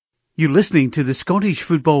You're listening to the Scottish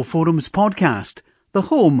Football Forums podcast, the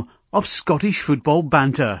home of Scottish football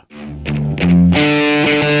banter.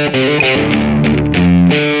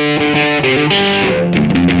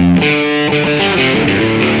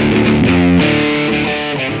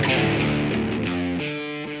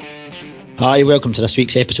 Hi, welcome to this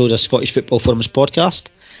week's episode of Scottish Football Forums podcast,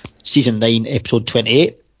 Season 9, Episode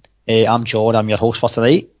 28. I'm John, I'm your host for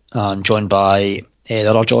tonight, and joined by the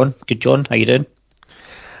other John. Good John, how you doing?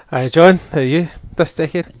 Hi John, how are you this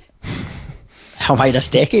decade? How am I this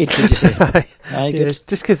decade, did you say? Aye, good. Yeah,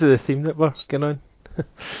 just because of the theme that we're going on.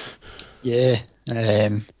 Yeah,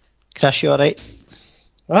 Chris, you alright?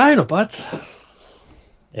 Aye, not bad.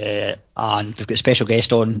 And we've got a special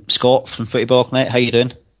guest on, Scott from Footy Block Net. How you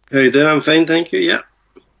doing? How you doing? I'm fine, thank you, yeah.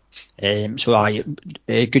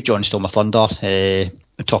 Good John stole my thunder.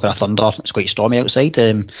 Talking of thunder, it's quite stormy outside,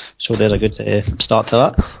 so there's a good start to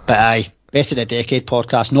that. But best of the decade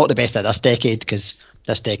podcast, not the best of this decade, because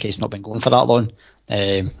this decade's not been going for that long.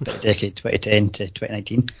 But decade 2010 to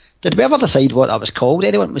 2019. Did we ever decide what that was called?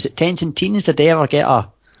 Anyone? Was it Tens and Teens? Did they ever get a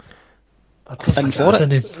thing for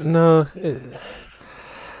it? No,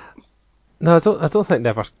 I don't think they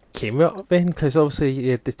ever came up then, because obviously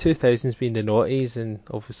you had the 2000s being the noughties, and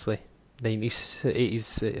obviously 90s,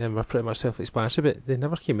 80s were pretty much self-explanatory, but they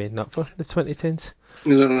never came in up for the 2010s.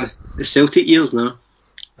 The Celtic years now.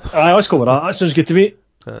 Aye, let's go with that. That sounds good to me.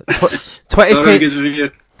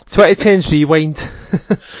 2010s rewind.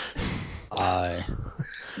 Aye.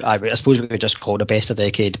 I suppose we could just call the best of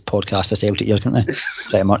decade podcast the Celtic years, couldn't we?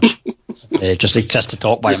 Pretty much. Just like Chris to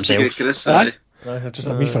talk by himself. Chris, Aye, just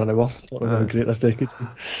like me for an hour. Thought how great this decade.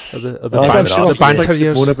 The banter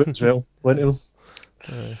years as well. Plenty of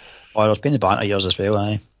them. There's been the banter years as well,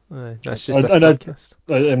 aye. That's just this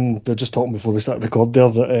podcast. They're just talking before we start record there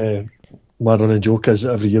that my running joke is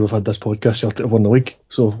that every year we've had this podcast, Celtic have won the league.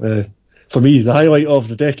 So for me, the highlight of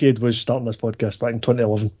the decade was starting this podcast back in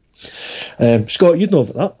 2011. Scott, you'd know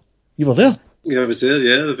about that. You were there. Yeah, I was there,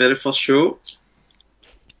 yeah, the very first show.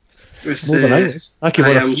 With, More than I was. I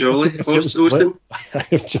am Jolly, hosting. I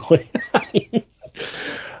am Jolly.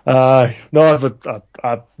 No, I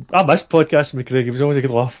missed podcasting with Craig. It was always a good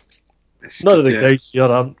laugh. Not that the guys here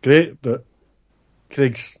aren't great, but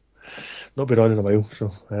Craig's not been on in a while,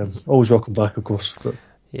 so always welcome back, of course. But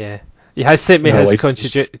yeah, he has sent me his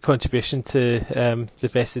contribution to the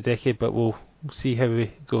best of the decade, but we'll see how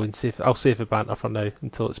we go and I'll save the banter for now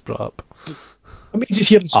until it's brought up. I mean, just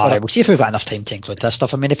hearing we'll see if we've got enough time to include this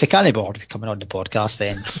stuff. I mean, if we can't bother coming on the podcast,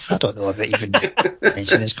 then I don't know about even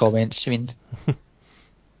mentioning his comments. I mean,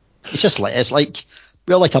 it's like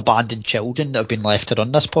we're like abandoned children that have been left to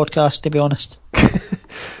run this podcast, to be honest.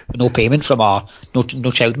 No payment from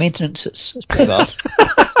no child maintenance. It's pretty bad.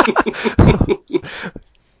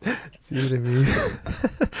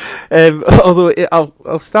 Although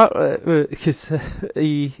I'll start because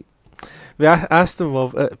we asked them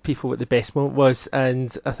of people what the best moment was,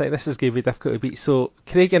 and I think this is going to be difficult to beat. So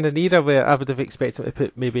Craig, in an era where I would have expected him to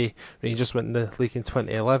put maybe Rangers winning the league in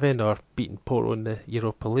 2011, or beating Porto in the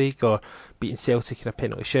Europa League, or beating Celtic in a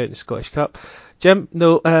penalty shout in the Scottish Cup.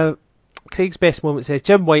 Craig's best moment said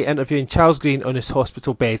Jim White interviewing Charles Green on his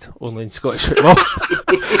hospital bed, only in Scottish football.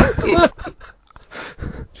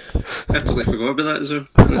 I totally forgot about that as well.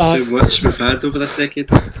 That's how much we've had over this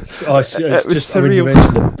decade. It was surreal. When you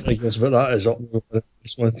mentioned it, about that is up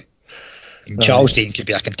this one. Charles Dean could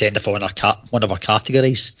be a contender for one of our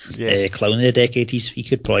categories. Yes. Clown of the decade, he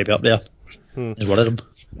could probably be up there. He's one of them.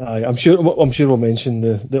 I'm sure we'll mention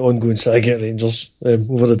the ongoing saga at Rangers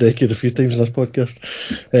over the decade a few times in this podcast.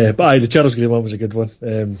 But the Charles Green one was a good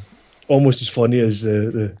one. Almost as funny as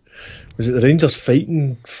was it the Rangers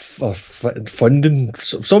fighting or funding,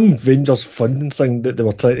 some Rangers funding thing that they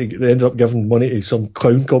were trying to, they ended up giving money to some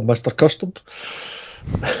clown called Mr. Custard.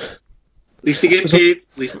 At least they get paid.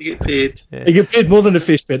 Yeah. He get paid more than the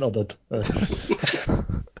face painter did.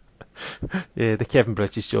 Yeah, the Kevin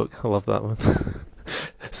Bridges joke, I love that one.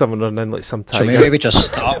 Someone running in like some tiger. So maybe we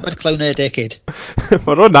just start with Clown of the Decade.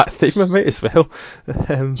 We're on that theme, I might as well.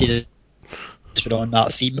 We're on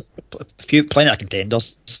that theme. Plenty of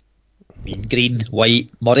contenders. I mean, Green,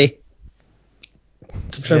 White, Murray.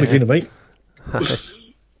 Green and White.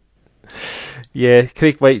 Yeah,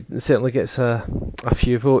 Craig White certainly gets a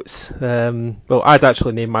few votes. Well, I'd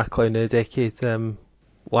actually named my Clown of the Decade in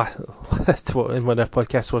one of our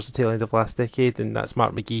podcasts was the tail end of last decade, and that's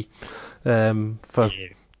Mark McGee for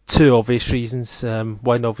two obvious reasons.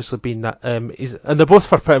 One obviously being that and they're both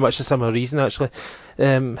for pretty much a similar reason actually.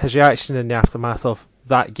 His reaction in the aftermath of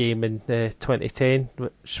that game in 2010,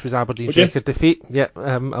 which was Aberdeen's record defeat.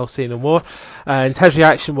 I'll say no more. And his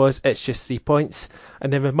reaction was, it's just 3 points.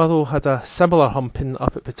 And then when Motherwell had a similar humping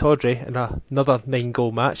up at Pittodrie in another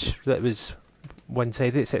 9-goal match that was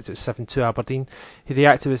one-sided, except it was 7-2 Aberdeen, he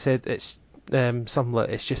reacted and said, it's something like,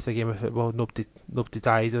 it's just a game of football, nobody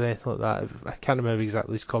died or anything like that. I can't remember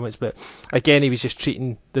exactly his comments, but again, he was just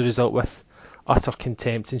treating the result with utter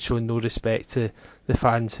contempt and showing no respect to the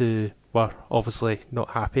fans who were obviously not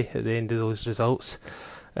happy at the end of those results.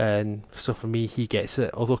 And so for me, he gets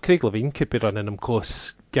it. Although Craig Levein could be running him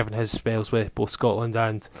close, given his spells with both Scotland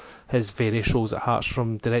and his various roles at Hearts,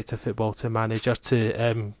 from director of football to manager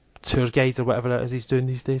to tour guide or whatever it is he's doing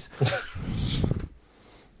these days.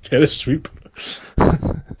 Yeah, the sweep.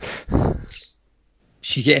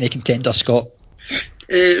 Should you get any contender, Scott?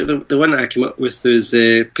 The one that I came up with was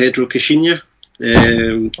Pedro Caixinha.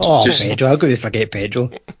 Pedro, how could we forget Pedro?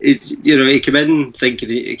 He came in thinking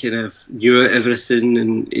he kind of knew everything,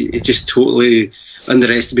 and he just totally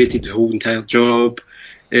underestimated the whole entire job.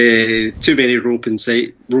 Too many ropey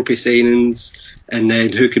signings, and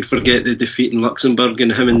then who could forget the defeat in Luxembourg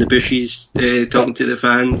and him in the bushes talking to the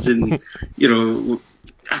fans. And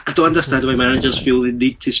I don't understand why managers feel they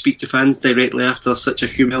need to speak to fans directly after such a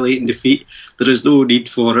humiliating defeat. There is no need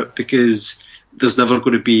for it, because there's never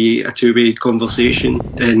going to be a two-way conversation.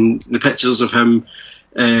 And the pictures of him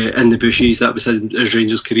in the bushes, that was his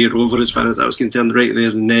Rangers career over as far as I was concerned right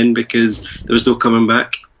there and then, because there was no coming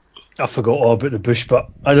back. I forgot all about the bush, but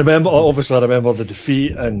I remember the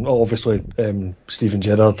defeat, and obviously Steven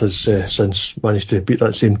Gerrard has since managed to beat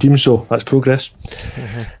that same team, so that's progress.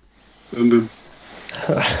 Boom.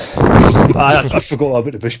 I forgot all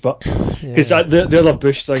about the bush, but because the other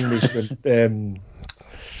bush thing was when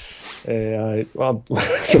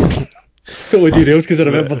totally derailed, because I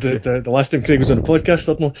remembered the last time Craig was on the podcast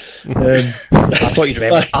suddenly. I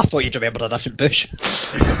thought you'd remember a different bush.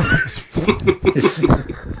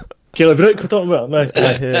 Caleb Brook, we're talking about, man.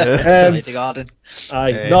 Lady Garden.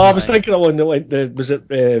 I was thinking of one that was it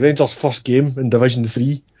Rangers' first game in Division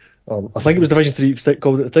 3. I think it was Division 3 it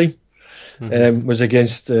called at the time. Was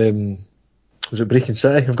against was it Brecon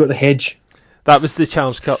City? I've got the hedge. That was the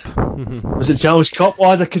Challenge Cup. Was it Challenge Cup?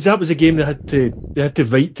 Because that was a game they had to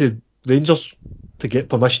write to Rangers to get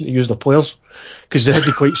permission to use their players, because they had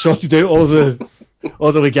to quite sorted out all the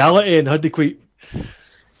legality, and had to quite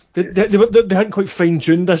they hadn't quite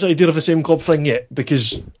fine-tuned this idea of the same club thing yet,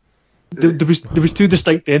 because there was two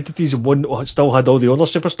distinct entities, and one still had all the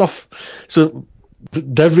ownership of stuff. So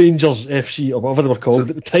the Rangers FC, or whatever they were called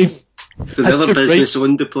at the time. So the other business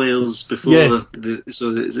owned the players before, so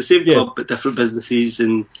it's the same club but different businesses,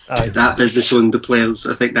 and that business owned the players.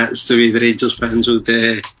 I think that's the way the Rangers fans would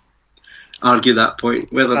argue that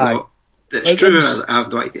point. Whether or not it's true, I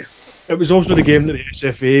have no idea. It was also the game that the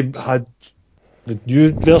SFA had the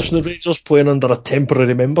new version of Rangers playing under a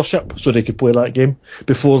temporary membership, so they could play that game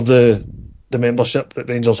before the membership that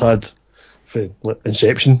Rangers had for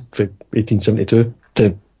inception, for 1872 to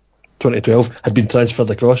 2012, had been transferred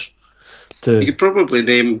across. You could probably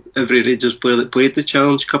name every Rangers player that played the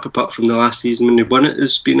Challenge Cup, apart from the last season when they won it,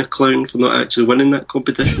 as being a clown for not actually winning that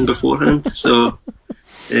competition beforehand. So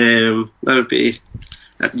that would be,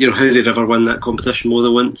 how they'd ever won that competition more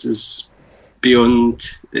than once is beyond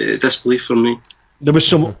disbelief for me. There was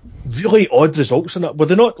some really odd results in it. Were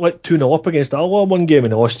they not like 2-0 up against Alloa one game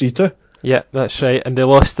and they lost 3-2? Yeah, that's right. And they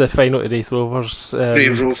lost the final to Raith Rovers,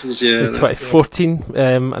 in 2014.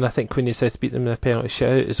 And I think Queenie South beat them in a penalty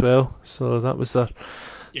shootout as well. So that was their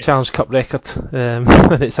Challenge Cup record. And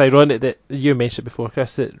it's ironic that you mentioned before,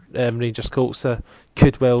 Chris, that Rangers Colts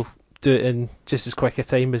could well do it in just as quick a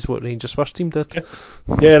time as what Rangers first team did.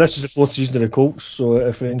 Yeah, this is the fourth season of the Colts, so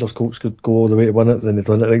if Rangers Colts could go all the way to win it, then they'd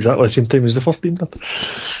win it at exactly the same time as the first team did.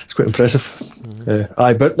 It's quite impressive. But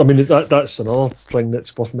I mean that's another thing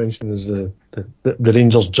that's worth mentioning, is the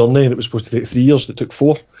Rangers journey that was supposed to take 3 years, that took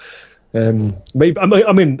 4. I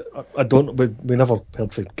mean, I don't. We never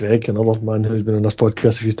heard from Greg, another man who's been on this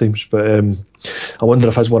podcast a few times, but I wonder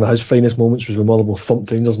if one of his finest moments was when Motherwell thumped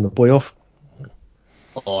Rangers in the playoff.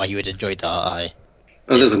 Oh, you would have enjoyed that, aye.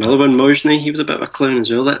 Oh, there's another one, Mojny. He was a bit of a clown as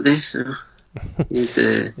well that day. So,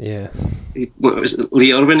 what was it,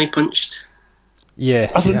 Lee Irwin he punched?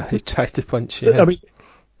 Yeah, he tried to punch. Yeah. I mean,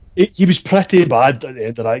 he was pretty bad at the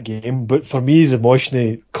end of that game, but for me, the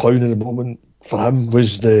Mojny clown of the moment for him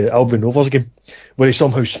was the Albion Rovers game, where he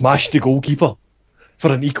somehow smashed the goalkeeper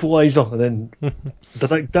for an equaliser, and then did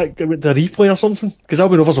that get the replay or something? Because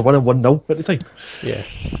Albion Rovers were winning 1-0 at the time. Yeah.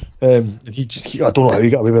 I don't know how he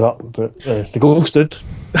got away with that, but the goal stood,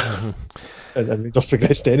 and we just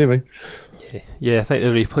progressed anyway. Yeah, I think the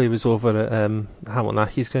replay was over at Hamilton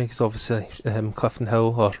Accies ground, because obviously Clifton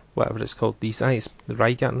Hill, or whatever it's called these days, the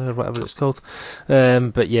Reigate or whatever it's called.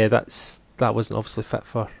 But yeah, that wasn't obviously fit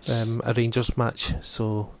for a Rangers match,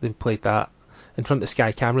 so they played that in front of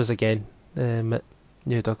Sky cameras again at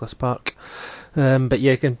New Douglas Park. But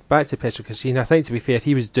yeah, again, back to Petr Cech. I think, to be fair,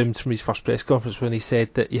 he was doomed from his first press conference when he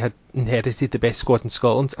said that he had inherited the best squad in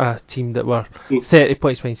Scotland, a team that were 30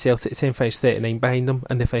 points behind Celtic, then finished 39 behind them,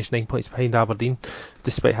 and they finished 9 points behind Aberdeen,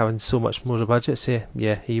 despite having so much more of a budget. So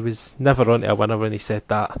yeah, he was never on to a winner when he said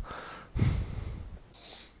that.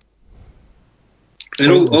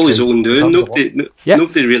 And all his own doing.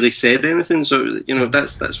 Nobody really said anything. So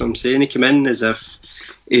that's what I'm saying. He came in as if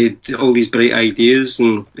he had all these bright ideas,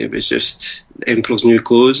 and it was just Emperor's New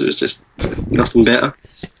Clothes. It was just nothing better.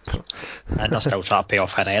 And they're still trying to pay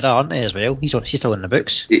off Herrera, aren't they, as well? He's still in the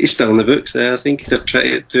books. He's still in the books. I think they're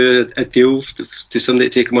trying to do a deal to somebody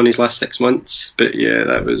to take him on his last 6 months. But yeah,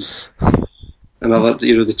 that was another.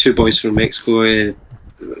 The two boys from Mexico. Yeah.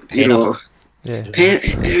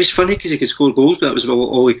 It was funny because he could score goals, but that was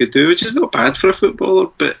all he could do, which is not bad for a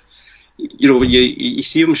footballer. But when you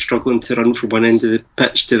see him struggling to run from one end of the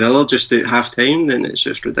pitch to the other just at half time, then it's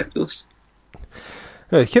just ridiculous.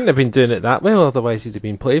 Well, he couldn't have been doing it that well, otherwise he'd have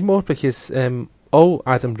been playing more, because all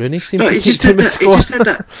Adam Rooney seemed to keep him score. He just did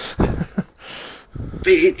that.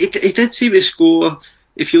 But he did seem to score.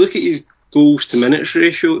 If you look at his goals to minutes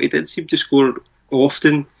ratio, he did seem to score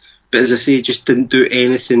often, but as I say, just didn't do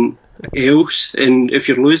anything else. And if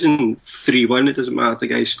you're losing 3-1, it doesn't matter if the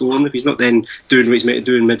guy's scoring. If he's not then doing what he's meant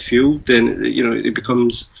to do in midfield, then it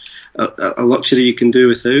becomes a luxury you can do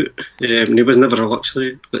without. And it was never a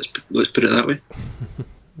luxury. Let's put it that way.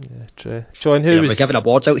 Yeah, true. John, are we giving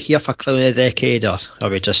awards out here for Clown of the Decade, or are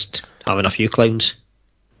we just having a few clowns?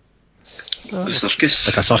 A circus.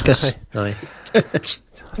 Like a circus. Aye. I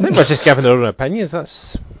think we're just giving our own opinions.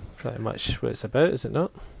 That's pretty much what it's about, is it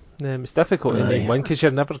not? It's difficult to name one, because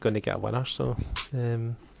you're never going to get a winner. So,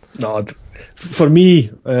 no, for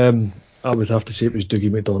me, I would have to say it was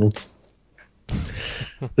Dougie McDonald,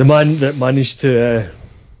 the man that managed to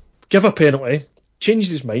give a penalty,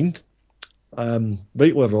 changed his mind,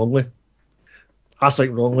 rightly or wrongly. I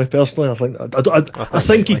think wrongly, personally. I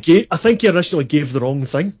think he initially gave the wrong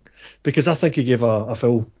thing, because I think he gave a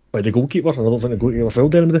foul by the goalkeeper, and I don't think the goalkeeper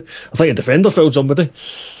fouled anybody. I think a defender fouled somebody,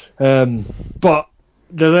 but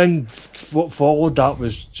then what followed that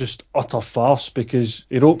was just utter farce, because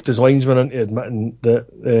he roped his linesman into admitting that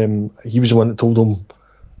he was the one that told him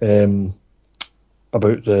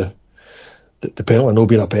about the penalty not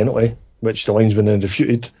being a penalty, which the linesman then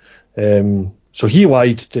refuted. So he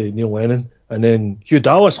lied to Neil Lennon, and then Hugh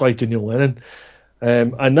Dallas lied to Neil Lennon,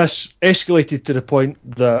 and this escalated to the point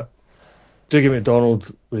that Dougie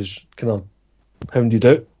McDonald was kind of hounded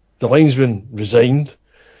out. The linesman resigned.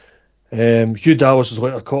 Hugh Dallas was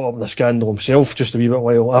later caught up in a scandal himself just a wee bit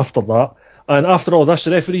while after that. And after all this,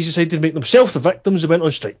 the referees decided to make themselves the victims and went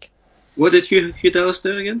on strike. What did Hugh Dallas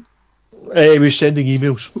do again? He was sending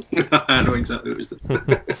emails. I know exactly what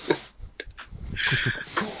it was.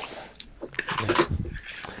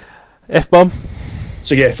 F-bomb.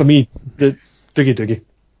 So yeah, for me, the Dougie.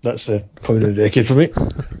 That's the Clown of the Decade for me.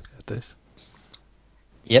 It is.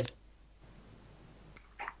 Yep.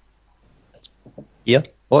 Yeah.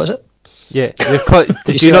 What is it? Yeah.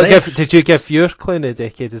 Did you give your Clown of the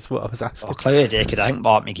Decade? Is what I was asking. Clown of the Decade. I think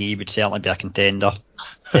Mark McGee would certainly be a contender.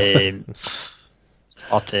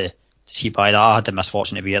 Hard to see by that. I had the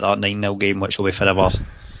misfortune to be at that 9-0 game, which will be forever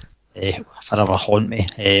haunt me.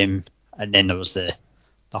 And then there was the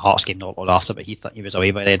Hearts game not long after, but he thought he was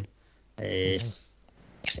away by then.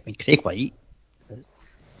 Craig White,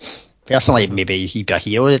 personally, maybe he'd be a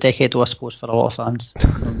hero of the decade, though, I suppose, for a lot of fans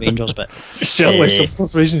on Rangers, but certainly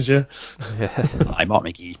some reasons, yeah. Mark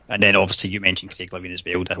McGee, and then obviously you mentioned Craig Levein as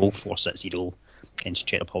well. The whole 4-6-0 against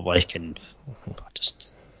Czech Republic, and I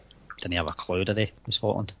just didn't have a clue, did he, in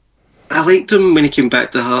Scotland? I liked him when he came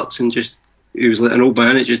back to Hearts, and just he was like an old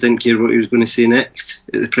man. He just didn't care what he was going to say next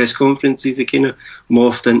at the press conferences. He kind of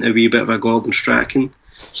morphed into a wee bit of a Gordon Strachan.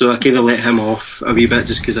 So I kind of let him off a wee bit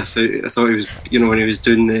just because I thought he was, when he was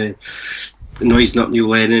doing the noising up Neil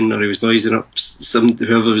Lennon, or he was noising up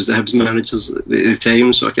whoever was the Hibs managers at the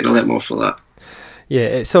time. So I kind of let him off for that. Yeah,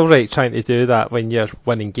 it's all right trying to do that when you're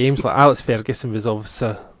winning games. Like Alex Ferguson was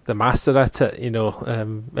obviously the master at it,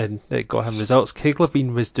 and it got him results. Craig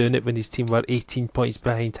Levein was doing it when his team were 18 points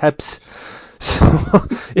behind Hibs. So,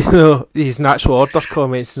 you know, his natural order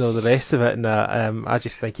comments and all the rest of it, and I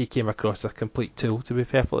just think he came across a complete tool, to be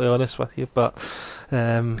perfectly honest with you. But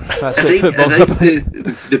that's what football's about.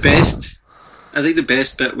 The best. I think the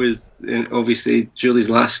best bit was obviously Julie's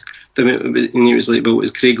last thing, and he was like, "Well,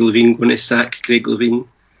 is Craig Levein going to sack Craig Levein?"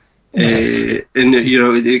 And you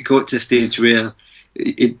know, it got to a stage where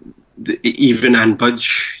even Anne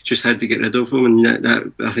Budge just had to get rid of him, and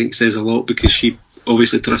that I think says a lot, because she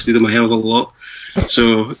obviously trusted him a hell of a lot.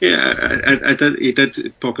 So yeah, I did. He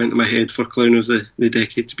did pop into my head for clown of the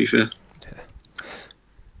decade, to be fair.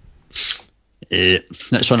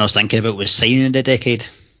 Next one I was thinking about was signing of the decade.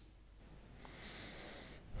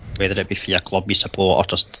 Whether it be for your club you support or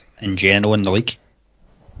just in general in the league.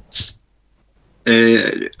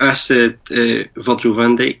 I said Virgil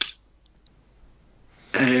van Dijk.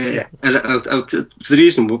 And the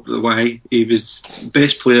reason why he was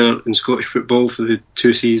best player in Scottish football for the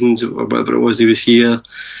 2 seasons or whatever it was he was here,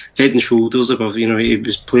 head and shoulders above. You know, he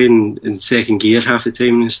was playing in second gear half the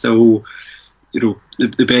time and still, you know,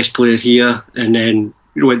 the best player here. And then,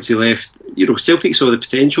 you know, once he left, you know, Celtic saw the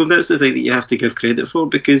potential. That's the thing that you have to give credit for,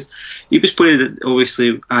 because he was playing at,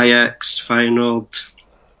 obviously, Ajax, Feyenoord,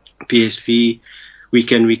 PSV,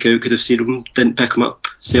 week in, week out. Could have seen him, didn't pick him up.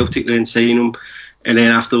 Celtic then signed him, and then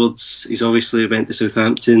afterwards he's obviously went to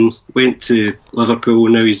Southampton, went to Liverpool.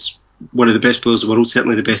 Now he's one of the best players in the world,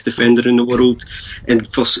 certainly the best defender in the world. And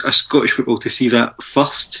for a Scottish football to see that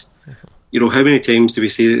first, you know, how many times do we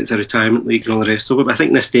say that it's a retirement league and all the rest of it? But I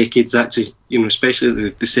think this decade's actually, you know,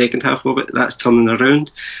 especially the second half of it, that's turning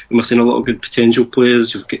around. And we're seeing a lot of good potential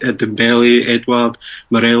players. You've got Dembele, Edouard,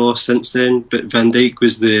 Morelos since then, but Van Dijk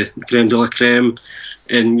was the creme de la creme.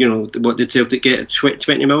 And, you know, what did Celtic get?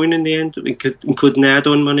 20 million in the end, including the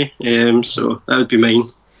add-on money. So that would be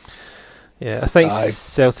mine. Yeah, I think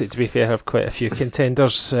Celtic, to be fair, have quite a few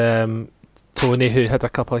contenders. Tony, who had a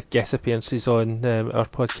couple of guest appearances on our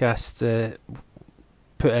podcast,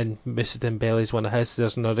 put in Moussa Dembele as one of his.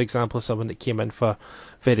 There's another example of someone that came in for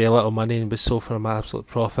very little money and was sold for an absolute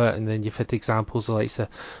profit. And then you've had examples of like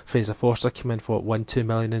Fraser Forster came in for 1-2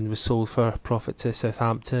 million and was sold for a profit to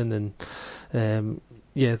Southampton. And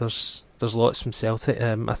yeah, there's lots from Celtic.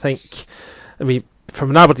 I think, I mean, from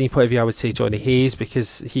an Aberdeen point of view, I would say Johnny Hayes,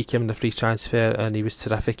 because he came in a free transfer and he was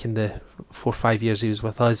terrific in the 4 or 5 years he was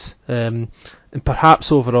with us. And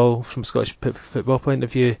perhaps overall, from a Scottish football point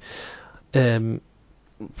of view,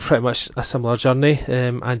 pretty much a similar journey.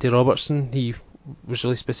 Andy Robertson, he was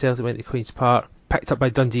released by Celtic, went to Queen's Park, picked up by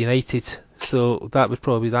Dundee United. So that would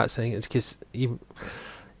probably be that thing, because he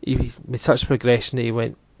made such progression that he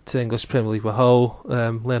went to the English Premier League with Hull,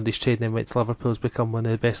 learned his trade, and then went to Liverpool, has become one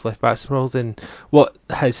of the best left backs in the world. And what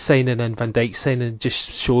his signing and Van Dijk signing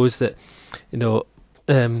just shows that, you know,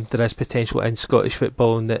 there is potential in Scottish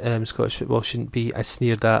football, and that Scottish football shouldn't be as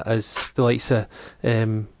sneered at as the likes of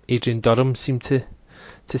Adrian Durham seem to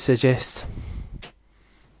suggest.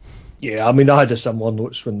 Yeah, I mean, I had a similar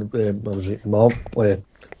notes when my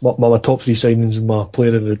top 3 signings and my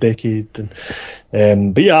player of the decade.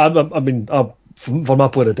 And but yeah, I mean, for my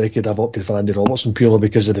player of the decade, I've opted for Andy Robertson purely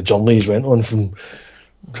because of the journey he's went on. From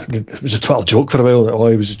it was a Twitter joke for a while. Oh,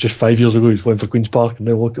 he was just 5 years ago. He's playing for Queen's Park, and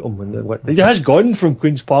now look at him. And he has gone from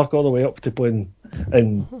Queen's Park all the way up to playing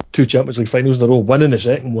in 2 Champions League finals in a row, winning the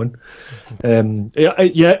second one.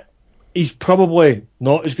 Yeah, he's probably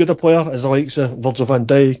not as good a player as the likes of Virgil van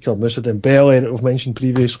Dijk or Moussa Dembele that we've mentioned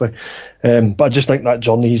previously. But I just think that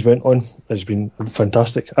journey he's went on has been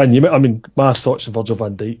fantastic. And I mean, my thoughts of Virgil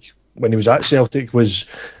van Dijk when he was at Celtic was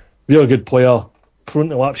really good player, prone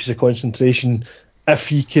to lapses of concentration. If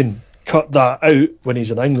he can cut that out when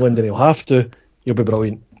he's in England, and he'll have to, he'll be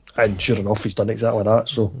brilliant. And sure enough, he's done exactly that.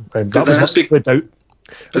 So that was without doubt.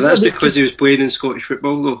 But that's because he was playing in Scottish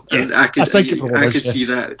football, though. Yeah, and I could see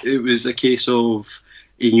that it was a case of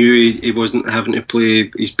he knew he wasn't having to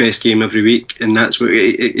play his best game every week, and that's what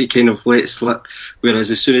it kind of let slip.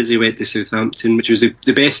 Whereas as soon as he went to Southampton, which was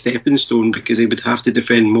the best stepping stone, because he would have to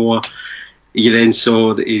defend more, you then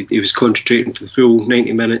saw that he was concentrating for the full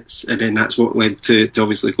 90 minutes, and then that's what led to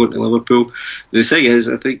obviously going to Liverpool. The thing is,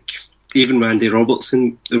 I think even with Andy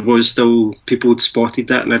Robertson, there was still people who'd spotted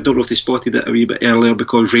that, and I don't know if they spotted it a wee bit earlier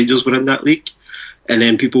because Rangers were in that league, and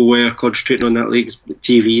then people were concentrating on that league's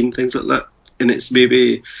TV and things like that. And it's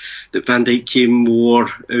maybe that Van Dijk came more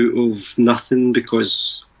out of nothing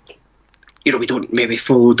because, you know, we don't maybe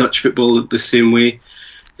follow Dutch football the same way.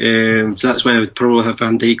 So that's why I would probably have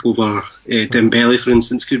Van Dijk over Dembele, for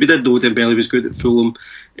instance, because we did know Dembele was good at Fulham,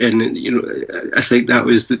 and you know, I think that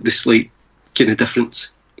was the slight kind of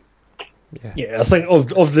difference. Yeah, I think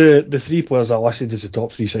of the 3 players I listed as the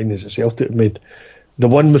top 3 signings that Celtic made, the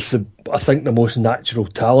one with I think the most natural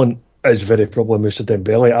talent is very probably Moussa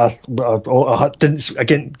Dembele. I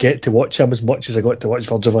didn't get to watch him as much as I got to watch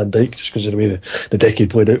Virgil van Dijk, just because of the way the decade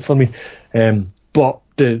played out for me. But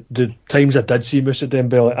the times I did see Moussa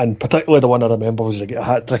Dembele, and particularly the one I remember was a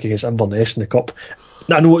hat-trick against Inverness in the Cup.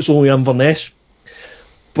 Now, I know it's only Inverness,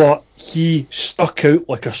 but he stuck out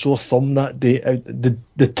like a sore thumb that day.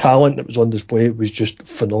 The talent that was on display was just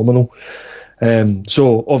phenomenal.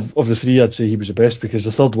 So of the three, I'd say he was the best, because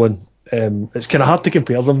the third one, it's kind of hard to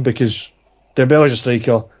compare them, because Dembele's a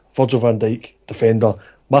striker, Virgil van Dijk, defender.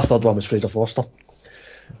 My third one was Fraser Forster.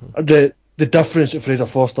 The difference that Fraser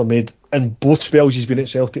Forster made in both spells he's been at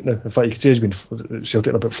Celtic now. In fact, you could say he's been at Celtic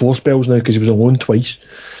in about 4 spells now, because he was on loan twice,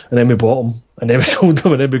 and then we bought him, and then we sold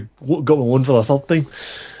him, and then we got him on loan for the third time.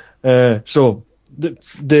 So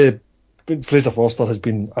the Fraser Forster has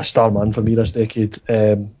been a star man for me this decade.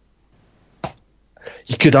 You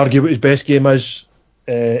could argue what his best game is.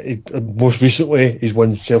 Most recently, he's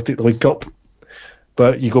won Celtic the League Cup.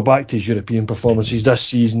 But you go back to his European performances this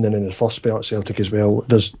season and in his first spell at Celtic as well.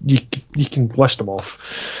 You can list them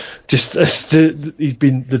off. Just he's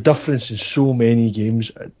been the difference in so many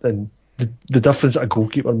games, and the difference that a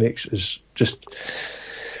goalkeeper makes is just.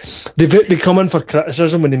 They come in for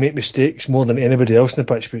criticism when they make mistakes more than anybody else in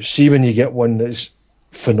the pitch. But see, when you get one that's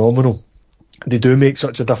phenomenal, they do make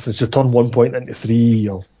such a difference. They turn 1 point into 3,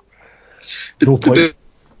 or no point.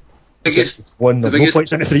 I guess no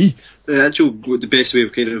points into 3. The best way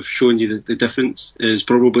of kind of showing you the difference is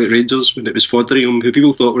probably at Rangers, when it was Foderingham, who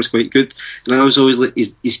people thought was quite good, and I was always like,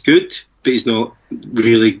 he's good, but he's not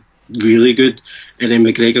really, really good. And then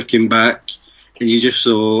McGregor came back, and you just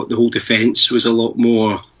saw the whole defence was a lot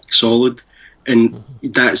more solid. And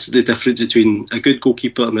that's the difference between a good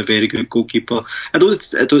goalkeeper and a very good goalkeeper. I don't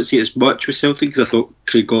see it as much with Celtic, because I thought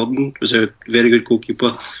Craig Gordon was a very good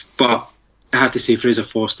goalkeeper, but I have to say Fraser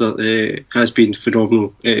Forster has been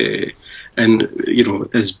phenomenal, and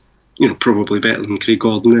is probably better than Craig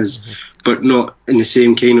Gordon is, but not in the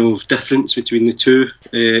same kind of difference between the two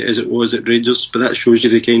as it was at Rangers. But that shows you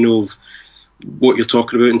the kind of what you're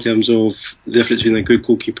talking about in terms of the difference between a good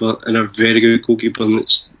goalkeeper and a very good goalkeeper, and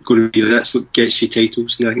it's going to be that's what gets you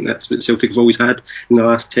titles. And I think that's what Celtic have always had in the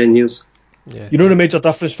last 10 years. Yeah. You know the major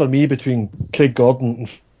difference for me between Craig Gordon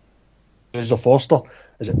and Fraser Forster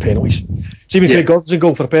is it penalties. See, when Craig Gordon's in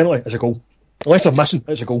goal for a penalty, it's a goal. Unless they're missing,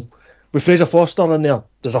 it's a goal. With Fraser Forster in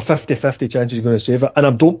there's a 50-50 chance he's going to save it, and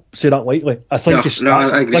I don't say that lightly. I think his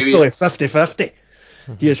stats are literally 50-50.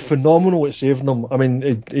 He is phenomenal at saving them. I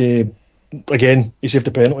mean, again, he saved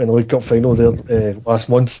the penalty in the League Cup final there last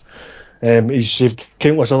month. He's saved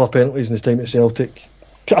countless other penalties in his time at Celtic.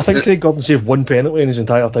 I think Craig Gordon saved 1 penalty in his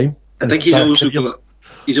entire time. I think he's also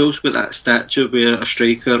got that stature where a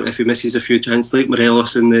striker, if he misses a few chances, like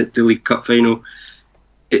Morelos in the League Cup final,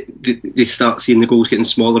 they start seeing the goals getting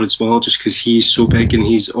smaller and smaller just because he's so big and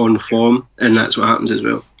he's on form, and that's what happens as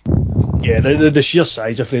well. Yeah, the sheer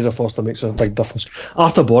size of Fraser Forster makes a big difference.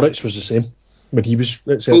 Artur Boruc was the same when he was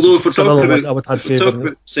at Celtic. Although if we're talking about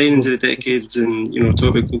signings of the decades and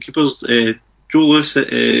talk about goalkeepers, Joe Lewis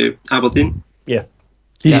at Aberdeen. Yeah.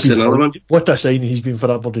 That's another one. What a signing he's been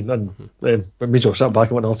for Aberdeen, and it means I'll sit back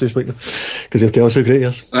and went off this week because he'll tell us how great he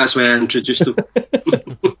is. That's why I introduced him.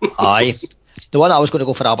 Aye. The one I was going to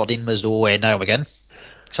go for Aberdeen was though Niall McGinn,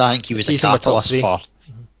 because I think he was a catalyst for.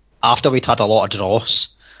 After we'd had a lot of draws,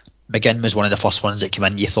 McGinn was one of the first ones that came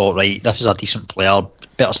in. You thought, right, this is a decent player,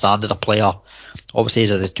 better standard of player. Obviously,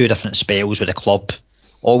 there's the 2 different spells with the club. I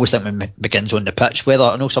always think when McGinn's on the pitch, whether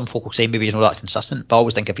I know some folk will say maybe he's not that consistent, but I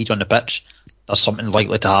always think if he's on the pitch, there's something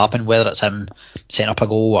likely to happen, whether it's him setting up a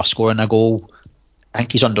goal or scoring a goal. I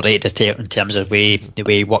think he's underrated in terms of the way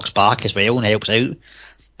he works back as well and helps out.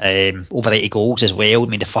 Over 80 goals as well. I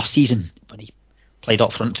mean, the first season when he played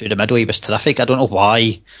up front through the middle, he was terrific. I don't know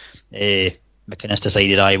why McInnes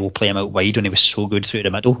decided I will play him out wide when he was so good through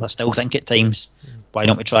the middle. I still think at times, why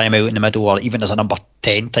don't we try him out in the middle, or even as a number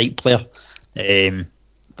 10 type player?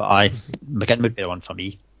 But McGinn would be the one for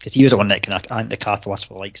me, because he was the one that I think the catalyst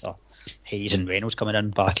for likes of Hayes and Reynolds coming in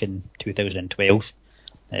back in 2012.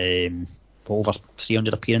 Over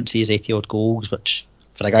 300 appearances, 80 odd goals, which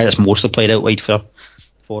for a guy that's mostly played out wide for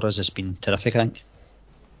us has been terrific, I think.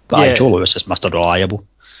 But Joe Lewis is Mr. Reliable.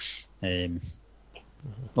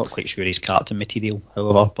 Not quite sure he's captain material,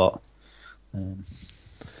 however, but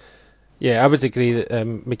yeah, I would agree that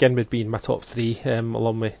McGinn would be in my top 3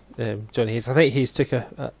 along with Johnny Hayes. I think Hayes took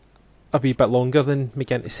a wee bit longer than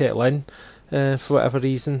McGinn to settle in for whatever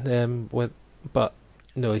reason, but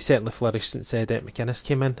no, he certainly flourished since Dent McInnes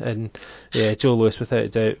came in, and Joe Lewis without a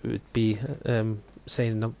doubt would be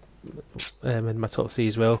signing in my top 3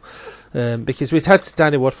 as well, because we'd had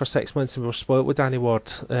Danny Ward for 6 months and we were spoilt with Danny Ward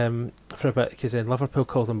for a bit, because then Liverpool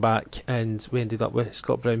called him back and we ended up with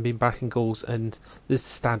Scott Brown being back in goals, and the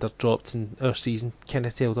standard dropped and our season kind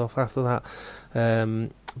of tailed off after that.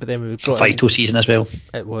 But then we brought vital season as well.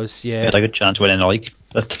 It was, We had a good chance winning the league.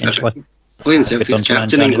 Playing Celtic's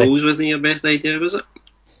captain in goals wasn't your best idea, was it?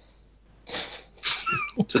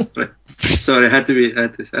 Sorry, I had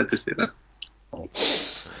to say that.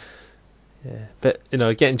 Yeah, but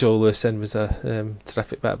getting Joe Lewis in was a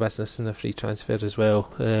terrific bit of business and a free transfer as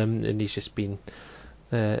well, and he's just been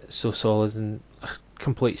so solid and a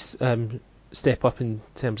complete step up in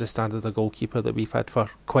terms of standard of goalkeeper that we've had for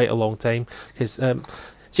quite a long time. Because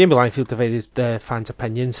Jamie Langfield divided the fans'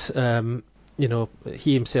 opinions.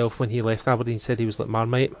 He himself, when he left Aberdeen, said he was like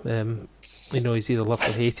Marmite. He's either loved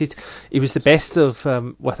or hated. He was the best of,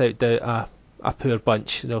 without doubt, a poor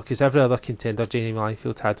bunch, because every other contender Jamie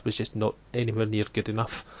Langfield had was just not anywhere near good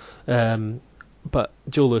enough. But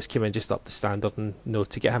Joe Lewis came in, just up the standard, and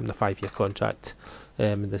to get him the 5-year contract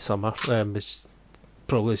in the summer was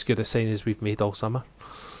probably as good a sign as we've made all summer.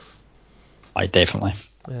 I definitely.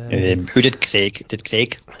 Who did Craig? Did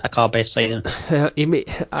Craig a car best signing? I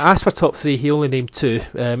asked for top 3. He only named 2.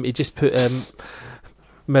 He just put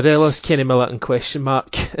Morelos, Kenny Miller and question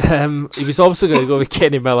mark. He was obviously going to go with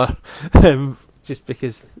Kenny Miller, just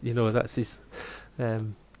because that's his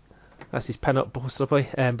pin-up poster boy.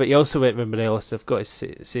 But he also went with Morelos. I've got to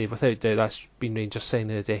say, without doubt, that's been Rangers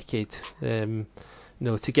signing of the decade. To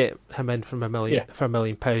get him in for £1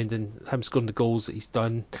 million and him scoring the goals that he's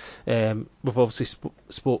done. We've obviously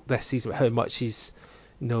spoke this season about how much he's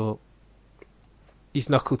knuckled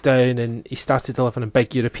down and he started delivering in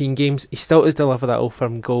big European games. He's still to deliver that Old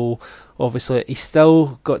Firm goal. Obviously, he's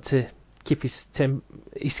still got to keep his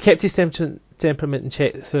he's kept his temperament in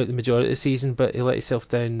check throughout the majority of the season, but he let himself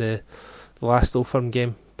down the last Old Firm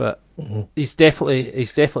game. But he's definitely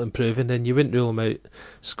improving, and you wouldn't rule him out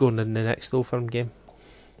scoring in the next Old Firm game.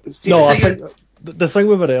 No, I think the thing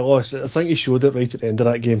with Morelos, I think he showed it right at the end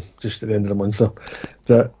of that game, just at the end of the month there,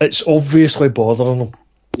 that it's obviously bothering him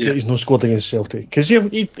that he's not scored against Celtic, because he'll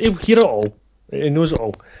hear it all, he knows it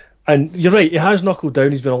all. And you're right, he has knuckled down.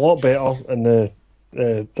 He's been a lot better in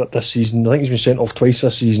this season. I think he's been sent off twice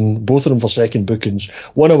this season, both of them for second bookings,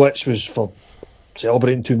 one of which was for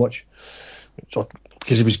celebrating too much,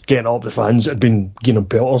 because he was getting up the fans that had been giving him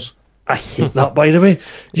pelters. I hate that, by the way.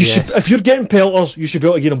 If you're getting pelters, you should be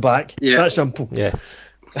able to get them back. Yeah. That's simple. Yeah.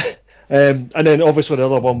 And then obviously the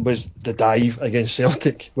other one was the dive against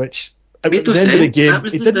Celtic, which at the end of the game,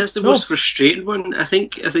 that's the most frustrating one. I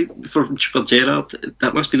think for Gerrard,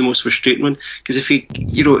 that must be the most frustrating one, because if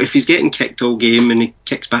he's getting kicked all game and he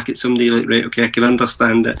kicks back at somebody, like, right, okay, I can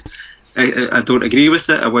understand it. I don't agree with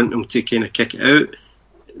it. I want him to kind of kick it out.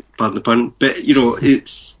 Pardon the pun, but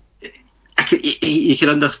it's. You can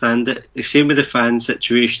understand it. The same with the fan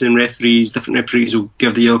situation and referees. Different referees will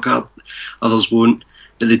give the yellow card, others won't.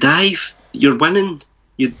 But the dive, you're winning.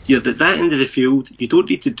 You're at that end of the field. You don't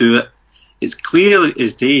need to do it. It's clear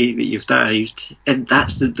as day that you've dived, and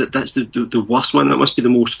that's the worst one. That must be the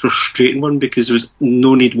most frustrating one, because there was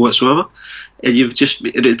no need whatsoever. And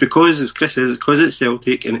because, as Chris says, it's because it's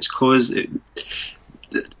Celtic, and it's because.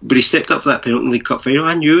 But he stepped up for that penalty League Cup final.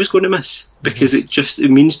 I knew he was going to miss, because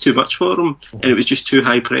it means too much for him, and it was just too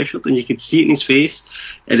high pressured, and you could see it in his face.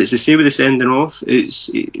 And it's the same with the sending off.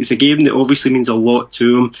 It's a game that obviously means a lot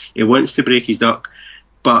to him. He wants to break his duck,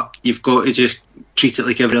 but you've got to just treat it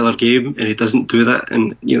like every other game, and he doesn't do that.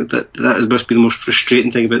 And that must be the most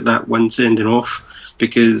frustrating thing about that one sending off,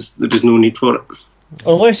 because there was no need for it.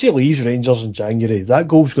 Unless he leaves Rangers in January, that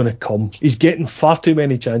goal's going to come. He's getting far too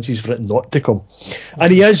many chances for it not to come,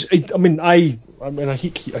 and he is. I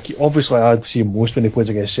keep obviously I see him most when he plays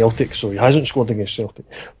against Celtic, so he hasn't scored against Celtic.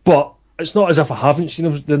 But it's not as if I haven't seen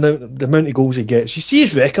him. The amount of goals he gets, you see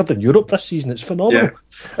his record in Europe this season. It's phenomenal.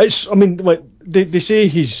 Yeah. They say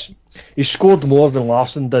he's scored more than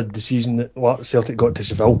Larsson did the season that Celtic got to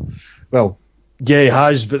Seville. Well. Yeah, he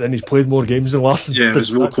has, but then he's played more games than Larsson. Yeah,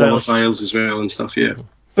 there's more qualifiers as well and stuff, yeah.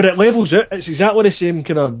 But it levels out. It's exactly the same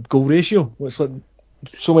kind of goal ratio. It's like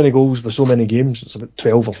so many goals with so many games. It's about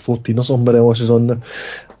 12 or 14 or something else is on there.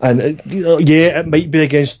 And, it might be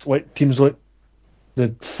against teams like the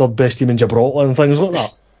third best team in Gibraltar and things like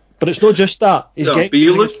that. But it's not just that. He's getting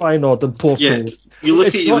Feyenoord and Porto. Yeah, you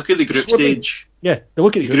look at the group stage. Yeah, they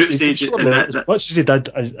look at the group stage as much as he did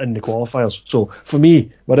in the qualifiers. So for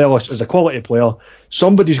me, Morelos is a quality player.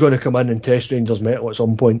 Somebody's going to come in and test Rangers' mettle at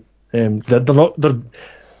some point. They're going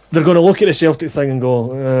to look at the Celtic thing and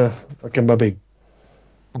go, I can maybe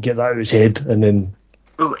get that out of his head, and then.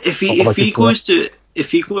 Well, if he goes to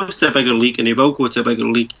if he goes to a bigger league, and he will go to a bigger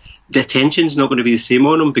league, the attention's not going to be the same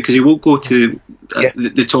on him, because he won't go to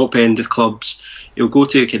the top end of clubs. He'll go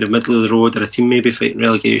to kind of middle of the road, or a team maybe fighting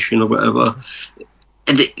relegation or whatever.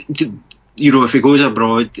 And if he goes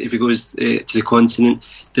abroad, if he goes to the continent,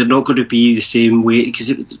 they're not going to be the same way, because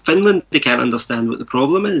Finland, they can't understand what the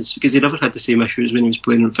problem is, because he never had the same issues when he was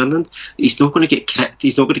playing in Finland. He's not going to get kicked,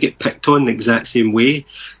 he's not going to get picked on the exact same way,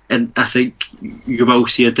 and I think you will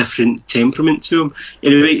see a different temperament to him.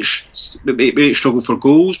 And he might struggle for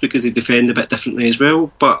goals because they defend a bit differently as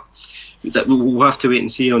well, but that we'll have to wait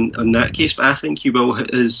and see on that case. But I think he will,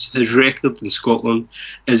 his record in Scotland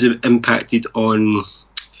is impacted on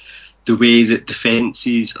the way that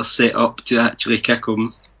defences are set up to actually kick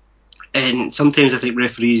him. And sometimes I think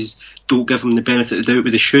referees don't give him the benefit of the doubt,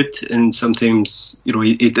 but they should. And sometimes,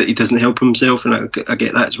 he doesn't help himself, and I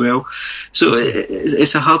get that as well. So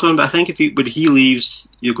it's a hard one. But I think when he leaves,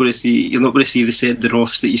 you're not going to see the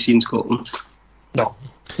send-offs that you see in Scotland. No,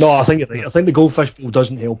 I think you're right. I think the goldfish bowl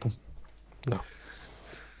doesn't help him.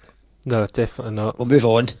 No, definitely not. We'll move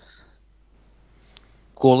on.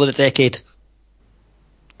 Goal of the decade.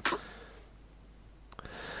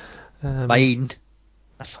 Mine,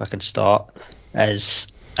 if I can start, and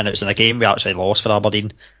it was in a game we actually lost for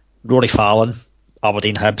Aberdeen. Rory Fallon,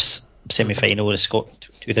 Aberdeen Hibs, semi-final in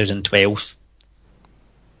 2012.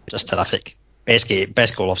 Just terrific.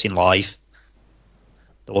 Best goal I've seen live.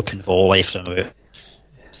 The open volley from about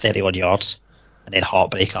 30 yards, and then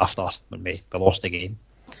heartbreak after when we lost the game.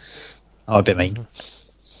 That would be mine.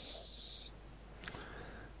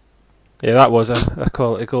 Yeah, that was a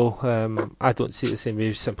quality goal. I don't see it the same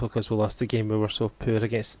way, simply because we lost the game. We were so poor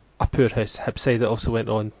against a poor Hibs side that also went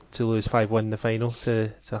on to lose 5-1 in the final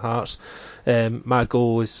to Hearts. My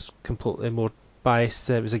goal is completely more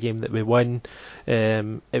biased. It was a game that we won.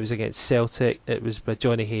 It was against Celtic. It was by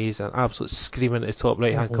Johnny Hayes, an absolute screaming at the top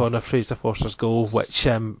right hand corner, Fraser Forster's goal, which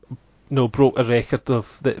broke a record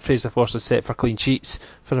that Fraser Forster set for clean sheets,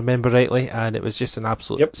 if I remember rightly, and it was just an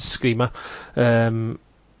absolute screamer.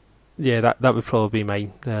 Yeah, that would probably be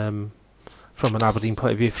mine, from an Aberdeen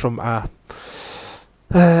point of view. From I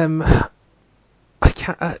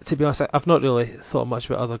can't, to be honest, I've not really thought much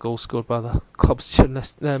about other goals scored by other clubs during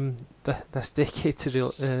this decade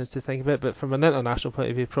to think about. But from an international point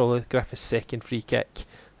of view, probably Griffith's second free kick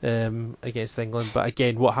against England. But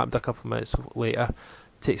again, what happened a couple of minutes later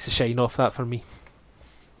takes the shine off that for me.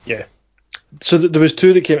 Yeah. So there was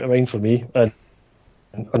two that came to mind for me, and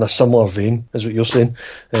in a similar vein as what you're saying,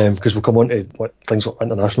 because we'll come on to things like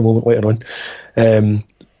international moment later on.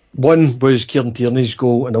 One was Kieran Tierney's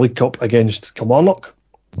goal in the League Cup against Kilmarnock,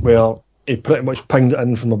 where he pretty much pinged it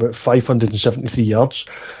in from about 573 yards.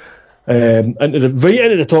 Right into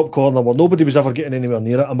the top corner where nobody was ever getting anywhere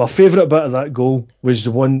near it. And my favourite bit of that goal was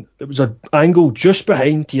the one, it was an angle just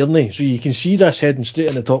behind Tierney, so you can see this heading straight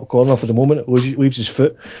in the top corner for the moment it leaves his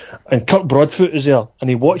foot, and Kirk Broadfoot is there, and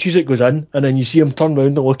he watches it goes in, and then you see him turn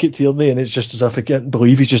round and look at Tierney, and it's just as if he can't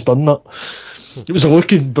believe he's just done that. It was a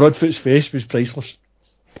look in Broadfoot's face was priceless.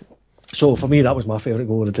 So for me, that was my favourite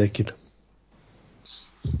goal of the decade.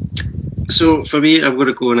 So for me, I'm going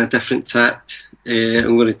to go on a different tact.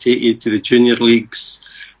 I'm going to take you to the junior leagues.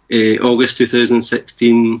 August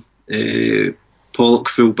 2016, Pollock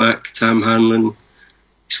fullback Tam Hanlon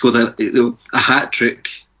scored a hat-trick,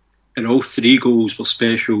 and all three goals were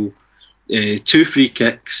special. 2 free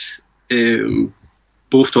kicks,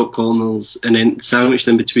 both top corners, and then sandwiched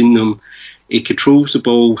in between them, he controls the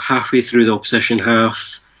ball halfway through the opposition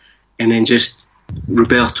half, and then just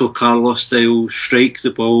Roberto Carlos style strikes the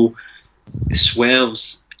ball,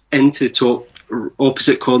 swerves into the top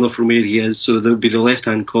opposite corner from where he is, so there'll be the left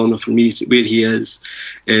hand corner from where he is.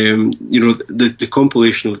 The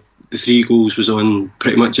compilation of the 3 goals was on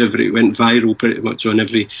pretty much it went viral pretty much on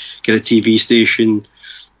every kind of TV station.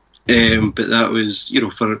 But that was,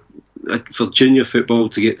 for junior football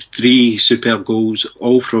to get 3 superb goals,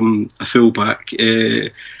 all from a fullback,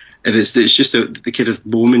 and it's just the kind of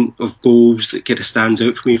moment of goals that kind of stands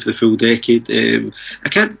out for me for the full decade.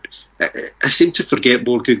 I seem to forget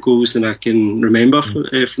more good goals than I can remember from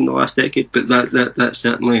the last decade, but that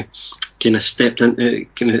certainly kind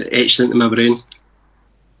of etched into my brain.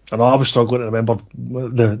 I know I was struggling to remember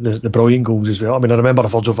the brilliant goals as well. I mean, I remember a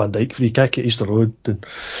Virgil van Dijk free kick at Easter Road,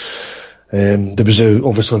 and there was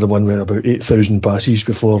obviously the one with about 8,000 passes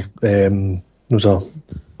before there was a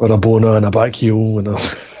Rabona and a back heel and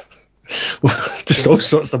just all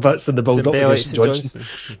sorts of bits in the build up against Johnson.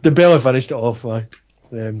 Dembele finished it off, aye.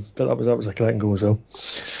 But that was a cracking goal as well.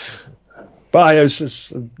 But I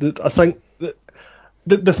think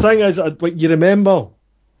the thing is, you remember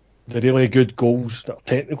the really good goals that are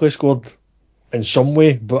technically scored, in some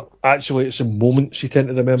way, but actually it's the moments you tend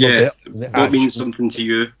to remember better. What means something to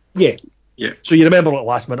you? Yeah. Yeah. So you remember like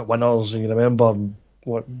last minute winners, and you remember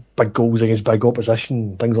what big goals against big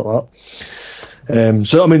opposition, things like that.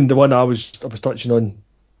 So I mean, the one I was touching on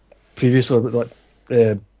previously, about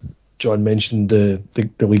like John mentioned the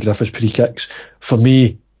Lee Griffiths pre-kicks. For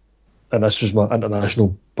me, and this was my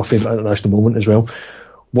favourite international moment as well,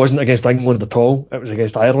 wasn't against England at all. It was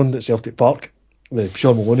against Ireland at Celtic Park. The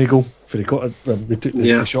Sean Maloney goal for they took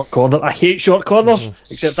the short corner. I hate short corners,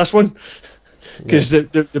 except this one, because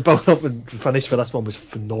the build up and finish for this one was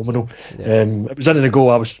phenomenal. It was into the goal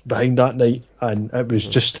I was behind that night, and it was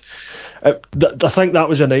just. I think that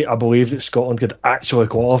was a night I believe that Scotland could actually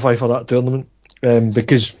qualify for that tournament,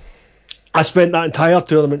 because I spent that entire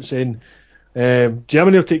tournament saying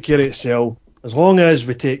Germany will take care of itself as long as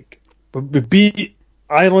we beat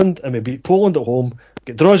Ireland and we beat Poland at home,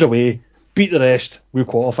 get draws away, beat the rest, we'll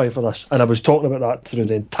qualify for this. And I was talking about that through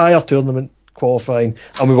the entire tournament, qualifying,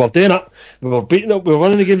 and we were doing it. We were beating up, we were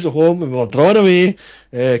winning the games at home, and we were drawing away,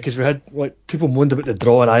 because we had, like, people moaned about the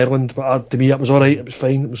draw in Ireland, but to me it was alright, it was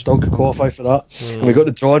fine, we still could qualify for that. And we got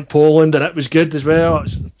the draw in Poland, and it was good as well.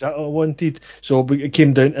 That's what I wanted. So it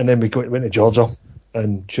came down, and then we went to Georgia,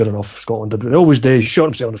 and sure enough, Scotland did what they always do, shot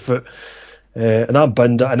himself on the foot, and that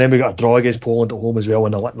binned it. And then we got a draw against Poland at home as well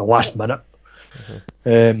in the last minute.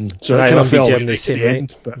 So I kind of felt Germany at the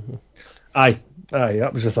end, but aye,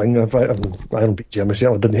 that was the thing. Ireland beat Germany,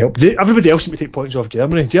 certainly didn't help. Everybody else seemed to take points off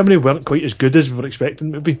Germany. Germany weren't quite as good as we were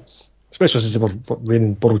expecting them to be, especially since they were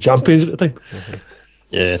reigning world champions at the time.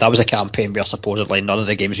 Yeah, that was a campaign where supposedly none of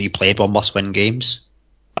the games we played were must-win games.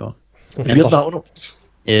 So, weird that or not?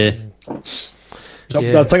 Yeah. So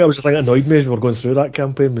I think that was the thing that annoyed me as we were going through that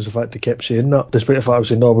campaign, was the fact they kept saying that, despite the fact I was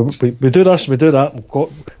saying, no, we do this, we do that,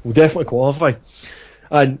 we'll definitely qualify.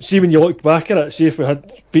 And see, when you look back at it, see if we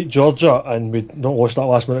had beat Georgia and we'd not lost that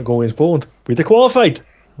last minute goal against Poland, we'd have qualified.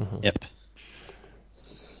 Yep.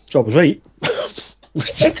 So I was right.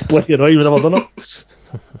 Bloody annoyed we never done it.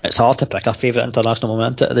 It's hard to pick a favourite international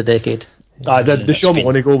moment of the decade. The Sean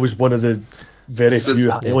Maloney goal was one of the very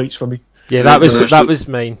few highlights for me. Yeah, that was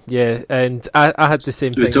mine. Yeah, and I had the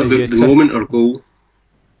same thing. Do we talk about the moment or goal?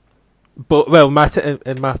 But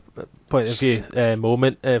in my point of view,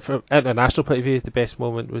 moment from international point of view, the best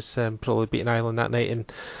moment was probably beating Ireland that night. And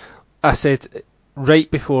I said right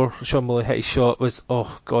before Sean Maloney hit his shot was,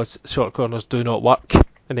 "Oh God, short corners do not work,"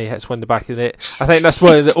 and he hits one in the back of the net. I think that's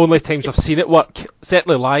one of the only times I've seen it work.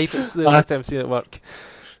 Certainly live, it's the only time I've seen it work.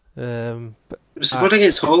 Was it one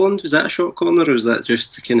against Holland? Was that a short corner, or was that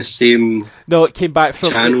just the kind of same? No, it came back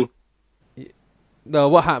from channel. No,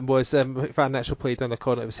 what happened was Van Nitschel played on the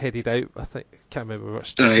corner. It was headed out. I think can't remember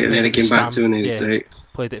which. Right, and then it came back to and right.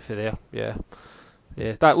 Played it for there. Yeah.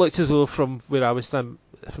 That looked as though from where I was standing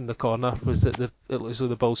from the corner was that it looked as though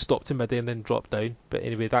the ball stopped in mid and then dropped down. But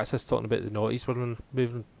anyway, that's us talking about the noughties. We're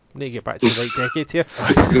moving. We need to get back to the right decade here.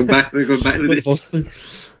 We're going back to the first thing.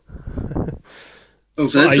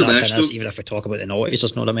 Even if we talk about the noughties,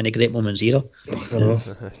 there's not that many great moments either. I know.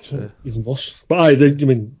 Even worse. But I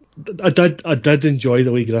did enjoy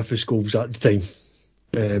the Lee Griffiths goals at the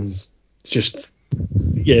time. Just how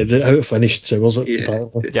it finished. So was it? Yeah.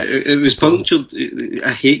 It was punctured.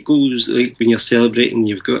 I hate goals like when you're celebrating,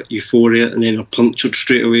 you've got euphoria, and then you're punctured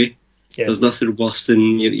straight away. Yeah. There's nothing worse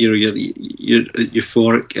than you're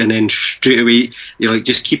euphoric, and then straight away you're like,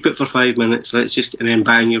 just keep it for 5 minutes. And then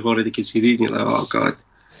bang, you've already conceded, and you're like, oh God.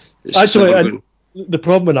 Actually, the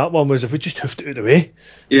problem with that one was if we just hoofed it out of the way,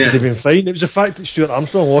 it would have been fine. It was the fact that Stuart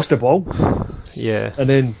Armstrong lost the ball. Yeah. And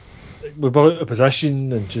then we were out of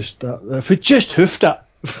position, and just that. If we just hoofed it.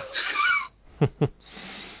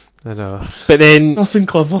 I know. But then nothing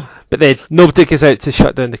clever. But then nobody goes out to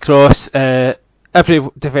shut down the cross. Every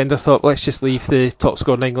defender thought, let's just leave the top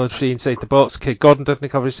scorer in England free inside the box. Gordon didn't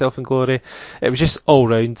cover himself in glory. It was just all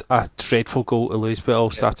round a dreadful goal to lose, but it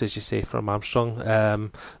all started, as you say, from Armstrong.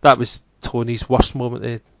 That was Tony's worst moment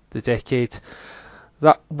of the decade.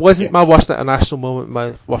 That wasn't my worst international moment.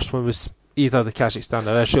 My worst one was either the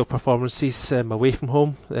Kazakhstan or Israel performances away from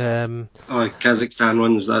home. Kazakhstan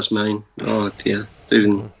one, that's mine. Oh dear,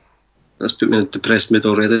 that's put me in a depressed mood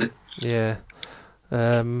already. Yeah.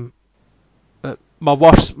 My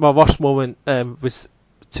worst moment was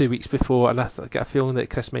 2 weeks before, and I get a feeling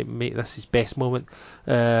that Chris might make this his best moment.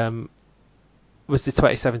 Was the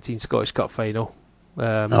 2017 Scottish Cup final.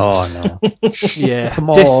 Oh no! Yeah,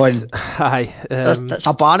 come on. Aye, that's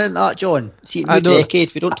abandoned that, John. See, new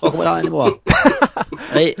decade. We don't talk about that anymore.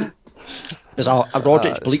 Right? There's a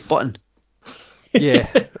Roderick bleep button. Yeah,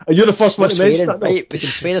 are you the first one to mention that? Right, we can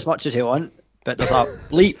swear as much as you want, but there's a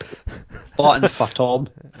bleep button for Tom.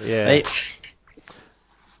 Yeah. Right.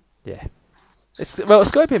 Yeah. It's got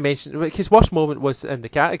to be mentioned because worst moment was in the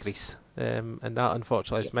categories, and that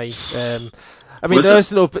unfortunately is mine. I mean, there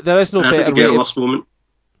is no I better didn't way get a to... worst moment.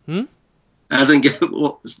 I didn't get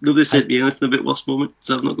nobody said me anything about worst moment,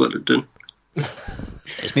 so I've not got it done.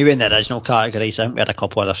 It's maybe in the original categories. I think we had a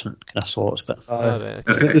couple of different kind of slots, but okay.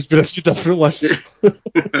 There's been a few different lists.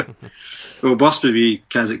 Well, worst would be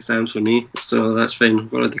Kazakhstan for me, so that's fine.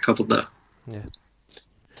 We've already covered that. Yeah.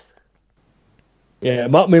 Yeah,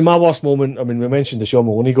 my worst moment, I mean, we mentioned the Sean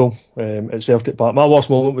Maloney goal at Celtic Park. My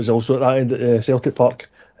worst moment was also at that end at Celtic Park.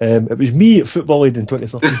 It was me at Football Aid in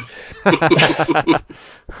 2013.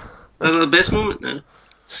 That's the best moment now.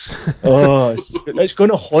 Oh, it's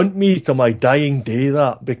going to haunt me to my dying day,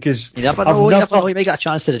 that, because you never know. You might get a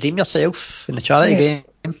chance to redeem yourself in the charity game.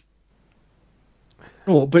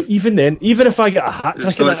 No, but even then, even if I get a hat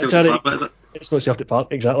trick in that charity, it's not Celtic Park,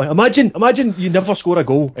 exactly. Imagine you never score a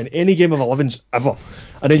goal in any game of 11s ever,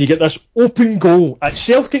 and then you get this open goal at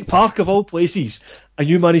Celtic Park of all places, and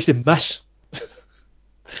you manage to miss. It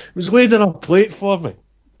was laid on a plate for me.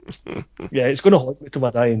 Yeah, it's going to haunt me to my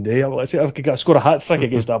dying day. If I could score a hat trick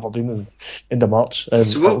against Aberdeen in the March.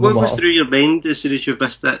 So what was through your mind as soon as you've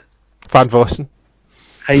missed that? Van Vossen.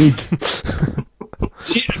 Hide.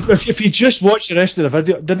 See, if you just watch the rest of the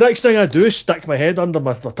video, the next thing I do is stick my head under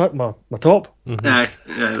my top. Mm-hmm. Yeah,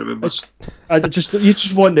 I remember. You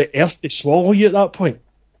just want the earth to swallow you at that point.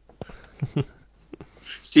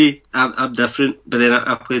 See, I'm different, but then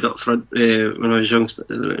I played up front when I was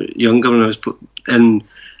younger, when I was and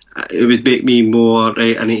it would make me more,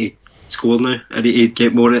 right, I need to score now, I need to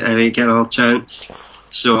get more, I need to get another chance.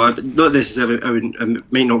 So not necessarily, I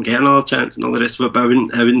might not get another chance and all the rest of it, but I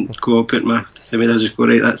wouldn't go up at my thing. I'd just go,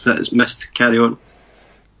 right, that's it, it's missed, carry on.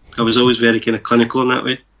 I was always very kind of clinical in that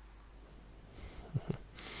way.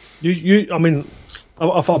 I mean,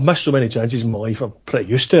 I've missed so many chances in my life, I'm pretty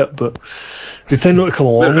used to it, but they tend not to come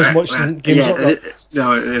along as much in games like that.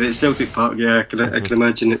 No, at Celtic Park, yeah, I can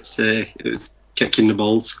imagine it's kicking the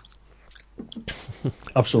balls.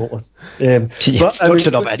 Absolutely. But I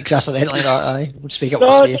would not bad Chris or anything like that. I would speak up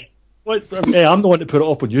with you. I'm the one to put it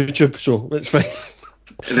up on YouTube, so it's fine.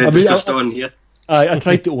 And then discussed it on here. I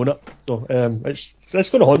tried to own it, so it's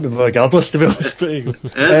going to haunt me regardless, to be honest. It is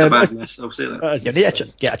a bad miss, I'll say that. You need to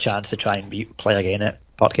get a chance to try and play again at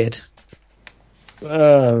Parkhead.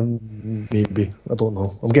 Maybe, I don't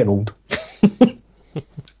know. I'm getting old.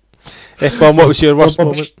 F1, what was your worst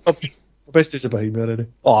moment? My best days are behind me already.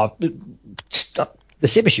 Oh, the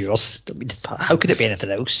same as yours. I mean, how could it be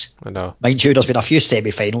anything else? I know. Mind you, there's been a few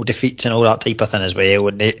semi-final defeats and all that type of thing as well,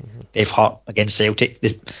 and they've hurt against Celtic.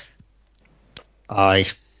 Aye.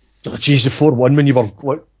 Oh, geez, the 4-1 when you were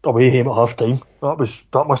away home at half time. That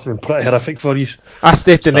must have been pretty horrific for you. I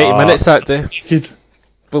stayed the 90 minutes that day. Good.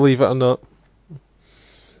 Believe it or not.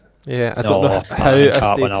 Yeah, I don't know how I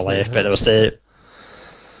stayed. When I left, but there was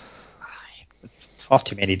far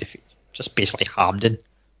too many defeats. Just basically Hampden.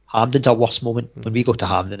 Hampden's our worst moment. When we go to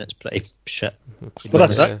Hampden, it's pretty shit. Well,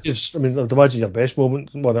 that's it. I mean, I'd imagine your best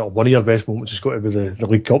moment, one of your best moments, has got to be the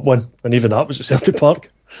League Cup one, and even that was at Celtic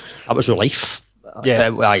Park. That was relief. Yeah,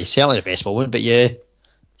 certainly the best moment, but yeah,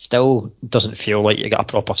 still doesn't feel like you got a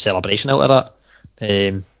proper celebration out of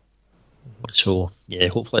that. So yeah,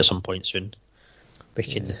 hopefully at some point soon we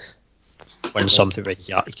can win something where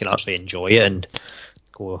you can actually enjoy it and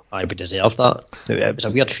go, we deserve that. It was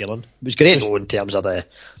a weird feeling. It was great though in terms of the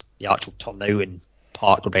actual turnout and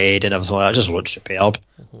Park Red and everything like that. It just looked superb.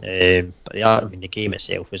 But yeah, I mean the game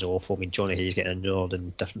itself was awful. I mean Johnny Hayes getting injured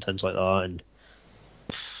and different things like that, and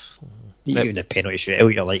even the penalty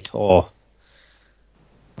shootout, you're like,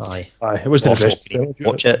 aye, it was the best.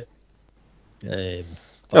 Watch it.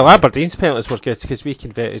 Well, Aberdeen's penalties were good because we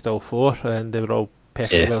converted all 4 and they were all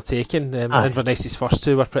perfectly well taken. Inverness's first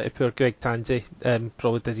 2 were pretty poor. Greg Tansey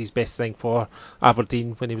probably did his best thing for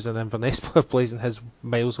Aberdeen when he was in Inverness, blazing his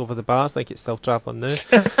miles over the bar. I think it's still travelling now.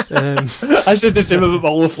 I said the same about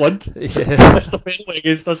Mallow Flood. Yeah. Missed the penalty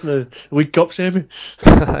against us in the League Cup semi.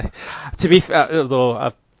 To be fair, though,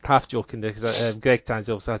 I'm half joking there because Greg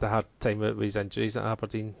Tansey also had a hard time with his injuries at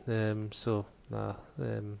Aberdeen.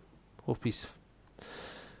 Hope he's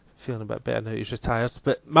feeling a bit better now he's retired.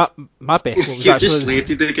 But my best one was you actually... just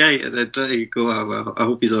slated the guy and then try to go, I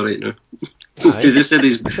hope he's alright now. Because he said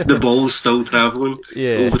the ball's still travelling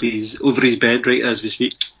over his bed right as we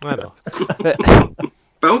speak. I know. But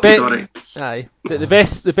I hope he's alright. Aye. But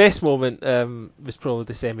the best moment was probably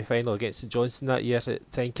the semi-final against St Johnstone that year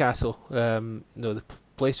at Tynecastle. The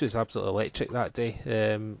place was absolutely electric that day.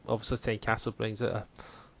 Obviously Tynecastle brings a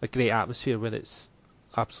great atmosphere when it's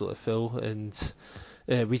absolutely full, and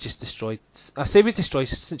we just destroyed... I say we destroyed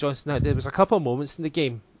St Johnstone that day. There was a couple of moments in the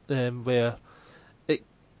game where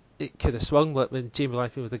it could have swung, like when Jamie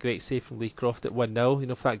Lampkin with a great save from Lee Croft at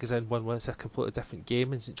 1-0. If that goes in 1-1, it's a completely different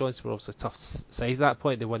game. And St Johnstone were obviously a tough side at that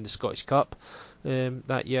point. They won the Scottish Cup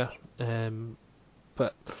that year.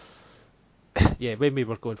 But yeah, when we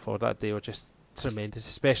were going forward that day, we were just tremendous,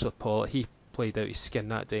 especially Paul. He played out his skin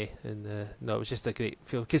that day, and it was just a great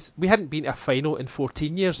feel, because we hadn't been to a final in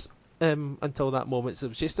 14 years until that moment, so it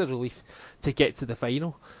was just a relief to get to the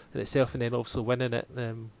final in itself, and then obviously winning it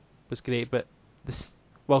was great. But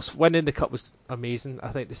whilst winning the cup was amazing, I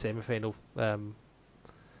think the semi-final,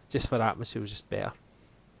 just for atmosphere, was just better.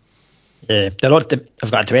 Yeah, I've got an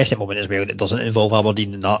interesting moment as well that doesn't involve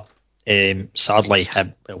Aberdeen and that. Sadly,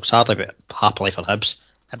 but happily for Hibs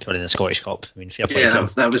winning the Scottish Cup. I mean, fair play to them.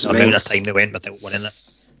 That was the amount of time they went without winning it,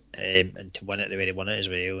 and to win it the way they won it as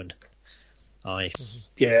well. And aye,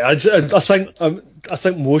 yeah, I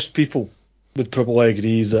think most people would probably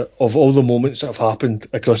agree that of all the moments that have happened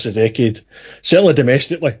across the decade, certainly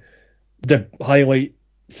domestically, the highlight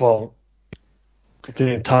for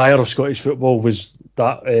the entire of Scottish football was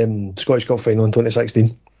that Scottish Cup final in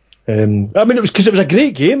 2016. I mean, it was because it was a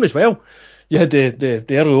great game as well. You had the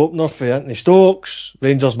early opener for Anthony Stokes.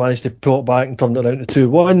 Rangers managed to pull it back and turn it around to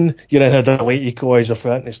 2-1. You then had a late equaliser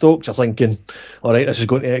for Anthony Stokes. You're thinking, all right, this is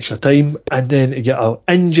going to extra time. And then you get an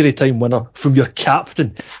injury time winner from your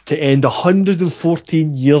captain to end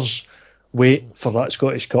 114 years wait for that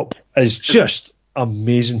Scottish Cup is just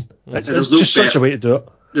amazing. It's just such a way to do it.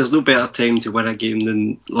 There's no better time to win a game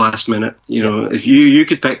than last minute. You know, if you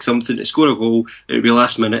could pick something to score a goal, it would be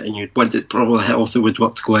last minute, and you'd want it probably hit off the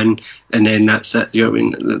woodwork to go in, and then that's it. You know what I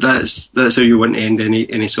mean? That's how you want to end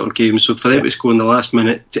any sort of game. So for them to score in the last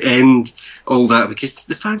minute to end all that, because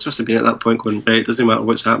the fans must have been at that point going, right, it doesn't matter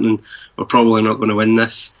what's happening, we're probably not going to win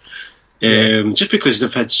this. Just because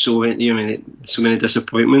they've had so many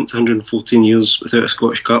disappointments, 114 years without a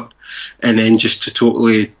Scottish Cup, and then just to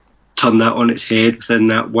totally turn that on its head within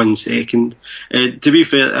that 1 second. To be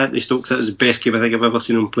fair, Anthony Stokes, that was the best game I think I've ever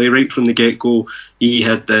seen him play. Right from the get-go, he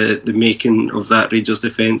had the making of that Rangers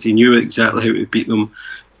defence. He knew exactly how to beat them,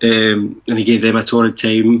 and he gave them a torrid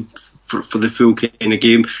time for the full kind of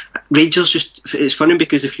game. Rangers it's funny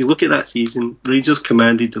because if you look at that season, Rangers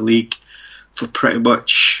commanded the league for pretty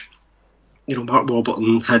much, Mark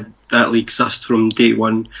Warburton had that league sussed from day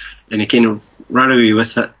one, and he kind of ran away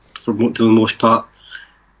with it for the most part.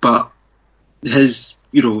 But his,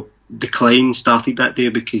 decline started that day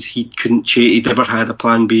because he couldn't cheat. He never had a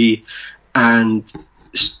plan B, and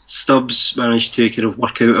Stubbs managed to kind of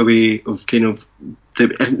work out a way of kind of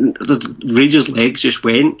the Rangers' legs just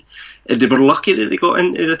went. And they were lucky that they got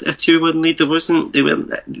into a 2-1 lead.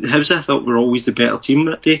 Hibs, I thought, were always the better team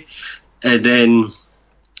that day, and then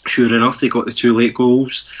sure enough, they got the 2 late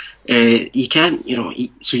goals. You can't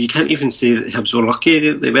even say that Hibs were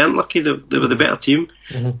lucky. They weren't lucky. They were the better team,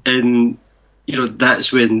 and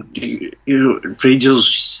that's when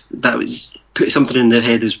Rangers, that was put something in their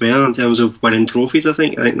head as well in terms of winning trophies. I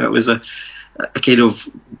think that was a kind of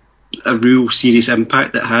a real serious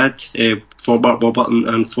impact that had for Mark Warburton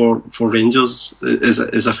and for Rangers as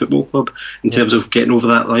a football club in terms of getting over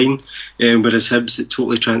that line. Whereas Hibs, it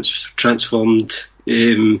totally transformed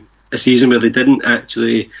a season where they didn't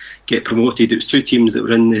actually get promoted. It was 2 teams that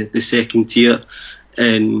were in the second tier,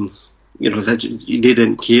 and they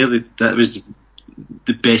didn't care. That was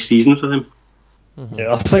the best season for them.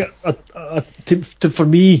 Yeah, I think for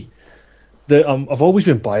me, I've always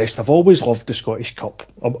been biased. I've always loved the Scottish Cup.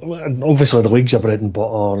 And obviously, the league's a bread and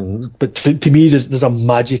butter, but to me, there's a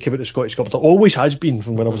magic about the Scottish Cup. There always has been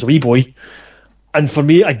from when I was a wee boy. And for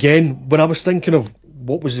me, again, when I was thinking of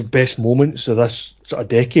what was the best moments of this sort of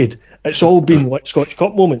decade, it's all been like Scottish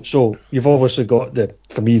Cup moments. So you've obviously got the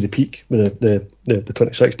peak with the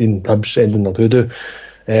 2016 Hibs ending their hoodoo.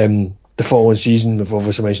 The following season, we've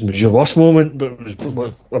obviously mentioned, was your worst moment,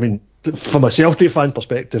 but I mean, from a Celtic fan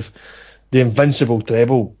perspective, the Invincible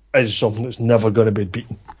treble is something that's never going to be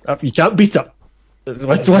beaten. You can't beat it.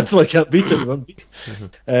 Literally can't beat it. You won't beat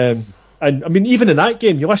it. And I mean, even in that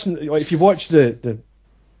game, if you watch the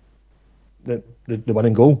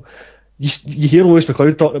winning goal, you hear Lewis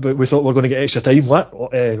McLeod talking about, we thought we were going to get extra time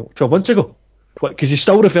 12 months ago, because he's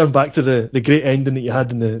still referring back to the great ending that you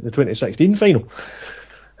had in the 2016 final.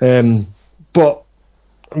 But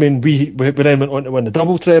I mean, we then went on to win the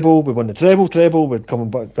double treble. We won the treble. We're coming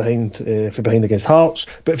back behind against Hearts.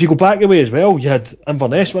 But if you go back away as well, you had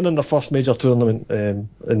Inverness winning their first major tournament in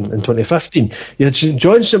 2015. You had St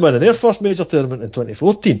Johnstone winning their first major tournament in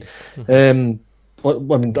 2014. I mean,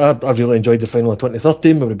 I really enjoyed the final of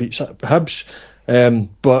 2013 where we beat Hibs.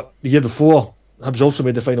 But the year before, Hibs also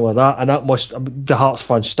made the final of that, and that the Hearts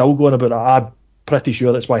fans still going about it. I pretty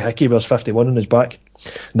sure that's why Hickey wears 51 on his back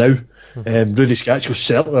now. Rudy Scatchko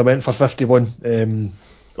certainly went for 51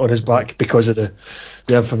 on his back because of the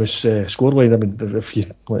infamous scoreline. I mean, if you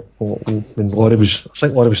when Laurie was, I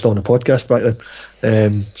think Laurie was still on the podcast back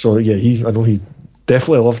then. So yeah, I know he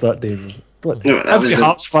definitely loved that day. No, that was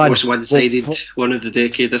the most one-sided one of the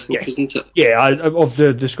decade, I think, wasn't it? Yeah, of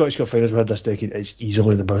the Scottish Cup finals we had this decade, it's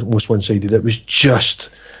easily the most one-sided. It was just,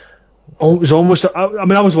 it was almost. I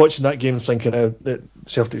mean, I was watching that game thinking that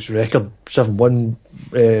Celtic's record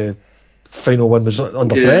 7-1 final win was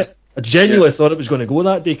under threat. I genuinely thought it was going to go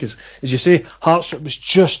that day because, as you say, Hearts, it was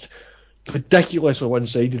just ridiculously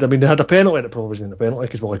one-sided. I mean, they had a penalty and it probably wasn't a penalty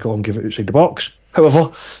because Willie Collum gave it outside the box.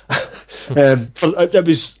 However,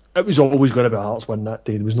 it was always going to be a Hearts win that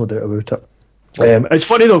day. There was no doubt about it. It's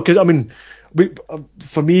funny though because I mean,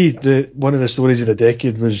 for me, one of the stories of the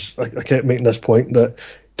decade was I kept making this point that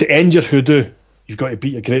to end your hoodoo, you've got to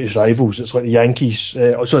beat your greatest rivals. It's like the Yankees,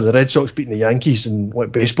 the Red Sox beating the Yankees in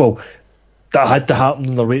like baseball. That had to happen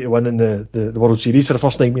on their way to winning the World Series for the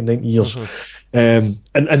first time in 90 years. In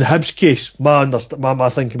Hibs' case, my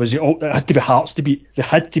thinking was it had to be Hearts to beat. They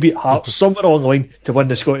had to beat Hearts somewhere along the line to win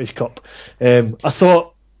the Scottish Cup. I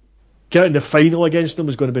thought getting the final against them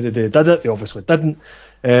was going to be the day they did it. They obviously didn't.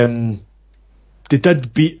 They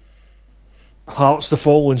did beat Hearts the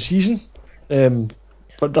following season,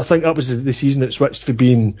 but I think that was the season that switched for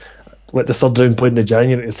being like the third round played in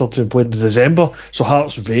January, the third round played in December. So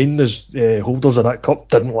Hearts' reign as holders of that cup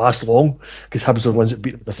didn't last long because Hibs were the ones that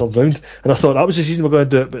beat them in the third round. And I thought that was the season we're going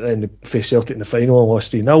to do it, but then they faced Celtic in the final and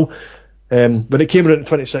lost 3-0. When it came around in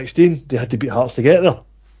 2016, they had to beat Hearts to get there,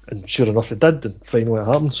 and sure enough, they did. And finally, it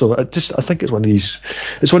happened. So I think it's one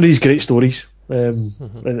of these great stories, and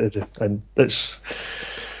it's.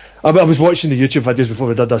 I was watching the YouTube videos before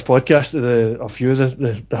we did this podcast, a few of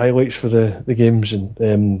the highlights for the games,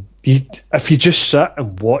 and if you just sit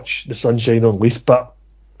and watch the Sunshine on Leith bit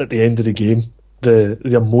at the end of the game, the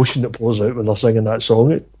emotion that pours out when they're singing that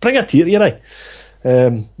song, it bring a tear to your eye.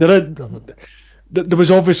 There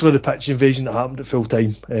was obviously the pitch invasion that happened at full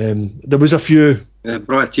time. There was a few.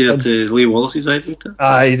 Brought a tear to Lee Wallace's eye, didn't it?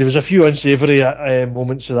 Aye, there was a few unsavoury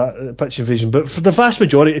moments of that pitch invasion, but for the vast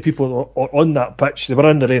majority of people on that pitch, they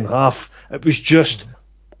were in their own half. It was just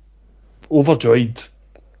overjoyed,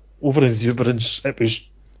 over exuberance. It was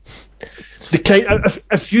the kind.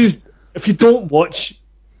 If you don't watch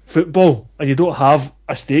football and you don't have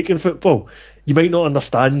a stake in football, you might not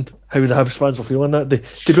understand how the Hibs fans were feeling that day.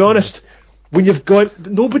 To be honest, when you've got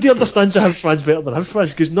nobody understands the Hibs fans better than Hibs fans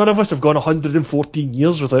because none of us have gone 114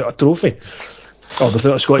 years without a trophy, or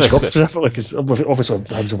without a Scottish Cup specifically, because obviously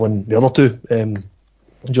the Hibs have won the other two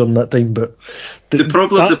during that time. But the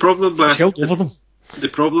problem that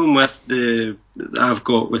I've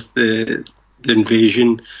got with the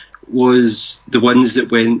invasion was the ones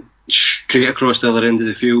that went straight across the other end of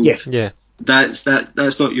the field. Yeah. That's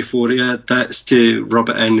not euphoria. That's to rub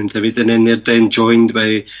it in and then they're then joined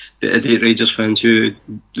by the idiot Rangers fans who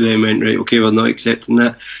then went, right, okay, we're not accepting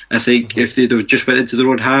that. I think if they'd have just went into their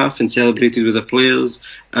own half and celebrated with the players,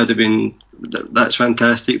 I'd have been, that's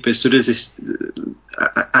fantastic. But as soon as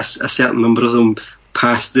a certain number of them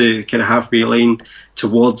passed the kind of halfway line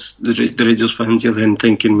towards the Rangers fans, you're then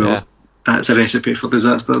thinking, well, that's a recipe for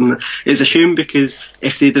disaster. And it's a shame because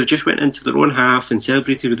if they'd have just went into their own half and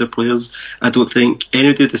celebrated with their players, I don't think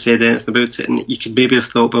anybody would have said anything about it. And you could maybe have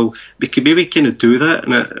thought, well, we could maybe kind of do that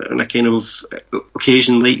on a kind of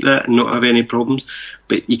occasion like that and not have any problems.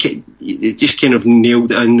 But you just kind of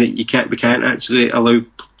nailed it in that we can't actually allow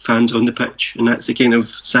fans on the pitch, and that's the kind of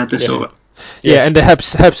sadness of it. Yeah, and the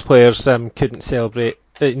Hibs players couldn't celebrate.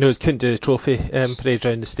 Couldn't do the trophy parade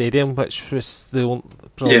around the stadium, which was the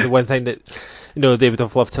one thing that they would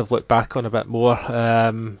have loved to have looked back on a bit more.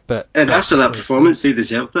 But after that performance, they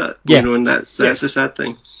deserved that. And that's the sad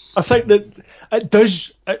thing. I think that it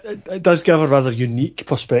does give a rather unique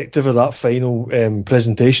perspective of that final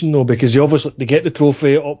presentation, though, because they get the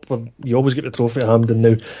trophy up. You always get the trophy at Hampden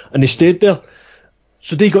now, and they stayed there.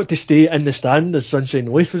 So they got to stay in the stand as Sunshine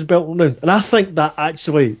Leith was built around, and I think that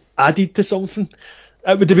actually added to something.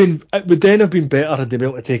 It would then have been better had they been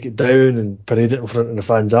able to take it down and parade it in front of the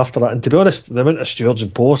fans after that. And to be honest, the amount of stewards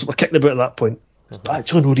and posts were kicking about at that point. There's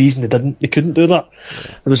actually no reason they couldn't do that.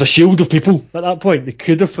 There was a shield of people at that point. They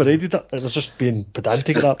could have paraded it. It was just being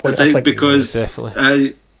pedantic at that point. I think because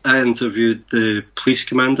I interviewed the police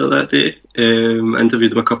commander that day. I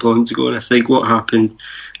interviewed him a couple of months ago, and I think what happened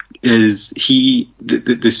is the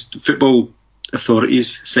football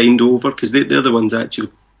authorities signed over, because they're the ones actually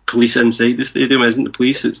police inside the stadium, isn't the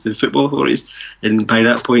police, it's the football authorities, and by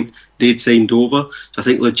that point they'd signed over. So I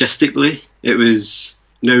think logistically it was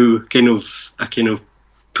now kind of a kind of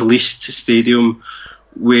policed stadium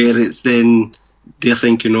where it's then they're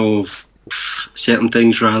thinking of certain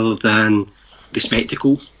things rather than the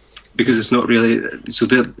spectacle, because it's not really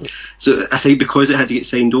so I think because it had to get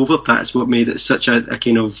signed over, that's what made it such a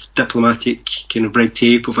kind of diplomatic kind of red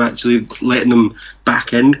tape of actually letting them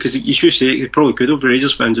back in, because you should say it probably could have.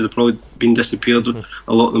 Rangers fans would have probably been disappeared,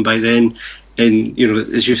 a lot of them by then, and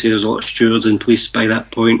as you say, there's a lot of stewards and police by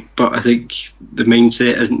that point, but I think the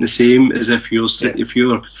mindset isn't the same as if you're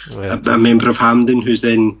a member of Hampden who's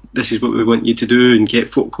then, this is what we want you to do, and get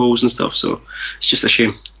phone calls and stuff, so it's just a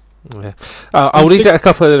shame. Yeah. I'll read out a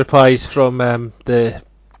couple of the replies from the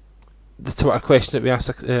Twitter question that we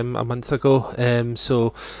asked a month ago. We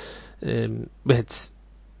had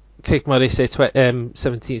Craig Murray said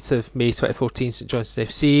 17th of May 2014, St Johnstone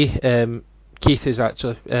FC. Keith, who's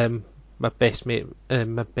actually my best mate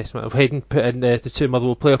of Hayden, put in the two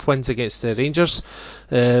Motherwell playoff wins against the Rangers.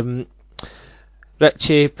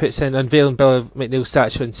 Richie puts in unveiling Billy McNeil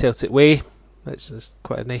statue in Celtic Way. That's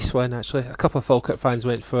quite a nice one, actually. A couple of Falkirk fans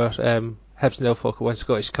went for Hibs nil, Falkirk 1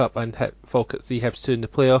 Scottish Cup, and Falkirk 3, Hibs 2 in the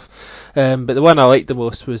playoff. But the one I liked the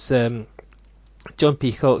most was John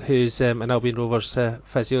Peacock, who's an Albion Rovers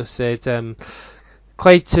physio, said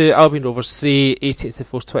Clyde 2, Albion Rovers 3, 18th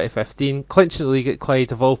of 4th 2015, clinching the league at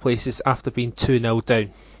Clyde of all places after being 2-0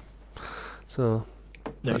 down. So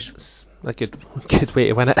nice. That's a good way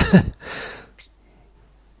to win it.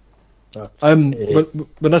 When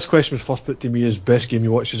this question was first put to me as best game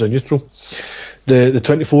you watched as a neutral, the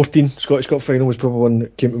 2014 Scottish Cup final was probably one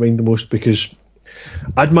that came to mind the most, because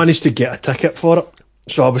I'd managed to get a ticket for it,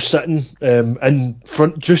 so I was sitting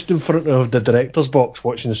just in front of the director's box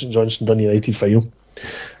watching the St Johnstone Dundee United final.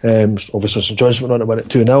 Obviously St Johnstone went on to win it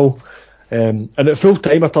 2-0, and at full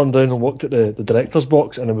time I turned down and looked at the director's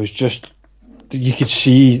box, and it was just, you could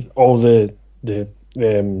see all the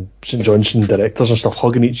St Johnstone directors and stuff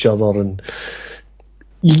hugging each other, and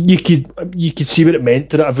you could see what it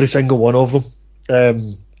meant to every single one of them.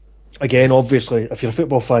 Again, obviously, if you're a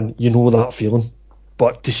football fan, you know that feeling,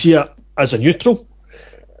 but to see it as a neutral,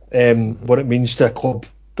 what it means to a club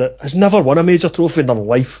that has never won a major trophy in their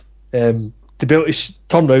life, to be able to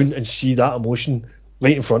turn around and see that emotion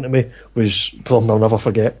right in front of me was something I'll never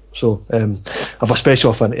forget. So I have a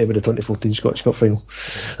special affinity with the 2014 Scottish Cup final,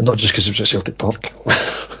 and not just because it was at Celtic Park.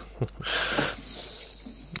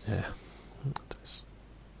 Yeah.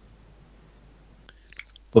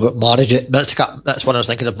 What about marriage? That's one I was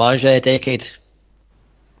thinking of. Marriage decade.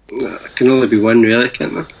 It can only be one, really,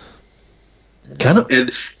 can't there? Can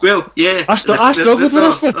it? Well, yeah. I struggled with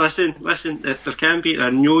this one. Listen, there can be. I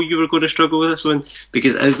know you were going to struggle with this one,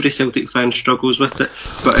 because every Celtic fan struggles with it.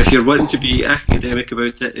 But if you're wanting to be academic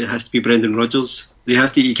about it, it has to be Brendan Rodgers. You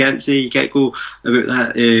can't go about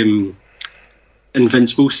that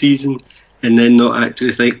invincible season and then not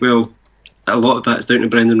actually think, well, a lot of that's down to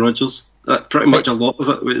Brendan Rodgers. Pretty much a lot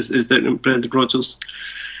of it is down to Brendan Rodgers.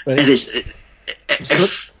 Right. And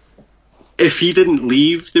if he didn't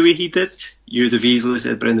leave the way he did, you'd have easily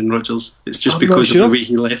said Brendan Rodgers. It's just because of the way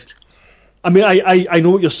he left. I mean, I know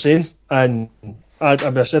what you're saying, and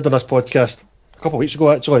I said on this podcast a couple of weeks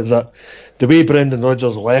ago actually that the way Brendan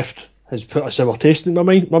Rodgers left has put a sour taste in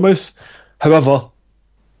my mouth. However,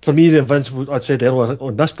 for me, the Invincible, I said earlier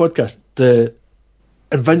on this podcast, the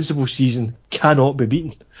Invincible season cannot be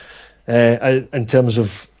beaten in terms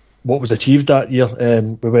of what was achieved that year.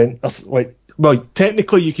 We went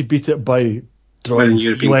technically you could beat it by drawing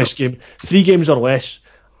three games or less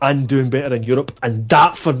and doing better in Europe, and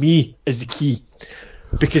that for me is the key,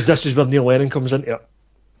 because this is where Neil Lennon comes into it.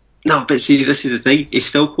 No, but see, this is the thing. He's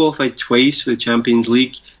still qualified twice for the Champions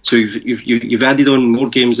League, so you've added on more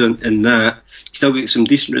games in that. He still got some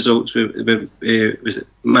decent results with was it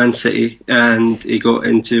Man City, and he got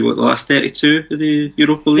into the last 32 of the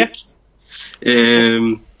Europa League.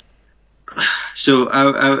 Yeah. So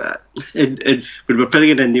when we're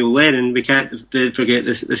putting in Neil Lennon, we can't forget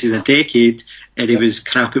this is a decade, and he was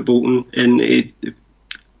crap at Bolton and he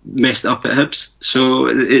messed up at Hibs. So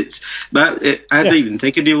I didn't even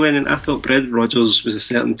think of Neil Lennon. I thought Brendan Rodgers was a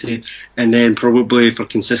certainty, and then probably for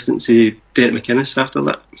consistency, Derek McInnes after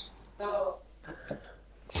that.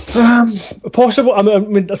 Possible. I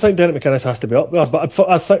mean, I think Derek McInnes has to be up there, but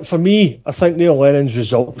I think Neil Lennon's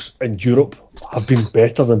results in Europe have been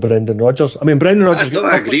better than Brendan Rodgers. I mean, Brendan Rodgers.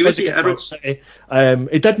 I agree with you.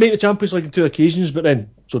 He did make the Champions League on 2 occasions, but then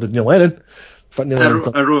so did Neil Lennon.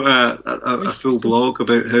 I wrote a full blog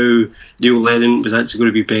about how Neil Lennon was actually going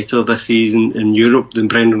to be better this season in Europe than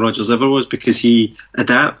Brendan Rodgers ever was, because he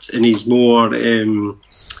adapts and he's more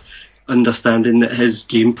understanding that his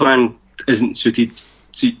game plan isn't suited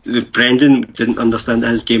Brendan didn't understand that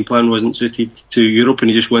his game plan wasn't suited to Europe, and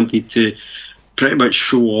he just wanted to pretty much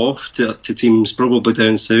show off to teams probably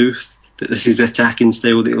down south that this is the attacking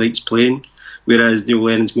style that he likes playing, whereas Neil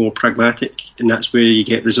Lennon's more pragmatic, and that's where you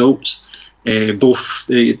get results. Both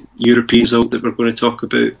the European result that we're going to talk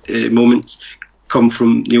about moments come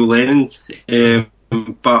from Neil Lennon,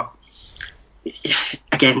 but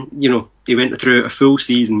again, he went through a full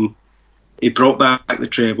season. He brought back the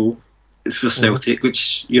treble for Celtic,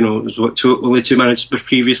 which was what only two managers were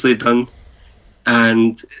previously done,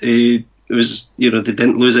 and it was they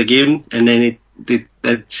didn't lose a game, and then they did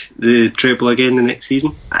the treble again the next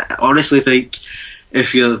season. I honestly think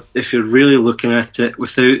if you're really looking at it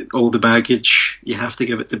without all the baggage, you have to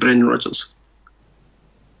give it to Brendan Rodgers.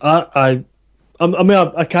 I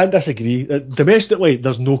can't disagree. Domestically,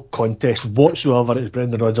 there's no contest whatsoever. It's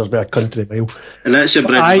Brendan Rodgers by a country mile. And that's your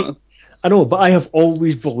Brendan. I know, but I have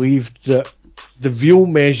always believed that the real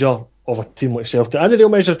measure of a team like Celtic and the real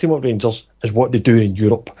measure of a team like Rangers is what they do in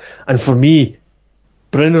Europe. And for me,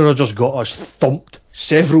 Brendan Rodgers got us thumped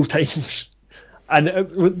several times. And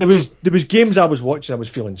there was games I was watching, I was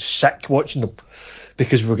feeling sick watching them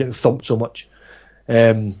because we were getting thumped so much.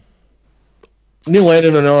 Neil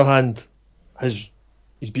Lennon, on the other hand, he's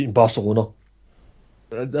beaten Barcelona.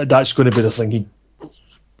 That's going to be the thing he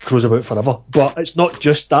crows about forever. But it's not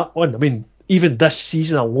just that one. I mean, even this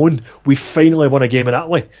season alone, we finally won a game in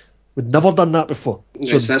Italy. We'd never done that before.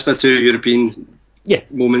 Yes, so that's my two European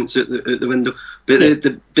moments out the window. But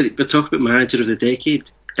but we're talking about manager of the decade.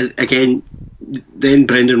 And again, then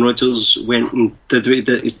Brendan Rodgers went and did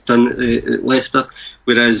what he's done at Leicester.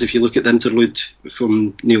 Whereas if you look at the interlude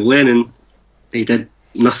from Neil Lennon, he did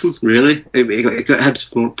nothing really. He got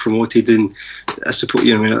Hibs promoted, and I suppose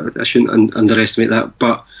I shouldn't underestimate that.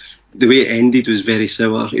 But the way it ended was very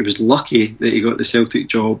similar. He was lucky that he got the Celtic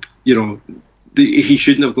job. He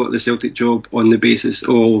shouldn't have got the Celtic job on the basis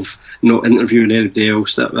of not interviewing anybody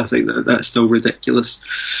else. I think that's still ridiculous.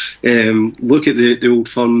 Look at the Old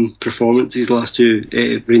Firm performances, last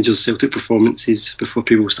two Rangers Celtic performances, before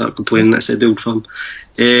people start complaining I said the Old Firm.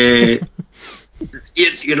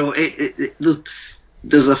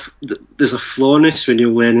 There's a flawness with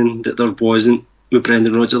Neil Lennon that there wasn't with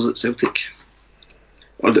Brendan Rodgers at Celtic.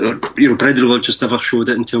 Or Brendan Rodgers never showed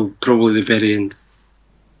it until probably the very end.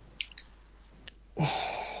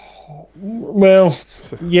 Well,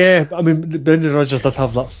 yeah, I mean, Brendan Rodgers did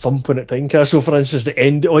have that thump in at Tynecastle, for instance. The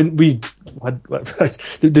end, we had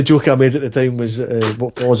the joke I made at the time was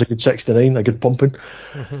what was a good 69, a good pumping.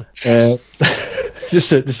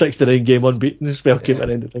 Just the 69 game unbeaten spell came at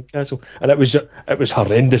the end of Tynecastle, and it was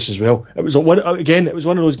horrendous as well. It was one of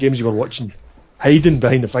those games you were watching hiding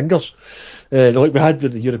behind the fingers, like we had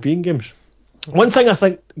with the European games. One thing I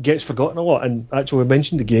think gets forgotten a lot, and actually we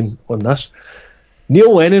mentioned the game on this.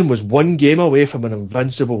 Neil Lennon was one game away from an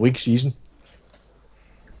invincible league season.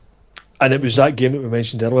 And it was that game that we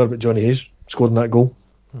mentioned earlier about Johnny Hayes scoring that goal.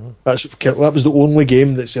 Mm-hmm. That was the only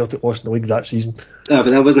game that Celtic lost in the league that season. But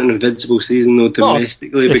that wasn't an invincible season though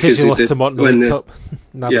domestically, because he lost to Morton Cup,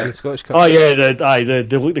 the Scottish Cup. Oh yeah,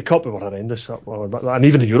 the Cup we were horrendous, and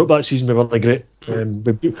even in Europe that season we weren't great.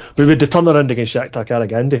 We would turn around against Shakhtar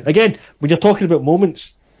Karagandhi. Again, when you're talking about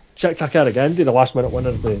moments, Shakhtar Karagandhi, the last minute winner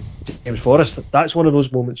of the James Forrest, that's one of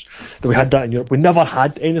those moments that we had that in Europe. We never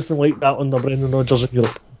had anything like that under Brendan Rodgers in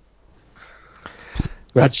Europe.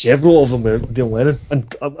 We had several of them with Neil Lennon,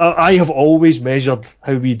 and I have always measured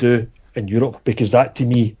how we do in Europe, because that to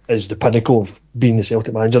me is the pinnacle of being the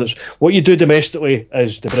Celtic manager. It's what you do domestically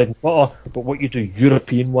is the bread and butter, but what you do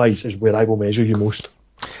European wise is where I will measure you most.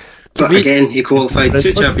 But again, he qualified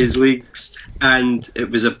 2 Champions Leagues, and it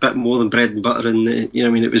was a bit more than bread and butter.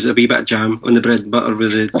 It was a wee bit of jam on the bread and butter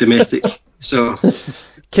with the domestic. So,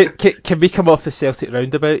 can we come off the Celtic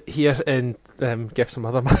roundabout here and give some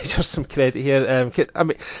other managers some credit here? Derek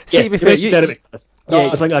McInnes.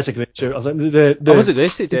 I think that's a great shout. I think I was going to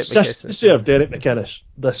say Derek McInnes. Consistency of Derek McInnes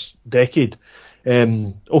this decade.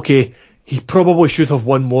 Okay, he probably should have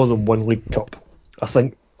won more than one League Cup. I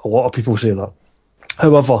think a lot of people say that.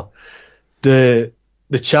 However, the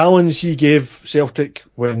challenge he gave Celtic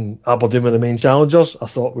when Aberdeen were the main challengers, I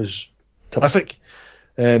thought was terrific.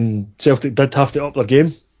 Celtic did have to up their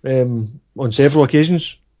game on several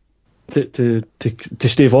occasions to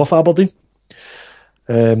stave off Aberdeen.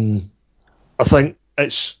 I think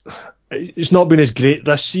it's not been as great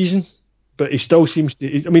this season, but he still seems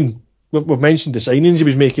to. I mean, we've mentioned the signings he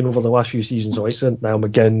was making over the last few seasons, like Niall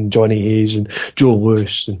McGinn, Johnny Hayes, and Joe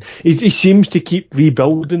Lewis, and he seems to keep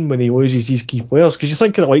rebuilding when he loses these key players. Because you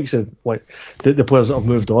think of the likes of like the players that have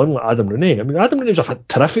moved on, like Adam Rooney. I mean, Adam Rooney was a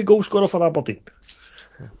terrific goal scorer for Aberdeen.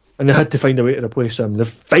 and they had to find a way to replace him. They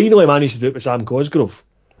finally managed to do it with Sam Cosgrove.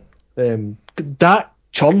 That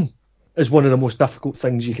churn is one of the most difficult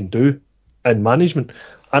things you can do in management,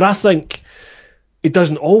 and I think he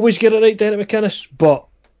doesn't always get it right, Derek McInnes, but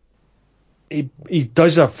he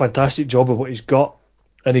does a fantastic job of what he's got,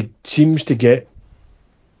 and he seems to get,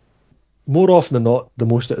 more often than not, the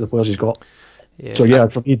most out of the players he's got. Yeah, so yeah,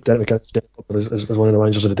 for me, Derek McInnes steps up as one of the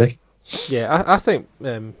managers of the day. Yeah, I think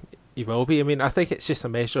he will be. I mean, I think it's just a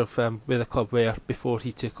measure of where the club were before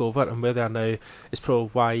he took over and where they are now is probably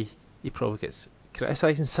why he probably gets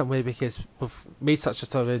criticised in some way, because we've made such a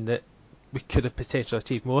turnaround that we could have potentially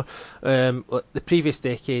achieved more. Like the previous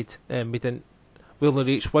decade, we only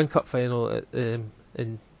reached one cup final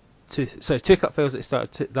in two cup finals at the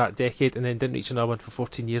start of that decade, and then didn't reach another one for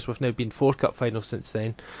 14 years. We've now been 4 cup finals since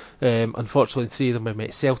then. Unfortunately, 3 of them we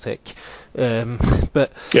met Celtic,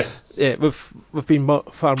 but we've been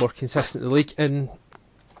far more consistent in the league. And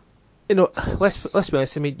let's be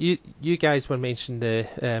honest. I mean, you guys were mentioning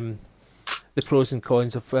the pros and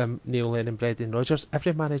cons of Neil Lennon, Brendan Rodgers.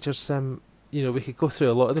 Every manager's, we could go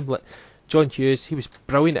through a lot of them. Like John Hughes, he was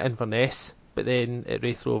brilliant at Inverness, but then at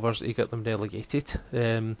Raith Rovers he got them relegated.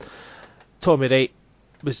 Tommy Wright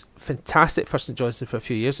was fantastic for St Johnstone for a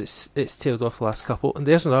few years. It's tailed off the last couple, and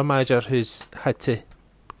there's another manager who's had to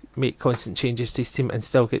make constant changes to his team and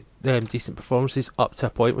still get decent performances up to a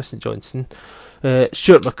point with St Johnstone.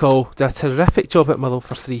 Stuart McCall did a terrific job at Motherwell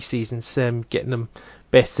for 3 seasons, getting them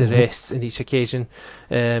best of the rest in each occasion,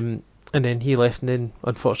 and then he left, and then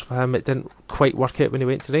unfortunately for him it didn't quite work out when he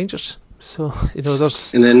went to Rangers. So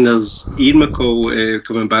there's... And then there's Ian McCall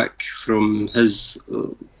coming back from his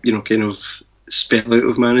kind of spell out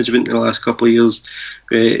of management in the last couple of years.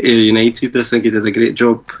 Ayr United, I think he did a great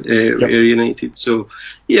job at Ayr United. So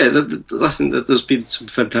yeah, there's been some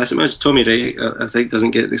fantastic matches. Tommy Wright, I think,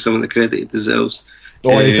 doesn't get some of the credit he deserves.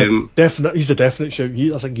 He's a definite shout.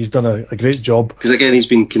 I think he's done a great job. Because again, he's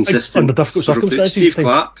been consistent under difficult circumstances. Steve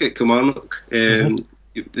Clarke at Kilmarnock.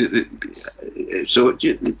 So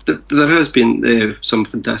there has been some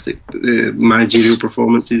fantastic managerial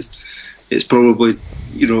performances. It's probably,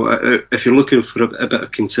 if you're looking for a bit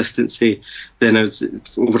of consistency, then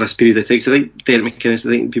over a period of time. So I think Derek McInnes, I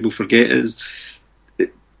think people forget, is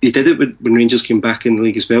he did it when Rangers came back in the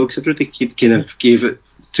league as well, because everybody kind of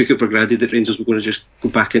took it for granted that Rangers were going to just go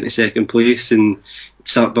back into second place and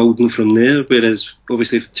start building from there. Whereas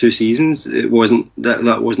obviously for 2 seasons, it wasn't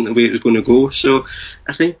that wasn't the way it was going to go. So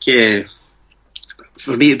I think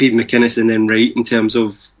for me it'd be McInnes and then Wright in terms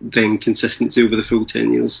of then consistency over the full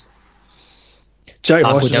 10 years. Jack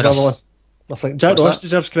Ross is another one. I think Jack Ross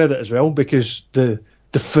deserves credit as well, because the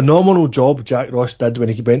phenomenal job Jack Ross did when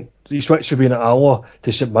he switched from being at Alloa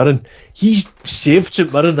to St Mirren. He saved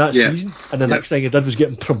St Mirren that season, and the next thing he did was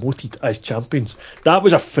getting promoted as champions. That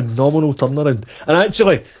was a phenomenal turnaround. And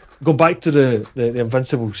actually, going back to the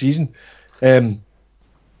Invincible season, that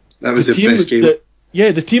was the best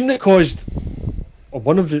game. The team that caused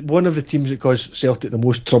one of the teams that caused Celtic the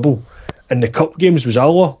most trouble in the cup games was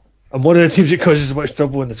Alloa, and one of the teams that caused as much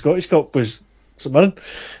trouble in the Scottish Cup was St Mirren.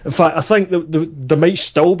 In fact, I think there might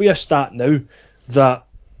still be a stat now that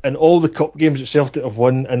in all the cup games that Celtic have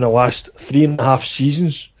won in the last 3.5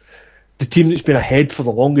 seasons, the team that's been ahead for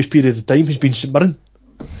the longest period of time has been St Mirren,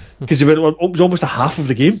 because it was almost a half of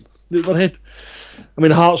the game that were ahead. I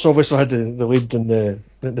mean, Hearts obviously had the lead in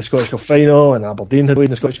the Scottish Cup final, and Aberdeen had the lead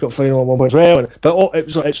in the Scottish Cup final at one point as well. But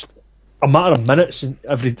it's a matter of minutes in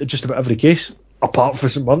just about every case, apart from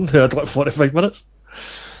St Mirren, who had like 45 minutes.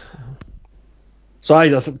 So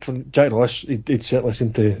I think for Jack Ross, he'd certainly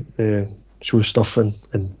seem to show stuff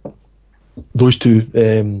in those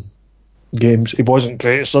 2 games. He wasn't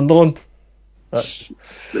great at Sunderland. But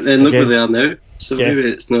then look where they are now. So maybe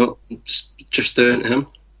it's not just down to him.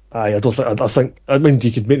 I mean,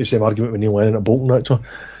 you could make the same argument with Neil Lennon at Bolton, actually.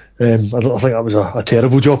 I think that was a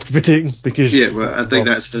terrible job to be taken, because... Yeah, well, I think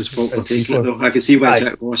that's his fault for taking it, though. I can see why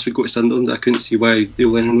Jack Ross would go to Sunderland. I couldn't see why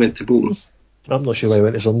Neil Lennon went to Bolton. I'm not sure why he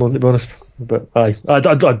went to Sunderland, to be honest. But I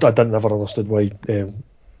didn't never understood why Neil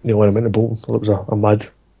Lennon went to Bolton. I thought it was a mad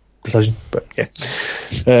decision. But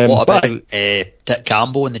yeah. What about Dick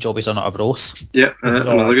Campbell and the job he's done at Arbroath? Yeah,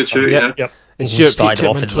 another good show. Yeah. And started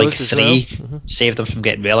off in League 3, saved them from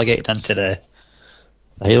getting relegated into the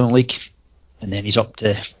Highland League, and then he's up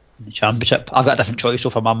to the Championship. I've got a different choice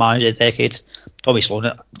for my manager of the decade. Tommy Sloan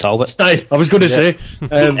at Talbot. I was going to say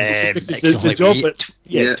the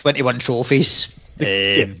job, 21 trophies,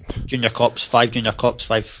 junior cups, 5 junior cups,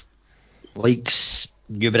 5 leagues,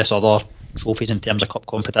 numerous other trophies in terms of cup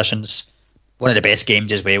competitions. One of the best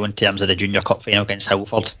games as well in terms of the junior cup final against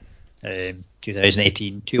Halford,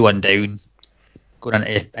 2018, 2-1 down, going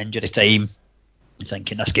into injury time and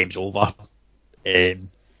thinking this game's over. Let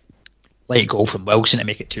it go from Wilson to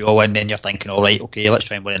make it 2-0, then you're thinking, all right, okay, let's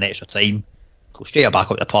try and win in extra time. Go straight back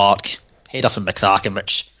up the park, header from McCracken,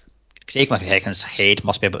 which Craig McCracken's head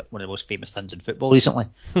must be one of the most famous things in football recently.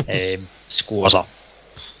 Scores a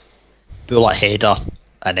bullet header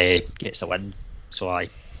and gets the win. So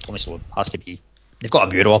Tommy Sloan has to be. They've got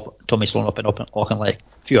a mural up, Tommy Sloan up in Auckland, like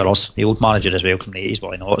a few others, the old manager as well from the 80s,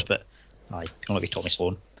 what I noticed, but it can only be Tommy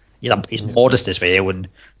Sloan. He's modest as well, and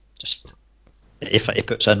just the effort he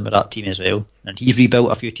puts in with that team as well. And he's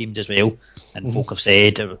rebuilt a few teams as well, and folk have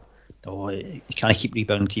said, you can't keep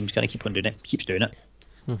rebuilding teams, can't keep on doing it, keeps doing it.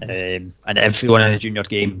 And everyone in the junior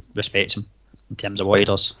game respects him in terms of what he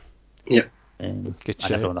does. Yeah. And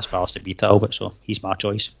everyone aspires to be Talbot, so he's my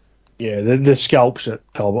choice. Yeah, the scalps that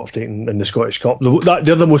Talbot have taken in the Scottish Cup,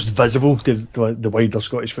 they're the most visible to the wider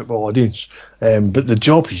Scottish football audience. But the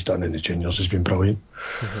job he's done in the juniors has been brilliant.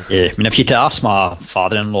 Yeah, I mean, if you to ask my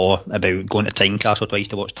father-in-law about going to Tynecastle twice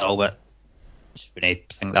to watch Talbot, I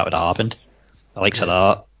wouldn't think that would have happened. The likes of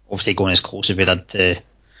that, obviously going as close as we did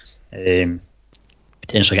to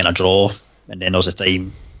potentially getting a draw, and then there's the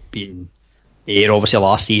time being here, obviously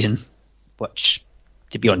last season, which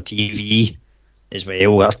to be on TV as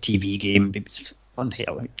well, our TV game,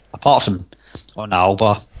 apart from on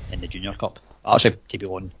Alba in the Junior Cup, actually to be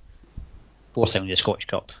on fourth round of the Scottish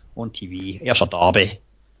Cup on TV, Ayrshire Derby,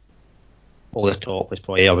 all the talk was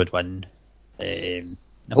probably I would win. The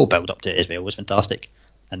whole build up to it as well was fantastic,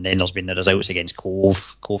 and then there's been the results against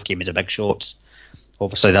Cove. Cove came as a big shots.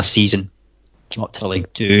 Obviously this season came up to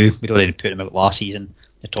League 2. We'd already put them out last season.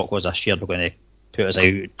 The talk was this year we're going to put us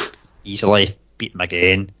out easily, beat them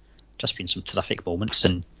again. Just been some terrific moments,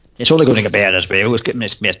 and it's only going to get better as well.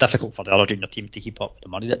 It's difficult for the other junior team to keep up with the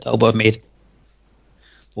money that Talbot have made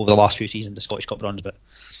over the last few seasons, the Scottish Cup runs, but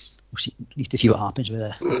we'll need to see what happens with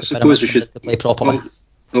the I suppose we should to play properly.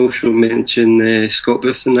 Also mention Scott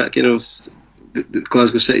Booth and that kind of the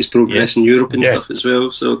Glasgow City's progress in Europe and stuff as well,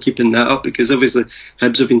 so keeping that up, because obviously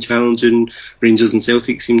Hibs have been challenging, Rangers and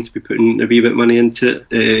Celtic seem to be putting a wee bit of money into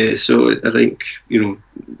it, so I think,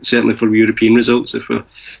 certainly for European results, if we're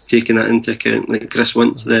taking that into account like Chris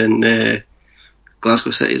wants, then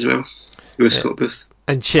Glasgow City as well with Scott Booth.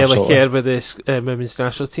 And Shelley Kerr with the women's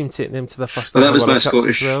national team, taking them to the first that was my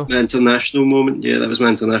Scottish international moment. Yeah, that was my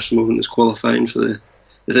international moment, was qualifying for the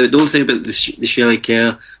only thing about the Shelley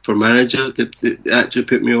Kerr for manager that actually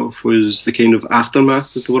put me off was the kind of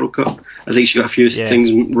aftermath of the World Cup. I think she got a few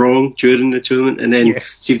things wrong during the tournament, and then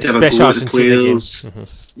seemed to have a go at the players.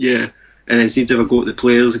 Yeah, and then seemed to have a go at the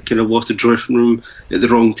players and kind of lost the dressing room at the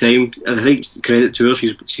wrong time. And I think credit to her,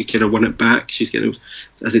 she kind of won it back. She's kind of,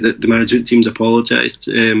 I think that the management team's apologised,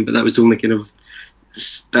 but that was the only kind of.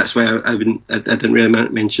 That's why I didn't really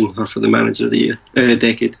mention her for the manager of the year,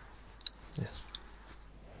 decade. Yes.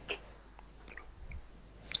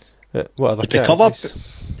 What other did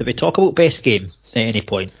we talk about best game at any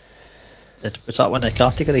point? Was that one of the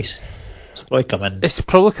categories? It's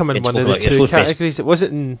probably come in one of the two categories. It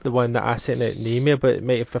wasn't in the one that I sent out in the email, but it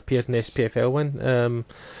might have appeared in the SPFL one.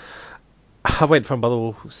 I went for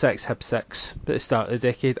Motherwell 6, Hibs 6 at the start of the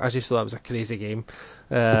decade. I just thought that was a crazy game.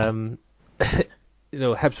 Hibs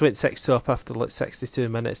went 6-2 up after like 62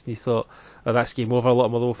 minutes, and you thought, oh, that's game over. A lot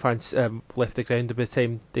of Motherwell fans left the ground by the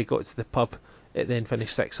time they got to the pub. It then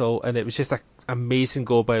finished 6-all, and it was just an amazing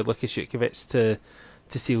goal by Lukas Jutkiewicz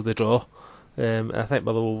to seal the draw. I think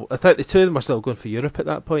the two of them were still going for Europe at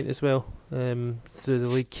that point as well, through the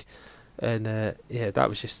league, and that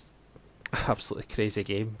was just an absolutely crazy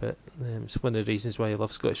game. But it's one of the reasons why I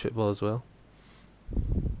love Scottish football as well.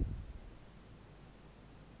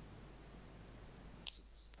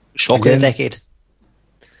 Shock of the decade.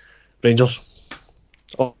 Rangers.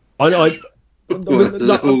 The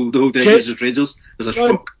whole decade of Rangers is a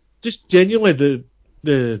shock. Just genuinely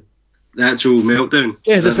the actual meltdown.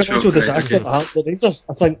 Yeah, the financial disaster at the Rangers.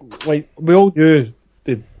 I think, like, we all knew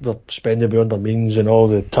they were spending beyond their means and all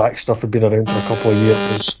the tax stuff had been around for a couple of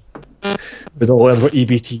years. We'd all learned what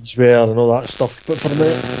EBTs were and all that stuff. But for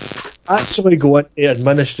me, actually go into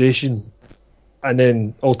administration and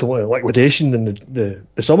then ultimately liquidation in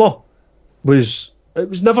the summer was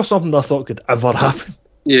never something I thought could ever happen.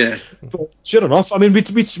 Yeah. But sure enough, I mean,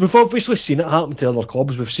 we've obviously seen it happen to other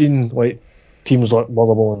clubs. We've seen like teams like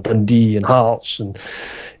Motherwell and Dundee and Hearts and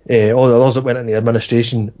all the others that went into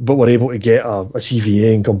administration but were able to get a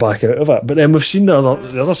CVA and come back out of it. But then we've seen the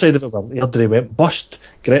other side of it, where Airdrie went bust,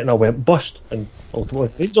 Gretna went bust, and ultimately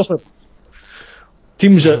Rangers went bust.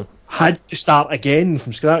 Teams that had to start again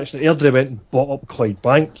from scratch. Airdrie went and bought up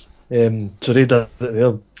Clydebank, so they did it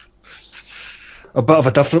there. a bit of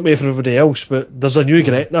a different way from everybody else, but there's a new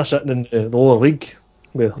Gretna sitting in the lower league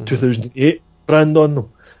with 2008 brand on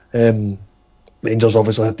them. Rangers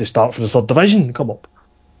obviously had to start from the third division and come up.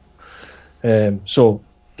 So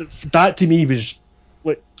that to me was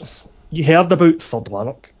like, you heard about Third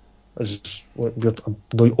Lanark. I'm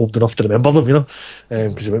not old enough to remember them, you know,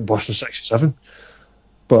 because they went bust in '67.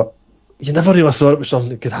 But you never really thought it was something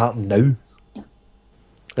that could happen now.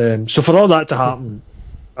 So for all that to happen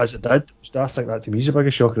as it did, I think that to me is the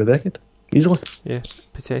biggest shock of the decade, easily. Yeah,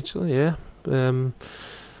 potentially, yeah.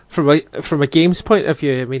 From a games point of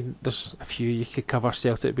view, I mean, there's a few you could cover.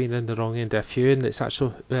 Celtic being in the wrong end of a few, and it's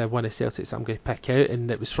actually one of Celtic's that I'm going to pick out,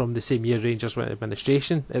 and it was from the same year Rangers went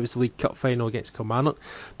administration. It was the League Cup final against Kilmarnock,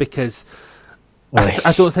 because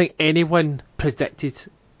I don't think anyone predicted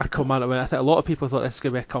a Kilmarnock win. I think a lot of people thought this was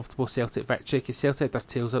going to be a comfortable Celtic victory, because Celtic had their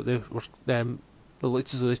tails up. They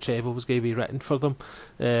looked as though the treble was going to be written for them,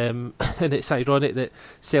 and it's ironic that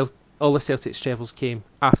all the Celtic's trebles came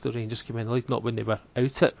after Rangers came in the league, not when they were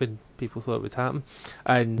out it, when people thought it would happen.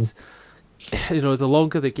 And you know, the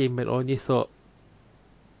longer the game went on, you thought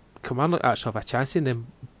Kilmarnock actually have a chance, and then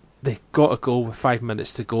they got a goal with 5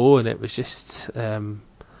 minutes to go, and it was just I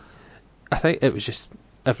think it was just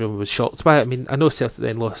everyone was shocked by it. I mean, I know Celtic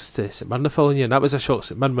then lost to St Mirren the following year, and that was a shock.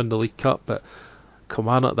 St Mirren won the League Cup, but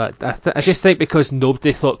Kilmarnock, I just think because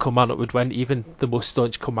nobody thought Kilmarnock would win, even the most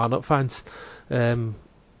staunch Kilmarnock fans,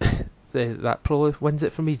 that probably wins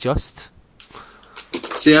it for me. Just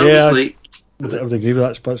see, I would agree with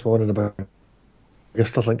that. Splits one and about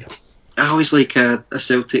August, I think. I always like a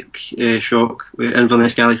Celtic shock with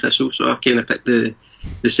Inverness Gally Thistle, so I've kind of picked the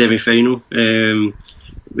semi-final. It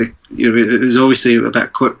was obviously a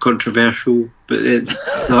bit controversial, but the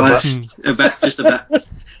last a bit,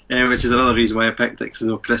 which is another reason why I picked it, because I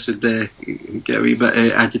know Chris would get a wee bit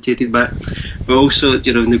agitated by it. But also,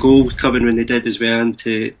 you know, the goal coming when they did as well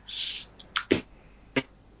into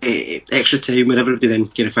extra time when everybody then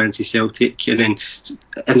kind of fancy Celtic, and then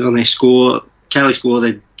Inverness score, Cali score,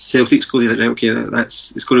 then Celtic score. You're like, right, okay,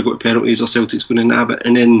 it's going to go to penalties, or Celtic's going to nab it,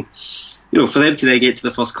 and then, you know, for them to then get to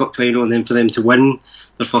the first cup final, and then for them to win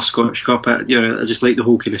their first Scottish Cup, I just like the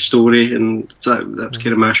whole kind of story, and that was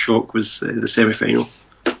kind of my shock, was the semi-final.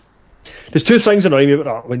 There's two things annoying me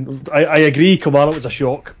about that. I mean, I agree Kilmarnock was a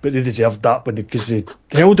shock, but they deserved that because they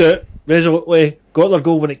held it resolutely, got their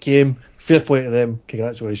goal when it came. Fair play to them,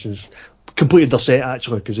 congratulations. Completed their set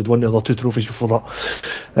actually, because they'd won the other two trophies before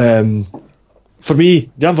that. For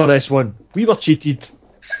me, the Inverness one, we were cheated.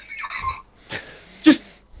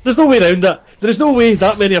 There's no way around it. There is no way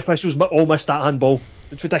that many officials all missed that handball.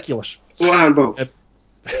 It's ridiculous. What handball?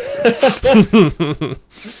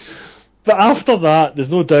 But after that,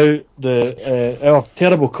 there's no doubt our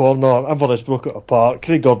terrible corner, Inverness broke it apart,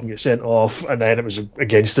 Craig Gordon gets sent off, and then it was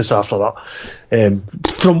against us after that.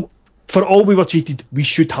 For all we were cheated, we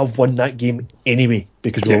should have won that game anyway,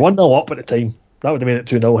 because we were 1-0 up at the time. That would have made it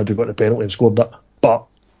 2-0 had we got the penalty and scored that. But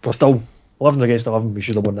we're still 11 against 11, we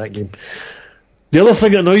should have won that game. The other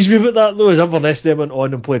thing that annoys me about that, though, is Inverness then went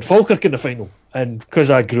on and played Falkirk in the final. And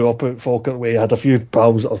because I grew up at Falkirk way, I had a few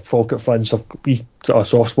pals that are Falkirk fans, so we sort of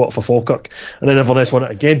soft spot for Falkirk. And then Inverness won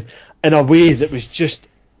it again in a way that was just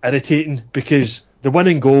irritating, because the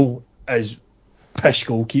winning goal is pish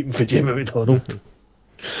goalkeeping for Jamie McDonald.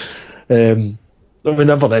 I mean,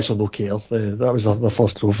 Inverness will no care. That was their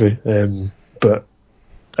first trophy. But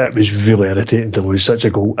it was really irritating to lose such a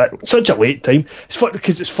goal at such a late time. It's funny,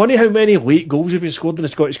 because it's funny how many late goals have been scored in the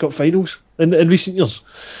Scottish Cup finals in recent years.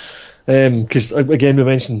 Because again, we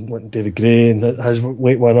mentioned David Gray and his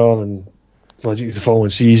late winner, and the following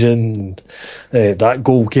season, and that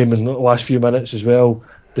goal came in the last few minutes as well.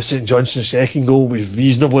 The St Johnstone second goal was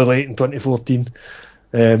reasonably late in 2014,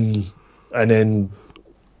 and then,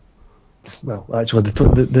 well, actually,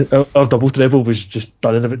 our double treble was just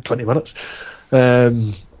done in about 20 minutes.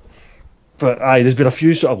 But there's been a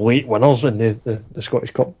few sort of late winners in the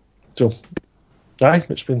Scottish Cup, so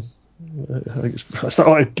it's been.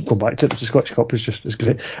 I keep going back to it. The Scottish Cup is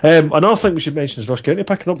great. Another thing we should mention is Ross County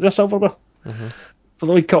picking up their silverware for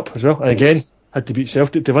the League Cup as well, and again had to beat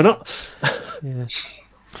Celtic to win it. Yeah.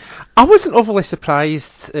 I wasn't overly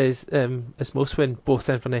surprised as most when both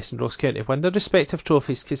Inverness and Ross County won their respective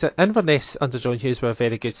trophies, because Inverness under John Hughes were a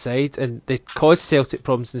very good side, and they caused Celtic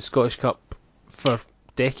problems in the Scottish Cup for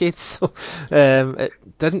decades, so it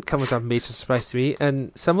didn't come as a major surprise to me.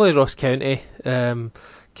 And similarly, Ross County,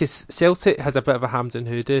 because Celtic had a bit of a Hampden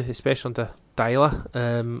hoodoo, especially under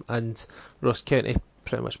Dyla, and Ross County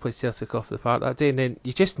pretty much played Celtic off the park that day, and then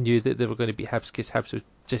you just knew that they were going to beat Hibs, because Hibs would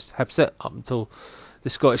just Hibs it up until the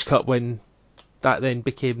Scottish Cup, when that then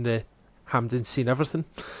became the Hampden's seen everything,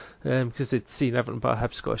 because they'd seen everything but a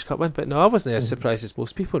Hibs Scottish Cup win. But no, I wasn't as surprised as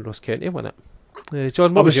most people in Ross County won it.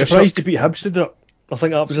 John, what I was your surprised shock? to beat Hibs to do it. I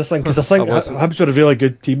think that was the thing, because I think I wasn't. Hibs were a really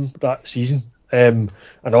good team that season, and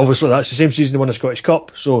obviously that's the same season they won the Scottish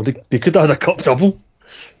Cup, so they could have had a cup double,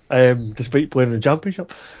 despite playing in the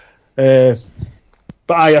Championship. But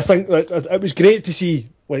I think that it was great to see,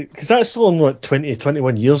 because that's still only like 20,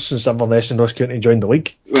 21 years since Inverness and Ross County joined the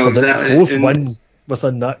league. Well, and exactly. Both win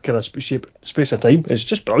within that kind of space of time. It's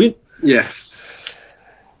just brilliant. Yeah.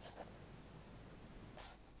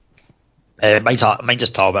 Mine's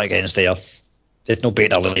just Talbot against there. They'd no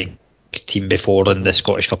beaten a league team before in the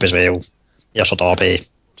Scottish Cup as well. Yes, or Derby,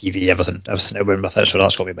 TV, everything that went with it, so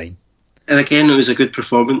that's got to be mine. And again, it was a good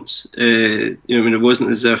performance. It wasn't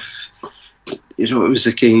as if it was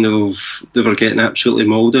a kind of they were getting absolutely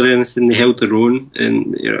mauled or anything. They held their own,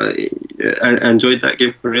 and I enjoyed that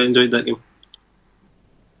game. I really enjoyed that game.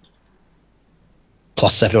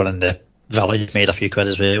 Plus, everyone in the village made a few quid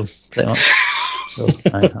as well, pretty much. So,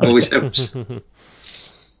 Always helps.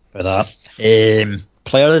 For that.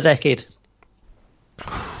 Player of the decade.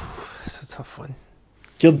 It's a tough one.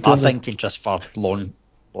 I'm thinking just for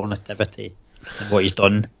longevity and what he's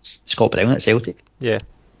done, Scott Brown at Celtic. Yeah.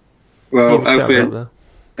 Well, I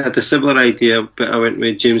had a similar idea, but I went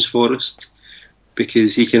with James Forrest,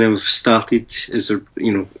 because he kind of started as a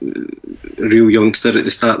real youngster at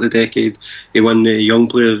the start of the decade. He won the Young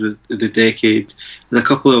Player of the Decade and a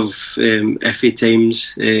couple of FA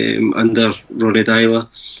times under Ronnie Dyler.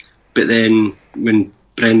 But then when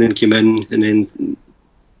Brendan came in, and then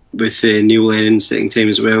with Neil Lennon second time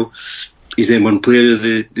as well, he's then won Player of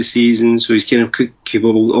the Season, so he's kind of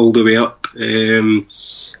capable all the way up.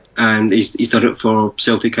 And he's done it for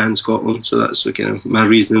Celtic and Scotland, so that's kind of my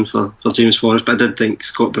reasoning for James Forrest. But I did think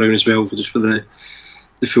Scott Brown as well, just for the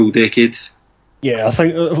full decade. Yeah, I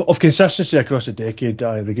think of consistency across the decade,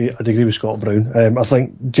 I'd agree with Scott Brown. I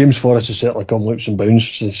think James Forrest has certainly come leaps and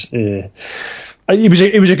bounds. He was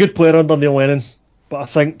a good player under Neil Lennon, but I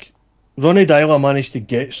think Ronnie Dyler managed to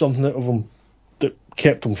get something out of him that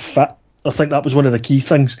kept him fit. I think that was one of the key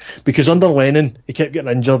things, because under Lennon he kept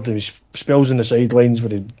getting injured. There was spells in the sidelines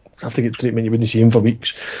where he'd have to get treatment. You wouldn't see him for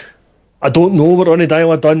weeks. I don't know what Ronnie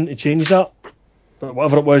Dyler done to change that, but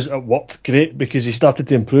whatever it was, it worked great, because he started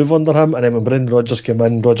to improve under him. And then when Brendan Rodgers came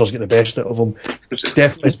in, Rodgers got the best out of him.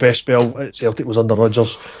 Definitely his best spell at Celtic was under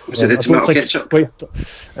Rodgers. Was it the tomato ketchup? It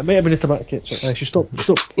might have been the tomato ketchup. I should stop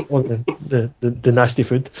wanting the nasty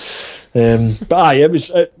food. But aye, it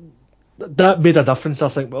was. That made a difference, I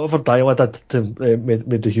think. Whatever Dyler did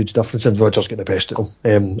made a huge difference, and Rodgers got the best of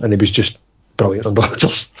him, and he was just brilliant under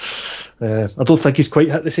Rodgers. I don't think he's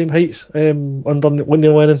quite hit the same heights under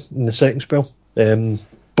Neil Lennon in the second spell,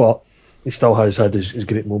 but he still has had his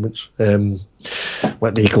great moments,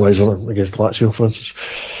 like the equaliser against Lazio, for instance.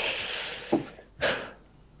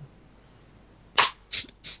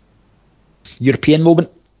 European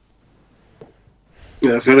moment.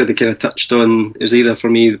 Yeah, I've already kind of touched on, it was either for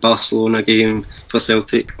me the Barcelona game for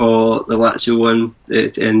Celtic or the Lazio one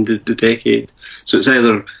at the end of the decade. So it's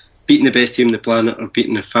either beating the best team on the planet or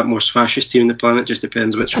beating the most fascist team on the planet. Just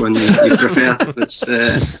depends which one you prefer. That's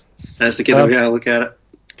the kind of way I look at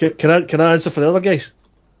it. Can I answer for the other guys?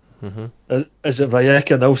 Mm-hmm. Is it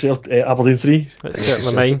Rijeka and Aberdeen 3? It's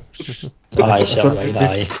certainly mine. Aye, certainly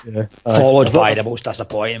mine. Yeah. Followed by the most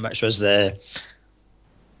disappointing, which was the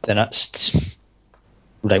next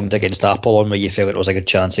round against Apollon, where you felt it was a good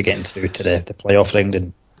chance of getting through to the playoff round,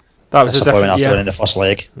 and that was a different year after winning the first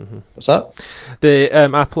leg. Mm-hmm. What's that? The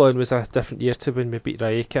Apollon was a different year to when we beat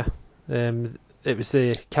Rijeka. It was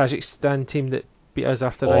the Kazakhstan team that beat us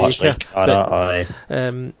after Rijeka.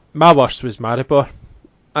 Right. My worst was Maribor,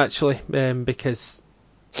 actually, because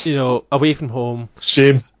away from home.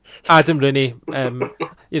 Same. Adam Rooney,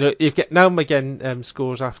 you get now and again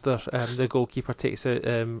scores after the goalkeeper takes out.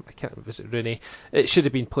 I can't remember, was it Rooney? It should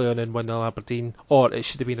have been play on in 1-0 Aberdeen, or it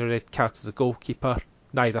should have been a red card to the goalkeeper.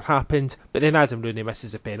 Neither happened, but then Adam Rooney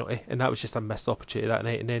misses a penalty, and that was just a missed opportunity that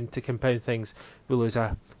night. And then to compound things, we lose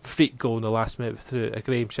a freak goal in the last minute through a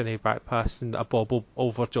Graham Shinney back pass and a bobble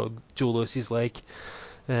over Joe Lewis's leg.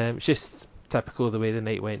 It's just typical of the way the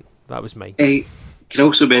night went. That was mine. Can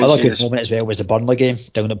also mention another good moment as well was the Burnley game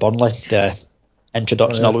down at Burnley. The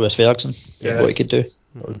introduction of Lewis Ferguson, what he could do.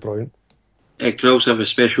 That was brilliant. I could also have a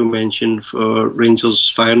special mention for Rangers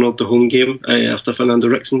Feyenoord, the home game after Fernando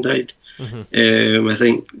Rickson died. Mm-hmm. I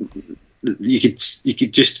think you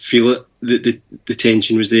could just feel it. The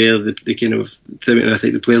tension was there. The kind of thing, and I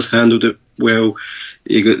think the players handled it well.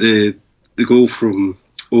 You got the goal from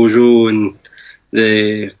Ojo, and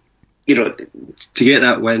to get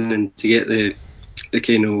that win and to get the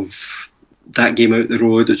kind of that game out the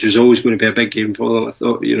road, which was always going to be a big game for them. I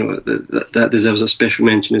thought, that deserves a special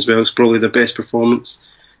mention as well. It's probably their best performance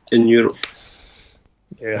in Europe.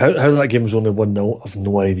 Yeah, how that game was only 1-0, I've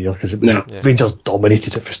no idea, because it was Rangers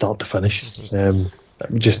dominated it from start to finish.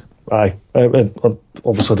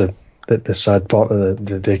 Obviously the sad part of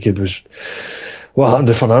the decade was what happened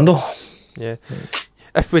to Fernando. Yeah.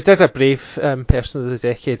 If we did a brave person of the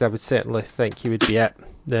decade, I would certainly think he would be it.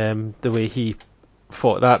 The way he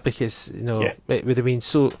fought that, because it would have been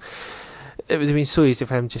so easy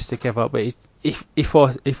for him just to give up, but he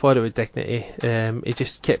fought it with dignity. He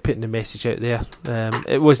just kept putting the message out there.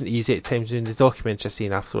 It wasn't easy at times. In the documentary I've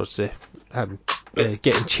seen afterwards, him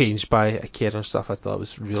getting changed by a carer and stuff, I thought it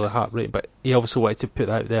was really heartbreaking, but he obviously wanted to put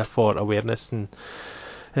that out there for awareness. And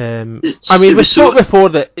we spoke before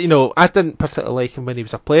that I didn't particularly like him when he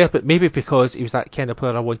was a player, but maybe because he was that kind of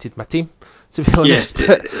player I wanted my team, to be honest.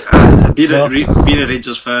 Being a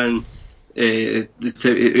Rangers fan, it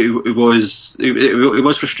was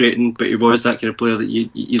frustrating, but he was that kind of player that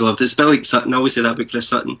you loved. It's a bit like Sutton. I always say that about Chris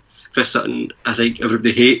Sutton. Chris Sutton, I think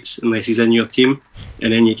everybody hates unless he's in your team,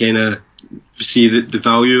 and then you kind of see the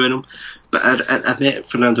value in him. But I met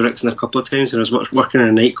Fernando Ricksen a couple of times when I was working in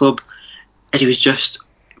a nightclub, and he was just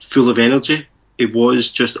full of energy. He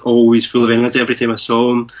was just always full of energy. Every time I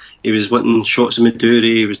saw him, he was wanting shots of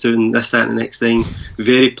Maduri, he was doing this, that and the next thing.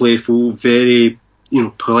 Very playful, very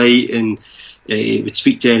polite, and he would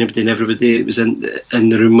speak to anybody and everybody that was in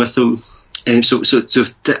the room with him. And so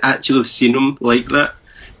to actually have seen him like that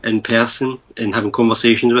in person and having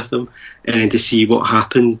conversations with him, and then to see what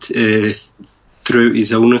happened throughout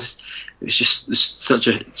his illness, it's just such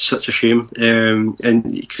a shame. And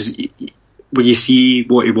because when you see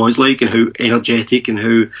what he was like and how energetic and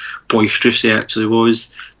how boisterous he actually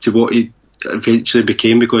was to what he eventually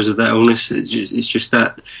became because of that illness, it's just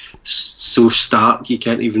that so stark you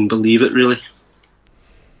can't even believe it, really.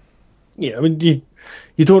 Yeah, I mean,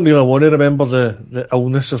 you don't really want to remember the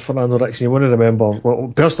illness of Fernando Ricksen. You want to remember,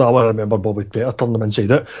 well, personally I want to remember Bobby Better turning them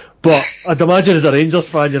inside out, but I'd imagine as a Rangers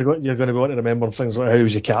fan you're going to want to remember things like how he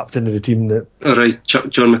was the captain of the team that chuck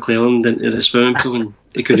John McClelland into the swimming pool and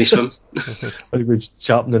he couldn't swim. He was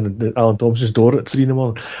chapping Alan Thompson's door at 3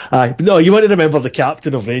 a.m. But no, you want to remember the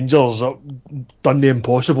captain of Rangers done the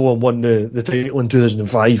impossible and won the title in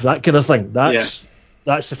 2005, that kind of thing.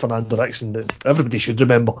 That's the Fernando Ricksen that everybody should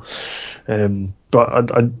remember.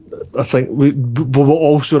 But I think we will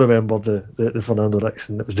also remember the Fernando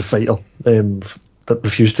Ricksen that was the fighter that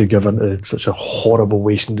refused to give into such a horrible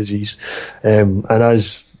wasting disease, and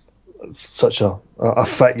as such a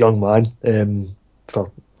fit young man,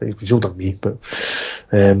 he's older than me, but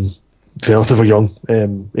relatively young,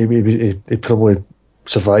 he probably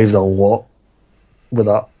survived a lot with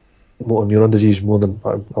that motor neuron disease more than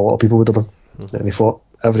a lot of people would have done. And he fought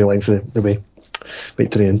every length of the way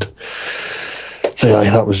right to the end. So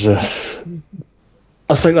yeah, that was I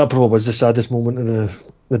think that probably was the saddest moment of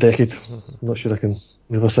the decade. I'm not sure I can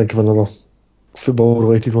ever think of another football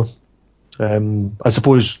related one. I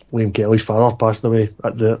suppose Liam Kelly's father passing away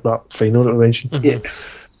at that final that we mentioned,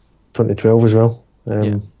 2012 as well.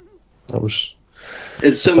 That was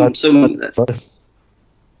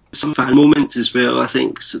some fan moments as well. I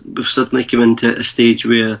think we've suddenly come into a stage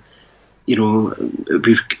where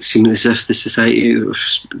we've seen as if the society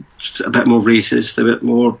was a bit more racist, a bit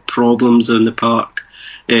more problems on the park,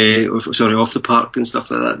 off the park and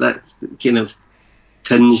stuff like that. That kind of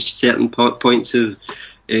tinged certain points of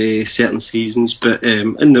certain seasons, but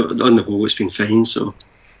on the whole, it's been fine. So.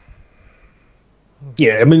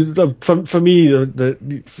 Yeah, I mean, for me,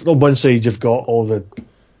 on one side you've got all the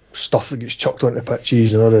stuff that gets chucked onto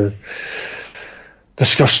pitches and all the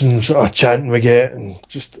discussion sort of chanting we get, and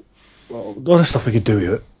just all the stuff we could do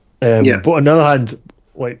with it. But on the other hand,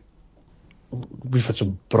 like, we've had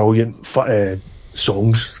some brilliant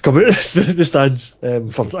songs come out of the stands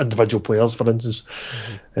for individual players, for instance.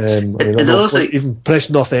 Another thing, even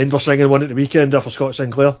Preston North End were singing one at the weekend for Scott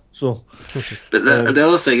Sinclair. So, but the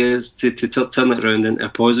other thing is to turn that around into a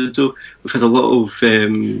positive. We've had a lot of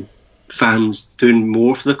fans doing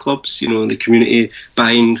more for the clubs. The community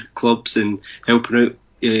buying clubs and helping out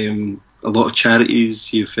a lot of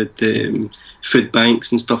charities. You've had food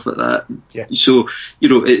banks and stuff like that. Yeah. So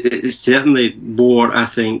it's certainly more, I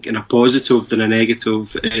think, in a positive than a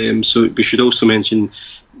negative. So we should also mention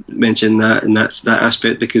mention that, and that's that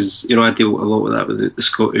aspect, because I deal a lot with that with the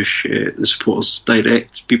Scottish the supporters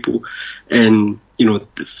direct people, and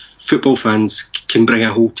the football fans can bring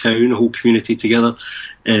a whole town, a whole community together,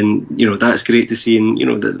 and that's great to see, and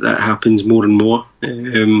that happens more and more.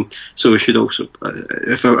 So we should also,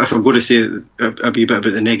 if I'm going to say a wee bit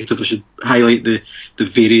about the negative, I should highlight the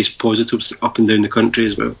various positives up and down the country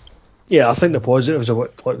as well. Yeah, I think the positives are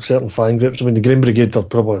what certain fan groups. I mean, the Green Brigade are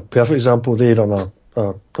probably a perfect example. They run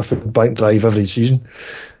a food bank drive every season.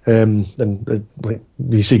 And like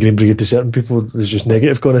you say Green Brigade to certain people, there's just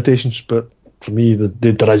negative connotations, but for me,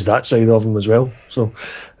 there is that side of them as well. So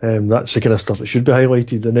that's the kind of stuff that should be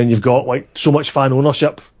highlighted. And then you've got like so much fan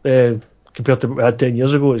ownership compared to what we had 10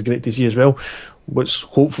 years ago. It's great to see as well. What's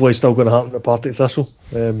hopefully still going to happen at Partick Thistle.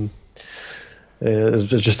 It's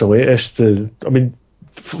just the latest. I mean,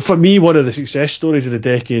 for me, one of the success stories of the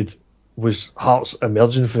decade was Hearts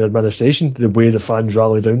emerging from the administration, the way the fans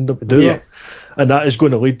rallied around them to do that. And that is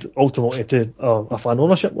going to lead ultimately to a fan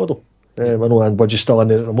ownership model. I know Anne Budge is still in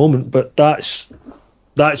there at the moment, but that's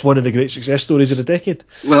one of the great success stories of the decade.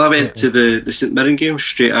 Well, I went to the St Mirren game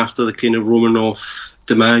straight after the kind of Romanoff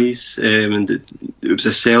demise, and it was a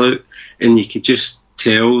sellout, and you could just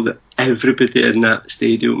tell that everybody in that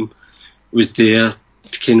stadium was there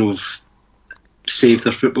to kind of save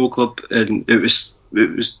their football club, and it was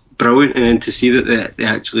brilliant. And then to see that they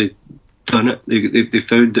actually done it, they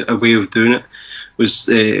found a way of doing it, was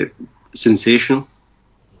sensational.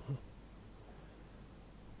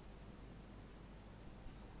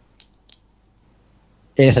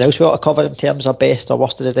 Anything else we want to cover in terms of best or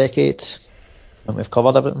worst of the decade? And we've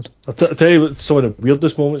covered everything. I'll tell you what, some of the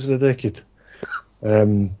weirdest moments of the decade.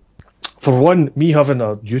 For one, me having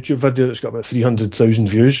a YouTube video that's got about 300,000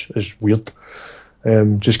 views is weird.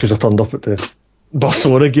 Just because I turned up at the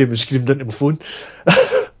Barcelona game and screamed into my phone.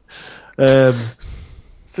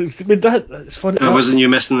 So, I mean, it's funny. Wasn't you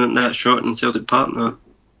missing that shot in Celtic Park? No.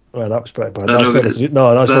 Well, that was pretty bad. That's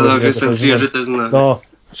 300,000. No.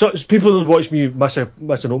 So people that watch me miss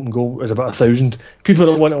an open goal is about 1,000. People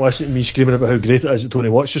that want to listen to me screaming about how great it is that Tony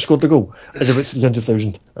Watts just scored the goal is about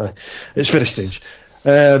 300,000. It's very strange.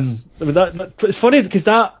 I mean, it's funny because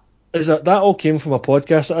that all came from a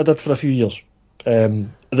podcast that I did for a few years.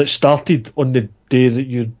 That started on the day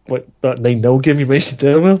that that 9-0 game you mentioned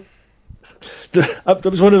earlier. That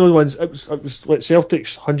was one of those ones. It was like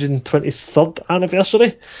Celtic's 123rd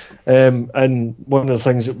anniversary, and one of the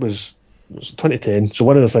things it was 2010. So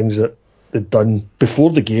one of the things that they'd done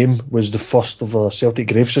before the game was the first of a Celtic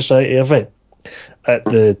Grave Society event at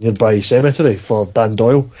the nearby cemetery for Dan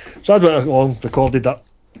Doyle. So I went along, recorded that.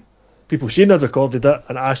 People seen I'd recorded it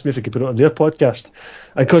and asked me if I could put it on their podcast.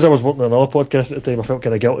 And because I was working on another podcast at the time, I felt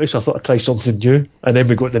kind of guilty, so I thought I'd try something new. And then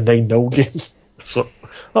we got the 9-0 game. So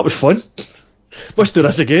that was fun. Must do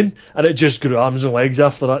this again. And it just grew arms and legs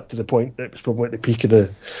after that, to the point that it was probably at the peak of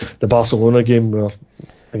the Barcelona game, where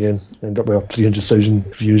again ended up with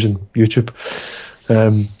 300,000 views on YouTube.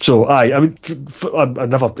 So I mean, I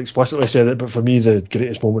never explicitly said it, but for me the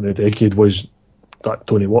greatest moment of the decade was that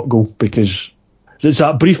Tony Watt goal, because it's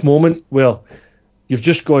that brief moment where you've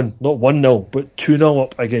just gone not 1-0 but 2-0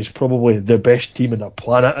 up against probably the best team on the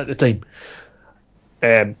planet at the time,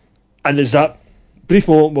 and there's that brief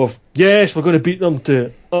moment of, yes, we're going to beat them,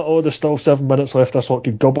 to there's still 7 minutes left, that's not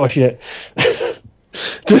good gobbler yet.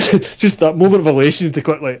 Just that moment of elation to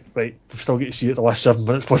quickly, right, we've still got to see it the last 7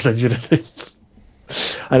 minutes plus injury time.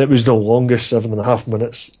 And it was the longest 7.5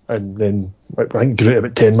 minutes, and then I think grew to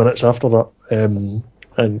about 10 minutes after that.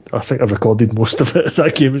 And I think I recorded most of it at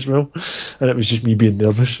that game as well. And it was just me being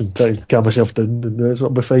nervous and trying to calm myself down, and it's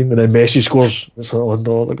going to be fine. And then Messi scores. It's like, oh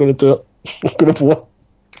no, they're going to do it. They're going to blow.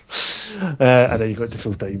 And then you got to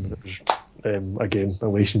full time, and it was again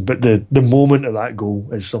elation. But the moment of that goal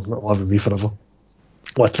is something that will have with me forever,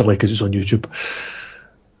 literally, because it's on YouTube.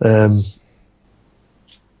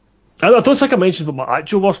 I don't think I mentioned what my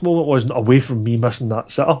actual worst moment was away from me missing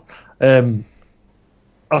that sitter.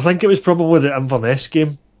 I think it was probably the Inverness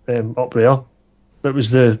game up there. It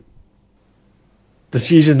was the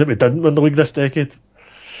season that we didn't win the league this decade.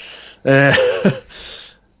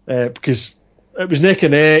 Because it was neck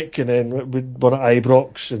and neck, and then we won at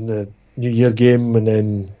Ibrox in the New Year game, and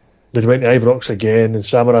then they went to Ibrox again, and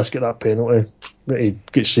Samaras got that penalty that he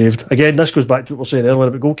gets saved. Again, this goes back to what we were saying earlier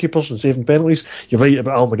about goalkeepers and saving penalties. You're right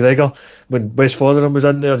about Alan McGregor. When Wes Fotherham was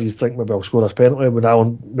in there, you think maybe I'll score this penalty. When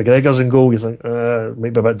Alan McGregor's in goal, you think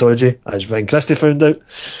might be a bit dodgy, as Van Christie found out.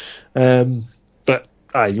 But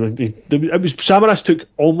it was Samaras took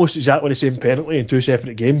almost exactly the same penalty in 2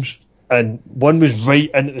 separate games, and one was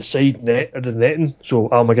right into the side net of the netting, so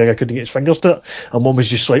Al McGregor couldn't get his fingers to it, and one was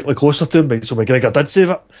just slightly closer to him, so McGregor did save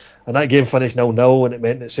it, and that game finished 0-0, and it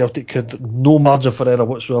meant that Celtic had no margin for error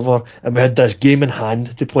whatsoever, and we had this game in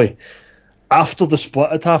hand to play. After the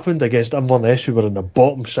split had happened against Inverness, who were in the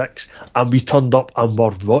bottom 6, and we turned up and were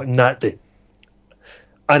rotten that day,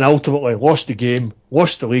 and ultimately lost the game,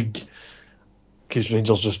 lost the league, because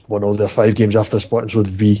Rangers just won all their 5 games after the split, and so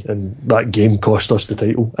did we, and that game cost us the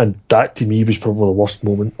title, and that to me was probably the worst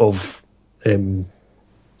moment of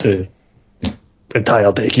the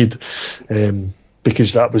entire decade,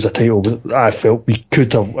 because that was a title that I felt we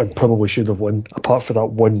could have and probably should have won, apart from that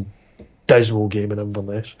one dismal game in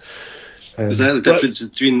Inverness. Is that the difference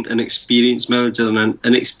between an experienced manager and an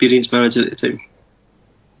inexperienced manager at the time?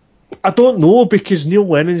 I don't know, because Neil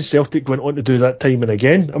Lennon's Celtic went on to do that time and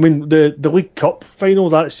again. I mean, the League Cup final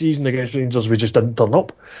that season against Rangers, we just didn't turn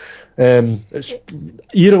up. It's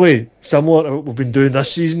eerily similar to what we've been doing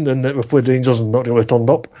this season, in that we've played Rangers and not really turned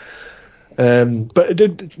up. But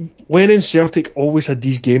Lennon's Celtic always had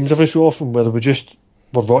these games every so often where we just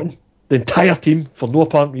were rotten. The entire team, for no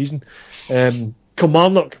apparent reason.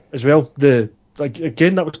 Kilmarnock as well.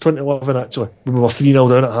 Again, that was 2011 actually, when we were 3-0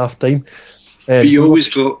 down at half time. But you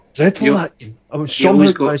always got dreadful that game. I mean,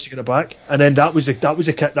 somehow managed to get it back, and then that was a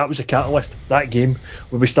catalyst. That game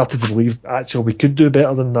where we started to believe actually we could do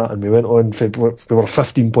better than that, and we went on. We were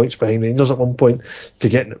 15 points behind Rangers at one point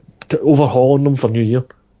to overhauling them for New Year.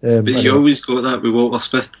 But you always got that with Walter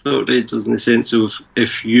Smith about Rangers, in the sense of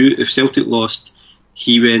if Celtic lost,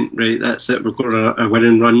 he went, right, that's it, we're going on a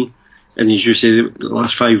winning run, and as you say, the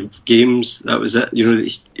last 5 games, that was it. You know,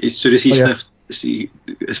 as soon as he sniffed a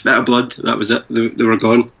bit of blood, that was it. They were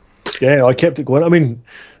gone. Yeah, I kept it going. I mean,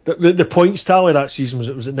 the points tally that season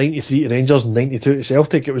was at 93 to Rangers and 92 to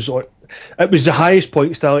Celtic. It was the highest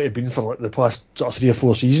points tally it had been for the past sort of 3 or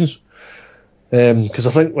 4 seasons. Because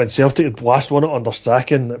I think when Celtic had last won it under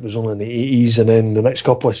Strachan, it was only in the 80s, and then the next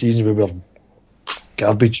couple of seasons we were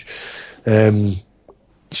garbage.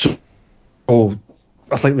 So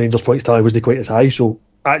I think Rangers' points tally wasn't quite as high. So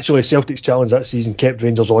actually, Celtic's challenge that season kept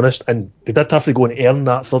Rangers honest, and they did have to go and earn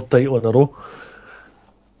that 3rd title in a row.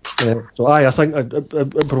 So I think it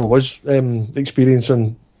probably was experience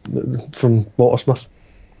from Walter Smith.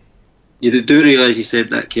 You do realise he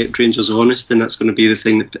said that kept Rangers honest, and that's going to be the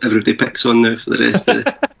thing that everybody picks on now for the rest of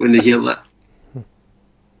when they hear that.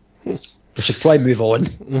 We should probably move on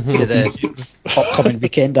to the upcoming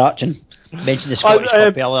weekend action. Mentioned the Scottish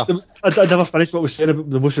Cup earlier. I never finished what was saying about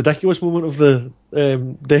the most ridiculous moment of the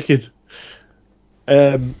decade.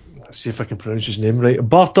 Let's see if I can pronounce his name right.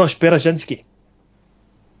 Bartosz Berezinski.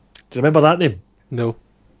 Do you remember that name? No.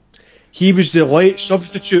 He was the light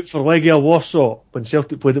substitute for Legia Warsaw when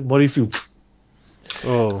Celtic played at Murrayfield.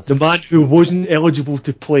 Oh. The man who wasn't eligible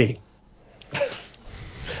to play.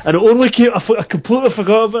 And it only came, I completely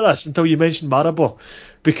forgot about this until you mentioned Maribor,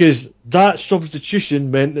 because that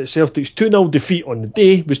substitution meant that Celtic's 2-0 defeat on the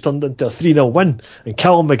day was turned into a 3-0 win, and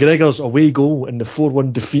Callum McGregor's away goal in the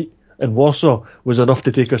 4-1 defeat in Warsaw was enough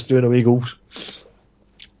to take us through in away goals.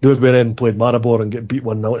 They would then played Maribor and get beat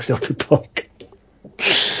 1-0 at Celtic Park.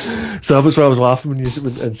 So that was why I was laughing when you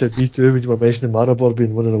said me too, when you were mentioning Maribor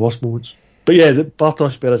being one of the worst moments. But yeah,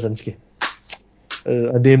 Bartosz Berezinski,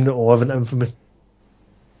 a name that will live in infamy,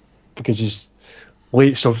 because his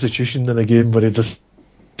late substitution in a game where he just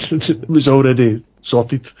it was already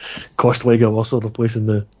sorted, cost Legia Warsaw the place in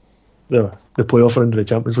the playoff round of the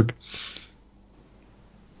Champions League.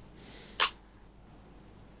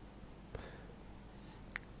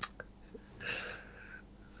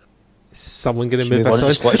 Is someone going to move us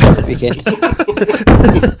on? Scottish Cup weekend.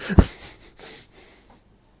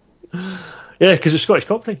 Yeah, because it's Scottish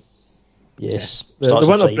Cup time. Yes. The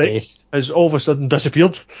winter break has all of a sudden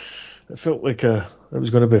disappeared. It felt like it was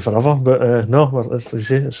going to be forever, but no, as you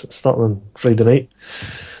say, it's starting on Friday night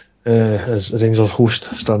as Rangers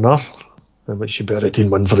host Stranraer, which should be a routine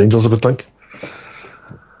win for Rangers, I would think.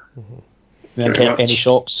 Any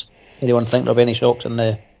shocks? Anyone think there'll be any shocks in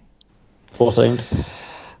the 4th round?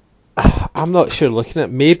 I'm not sure. Looking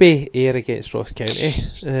at maybe Ayr against Ross County,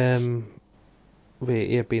 with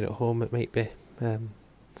Ayr being at home, it might be a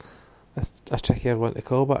trickier one to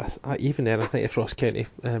call. But even then, I think if Ross County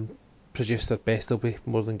produce their best, they'll be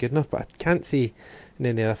more than good enough. But I can't see in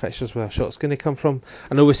any other fixtures where a shot's going to come from.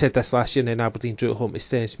 I know we said this last year, and then Aberdeen drew at home to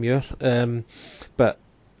Stensmuir, but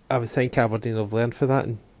I would think Aberdeen have learned for that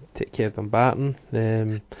and take care of them batting.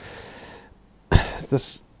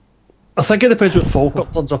 I think it depends what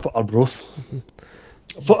Falkirk turns up at Arbroath.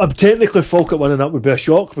 Technically, Falkirk winning that would be a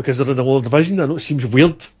shock because they're in the lower division. I know it seems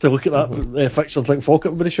weird to look at that fixture and think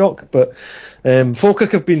Falkirk would be a shock, but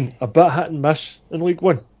Falkirk have been a bit hit and miss in League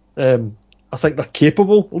One. I think they're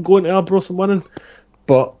capable of going to Arbroath and winning,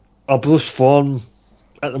 but Arbroath's form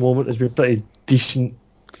at the moment has been pretty decent.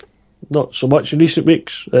 Not so much in recent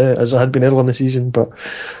weeks as it had been earlier in the season, but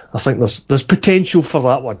I think there's potential for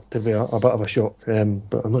that one to be a bit of a shock.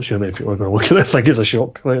 But I'm not sure many people are going to look at it and think it's a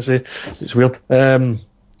shock. Like I say, it's weird.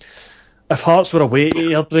 If Hearts were away to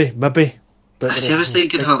Airdrie, maybe. But I was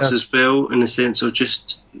thinking Hearts as well, in the sense of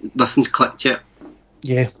just nothing's clicked yet.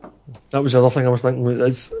 Yeah, that was the other thing I was thinking.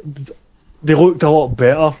 They looked a lot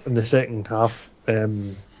better in the second half.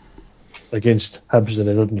 Against Hibs than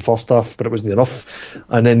they did in the first half, but it wasn't enough.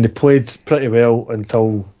 And then they played pretty well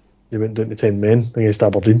until they went down to 10 men against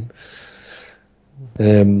Aberdeen.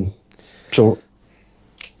 So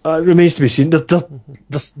it remains to be seen. They're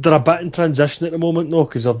a bit in transition at the moment, though,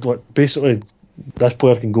 because they're basically this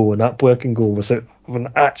player can go and that player can go without having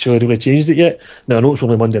actually really changed it yet. Now I know it's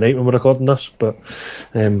only Monday night when we're recording this, but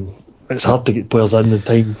it's hard to get players in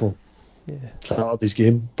time for Saturday's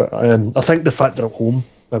game. But I think the fact they're at home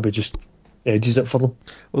maybe just edges it for them.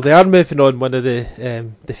 Well, they are moving on one of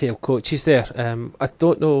the failed coaches there. I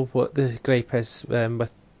don't know what the gripe is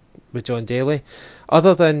with John Daly,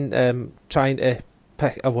 other than trying to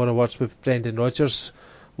pick a war of words with Brendan Rodgers.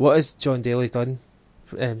 What has John Daly done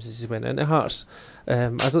since he went into Hearts? I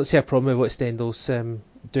don't see a problem with what Stendhal's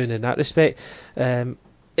doing in that respect.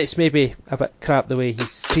 It's maybe a bit crap the way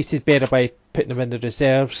he's treated Berra by putting him in the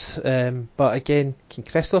reserves, but again, can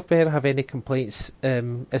Christoph Berra have any complaints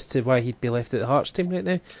as to why he'd be left at the Hearts team right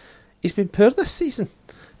now? He's been poor this season,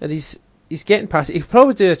 and he's getting past it. He could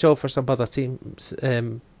probably do a job for some other teams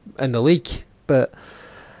in the league, but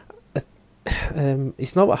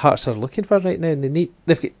he's not what Hearts are looking for right now. And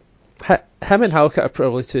they've got him and Halkett are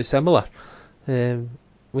probably too similar when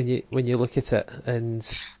you look at it,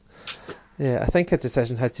 and yeah, I think a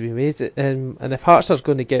decision had to be made. And if Hearts are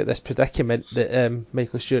going to get out of this predicament that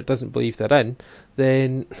Michael Stewart doesn't believe they're in,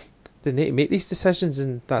 then they need to make these decisions,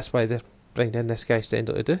 and that's why they're bringing in this guy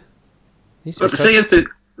Stendhal to do. But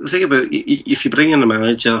the thing about if you bring in a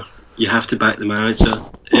manager, you have to back the manager.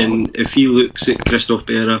 And if he looks at Christoph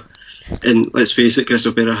Berra, and let's face it,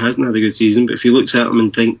 Christoph Berra hasn't had a good season, but if he looks at him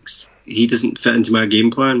and thinks he doesn't fit into my game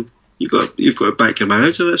plan, you've got to back your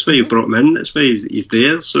manager. That's why you brought him in. That's why he's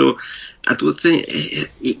there. So I don't think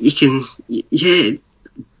you can. Yeah,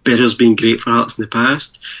 Berra's been great for Hearts in the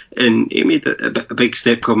past, and he made a big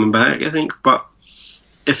step coming back, I think. But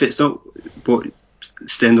if it's not what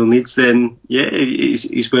Stendhal needs, then yeah,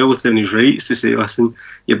 he's well within his rights to say, listen,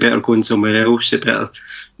 you're better going somewhere else. You better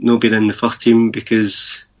not being in the first team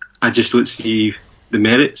because I just don't see the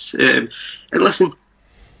merits. And listen,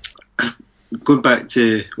 going back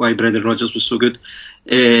to why Brendan Rodgers was so good,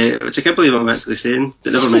 which I can't believe I'm actually saying,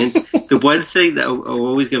 but never mind. The one thing that I'll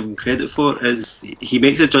always give him credit for is he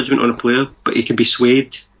makes a judgment on a player, but he can be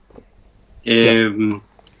swayed.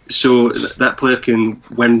 So that player can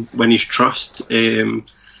win his trust. And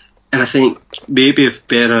I think maybe if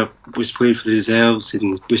Berra was playing for the reserves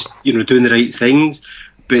and was doing the right things,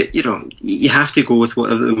 but you have to go with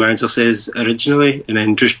whatever the manager says originally, and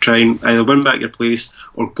then just try and either win back your place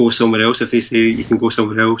or go somewhere else. If they say you can go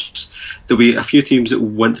somewhere else, there'll be a few teams that will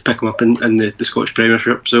want to pick him up in the Scottish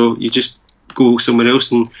Premiership. So you just go somewhere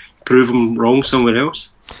else and prove them wrong somewhere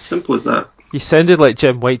else. Simple as that. You sounded like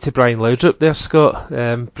Jim White to Brian Laudrup there, Scott.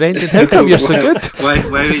 Brendan, how come you're so good?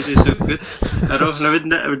 Why is he so good?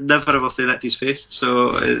 I would never ever say that to his face.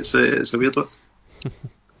 So it's a weird one.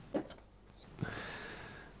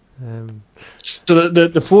 So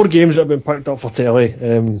the 4 games that have been picked up for telly,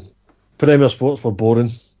 Premier Sports were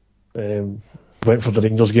boring. Went for the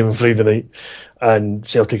Rangers game on Friday night, and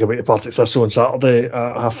Celtic away to Partick Thistle on Saturday at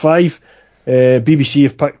 5:30. BBC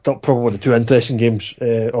have picked up probably the 2 interesting games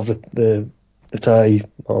of the tie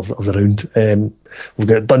of the round. We've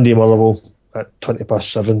got Dundee Motherwell at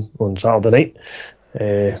 7:20 on Saturday night.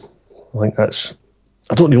 I think that's.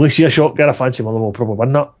 I don't really see a shock there. I fancy Motherwell probably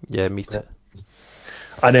win that. Yeah, me too.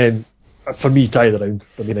 And then for me, tie of the round,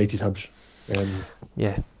 the United Hibs.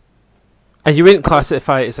 Yeah. And you wouldn't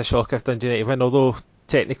classify it as a shock if Dundee United win, although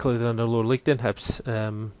technically they're in a lower league than Hibs.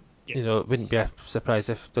 It wouldn't be a surprise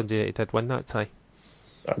if Dundee United did win that tie.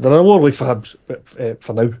 They're in a lower league for Hibs, but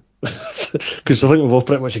for now. Because I think we've all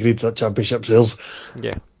pretty much agreed that Championship's theirs.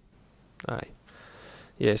 Yeah. Aye.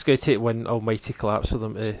 Yeah, it's going to take one almighty collapse for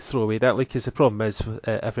them to throw away that league, because the problem is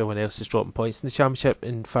everyone else is dropping points in the Championship.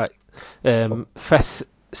 In fact, 5th,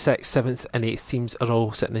 6th, 7th and 8th teams are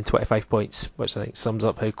all sitting in 25 points, which I think sums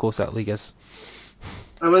up how close that league is.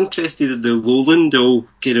 I'm interested in the Lowland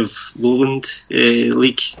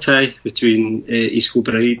League tie between East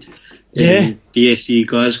Kilbride and BSC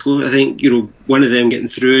Glasgow. I think, one of them getting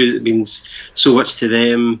through, it means so much to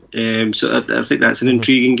them. So I think that's an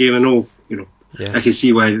intriguing game. I know, I can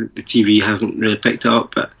see why the TV haven't really picked it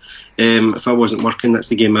up, but if I wasn't working, that's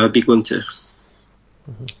the game I'd be going to.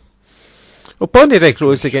 Well, Bonnyrigg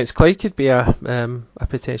Rose against Clyde could be a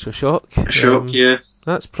potential shock. Yeah.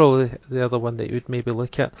 That's probably the other one that you would maybe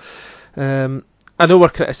look at. I know we're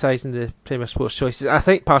criticising the Premier Sports choices. I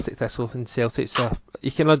think Partick Thistle and Celtic, so you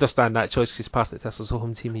can understand that choice because Partick Thistle's a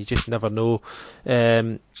home team, you just never know.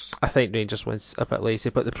 I think Rangers one's a bit lazy,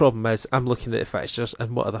 but the problem is I'm looking at the fixtures,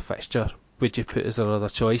 and what other fixture would you put as another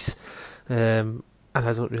choice? And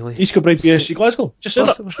I don't really... East Kilbride BSC Glasgow, just said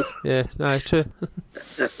that. Yeah, no, true.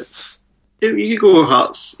 You could go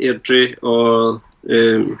Hearts, Airdrie, or...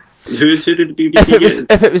 Who did the BBC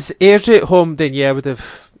If it was Airdrie at home, then I would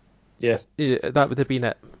have... Yeah, that would have been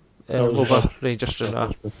it. Over Rangers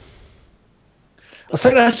Stranraer. I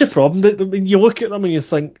think that's the problem. That when you look at them and you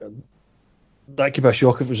think that could be a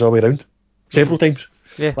shock if it was all the way around. Several times.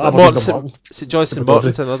 Yeah, St Johnstone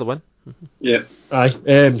Morton's another one. Yeah. Aye.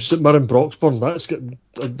 St Mirren Broxburn, that's got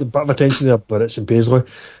a bit of attention there, but it's in Paisley.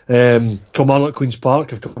 Kilmarnock Queen's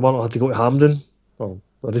Park, if Kilmarnock had to go to Hampden, are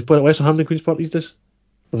they playing at Western Hampden Queen's Park these days?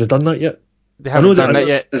 Have they done that yet? They haven't done that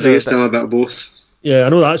yet. I think it's still about both. Yeah, I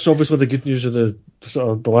know that's obviously the good news of the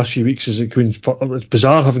last few weeks is that Queen's Park. It's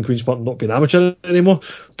bizarre having Queen's Park not being amateur anymore,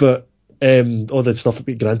 but all the stuff will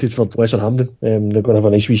be granted for Western Hampden. They're going to have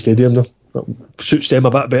a nice wee stadium there. That suits them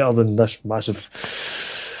a bit better than this massive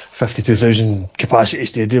 52,000 capacity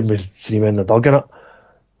stadium with 3 men in the dug in it.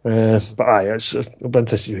 But it'll be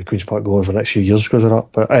interesting to see Queen's Park go over the next few years because of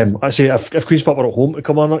that. But I say if Queen's Park were at home to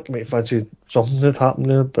Kilmarnock, you might fancy something had happened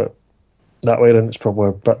there, but that way then it's probably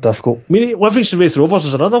a bit difficult. I mean, Livingston Raith Rovers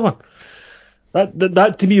is another one.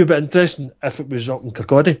 That to me would be interesting if it was up in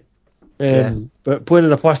Kirkcaldy. But playing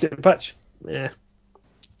in a plastic pitch,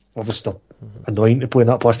 obviously annoying to play in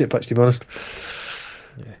that plastic pitch, to be honest.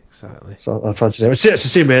 Yeah, exactly. So I fancy them. It's the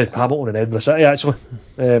same with Hamilton and Edinburgh City, actually.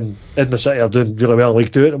 Edinburgh City are doing really well in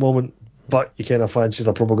League 2 at the moment, but you kind of fancy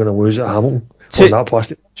they're probably going to lose at Hamilton on that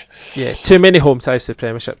plastic pitch. Yeah, too many home ties for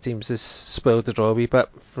Premiership teams has spoiled the draw a wee bit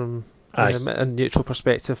from a neutral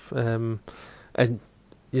perspective. And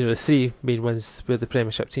the 3 main ones where the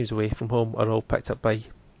Premiership teams away from home are all picked up by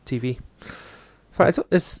TV. In fact,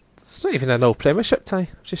 it's not even an all Premiership tie.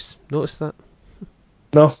 I've just noticed that.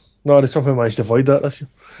 No, they somehow managed to avoid that this year.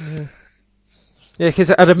 Yeah,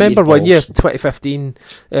 because I remember one year, 2015,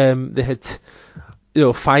 they had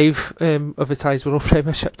 5 of the ties were all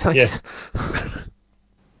Premiership ties,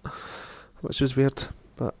 which was weird.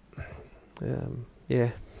 But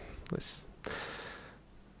let's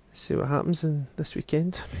see what happens in this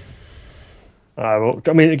weekend. Well,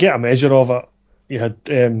 I mean, to get a measure of it, you had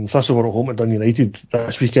Thistle were at home at Dun United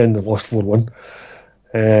this weekend. They've lost 4-1,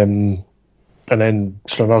 and then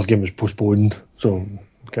Stranraer's game was postponed, so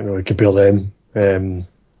can't really compare them. And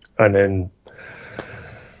then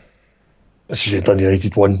this is Dun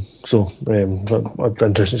United won, so I'd be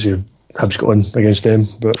interested to see Hibs got on against them.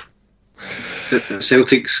 But the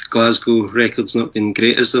Celtic's Glasgow record's not been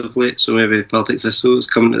great as of late, so maybe Partick Thistle is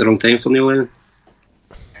coming at the wrong time for Neil Lennon.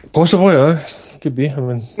 Possibly, could be. I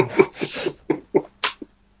mean,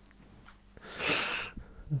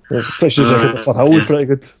 pretty sure for Hill was pretty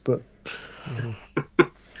good, but.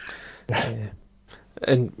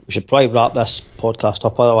 And we should probably wrap this podcast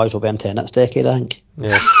up, otherwise we'll be into next decade, I think.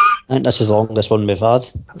 Yeah. I think this is the longest one we've had.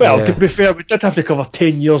 Well, to be fair, we did have to cover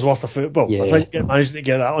 10 years worth of football. Yeah. I think managing to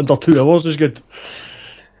get that under 2 hours is good.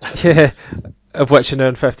 Yeah, of which an hour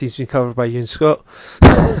and 15 has been covered by you and Scott.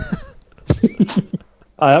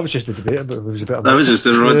 That was just a debate, but it was a bit of that was just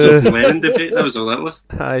the Rodgers and Lennon debate, that was all that was.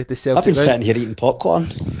 Aye, the Celtic I've been sitting here eating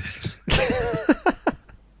popcorn.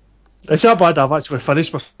 It's not bad I've actually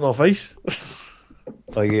finished my Smirnoff Ice.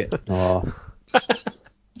 Oh, yeah. No.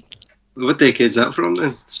 What decade's that from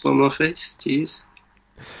then? Smirnoff Ice? Jeez.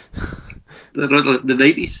 The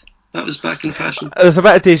 90s? That was back in fashion. There's a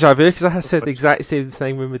bit of deja vu because I had said the exact same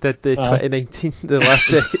thing when we did the 2019, the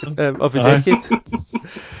last decade of the decade.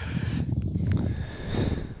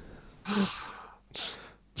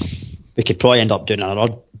 We could probably end up doing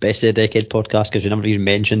another best of the decade podcast because we never even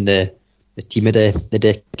mentioned the team of the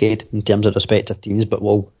decade in terms of respective teams, but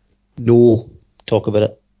we'll talk about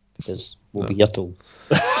it because we'll be here till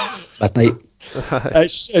midnight.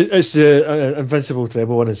 It's Invincible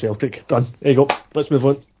treble one in Celtic. Done. There you go. Let's move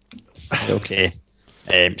on. Okay.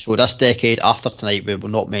 So this decade after tonight we will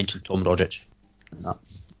not mention Tom Rogic. No.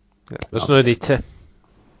 There's no need to.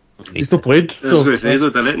 He's not played. I was going to say, he's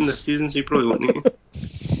not done it in this season, so you probably won't need to.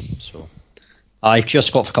 So, aye, cheers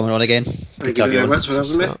Scott for coming on again. Thank you very much for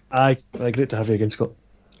having me. Aye, great to have you again, Scott.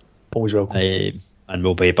 Always welcome. And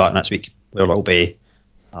we'll be back next week where it'll be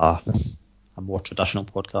a more traditional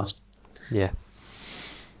podcast. Yeah.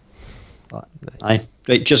 But, aye,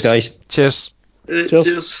 right, cheers guys. Cheers.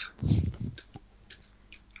 Cheers.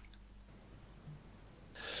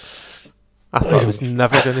 I thought it was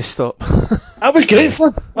never going to stop. That was great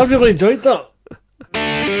fun. I really enjoyed that.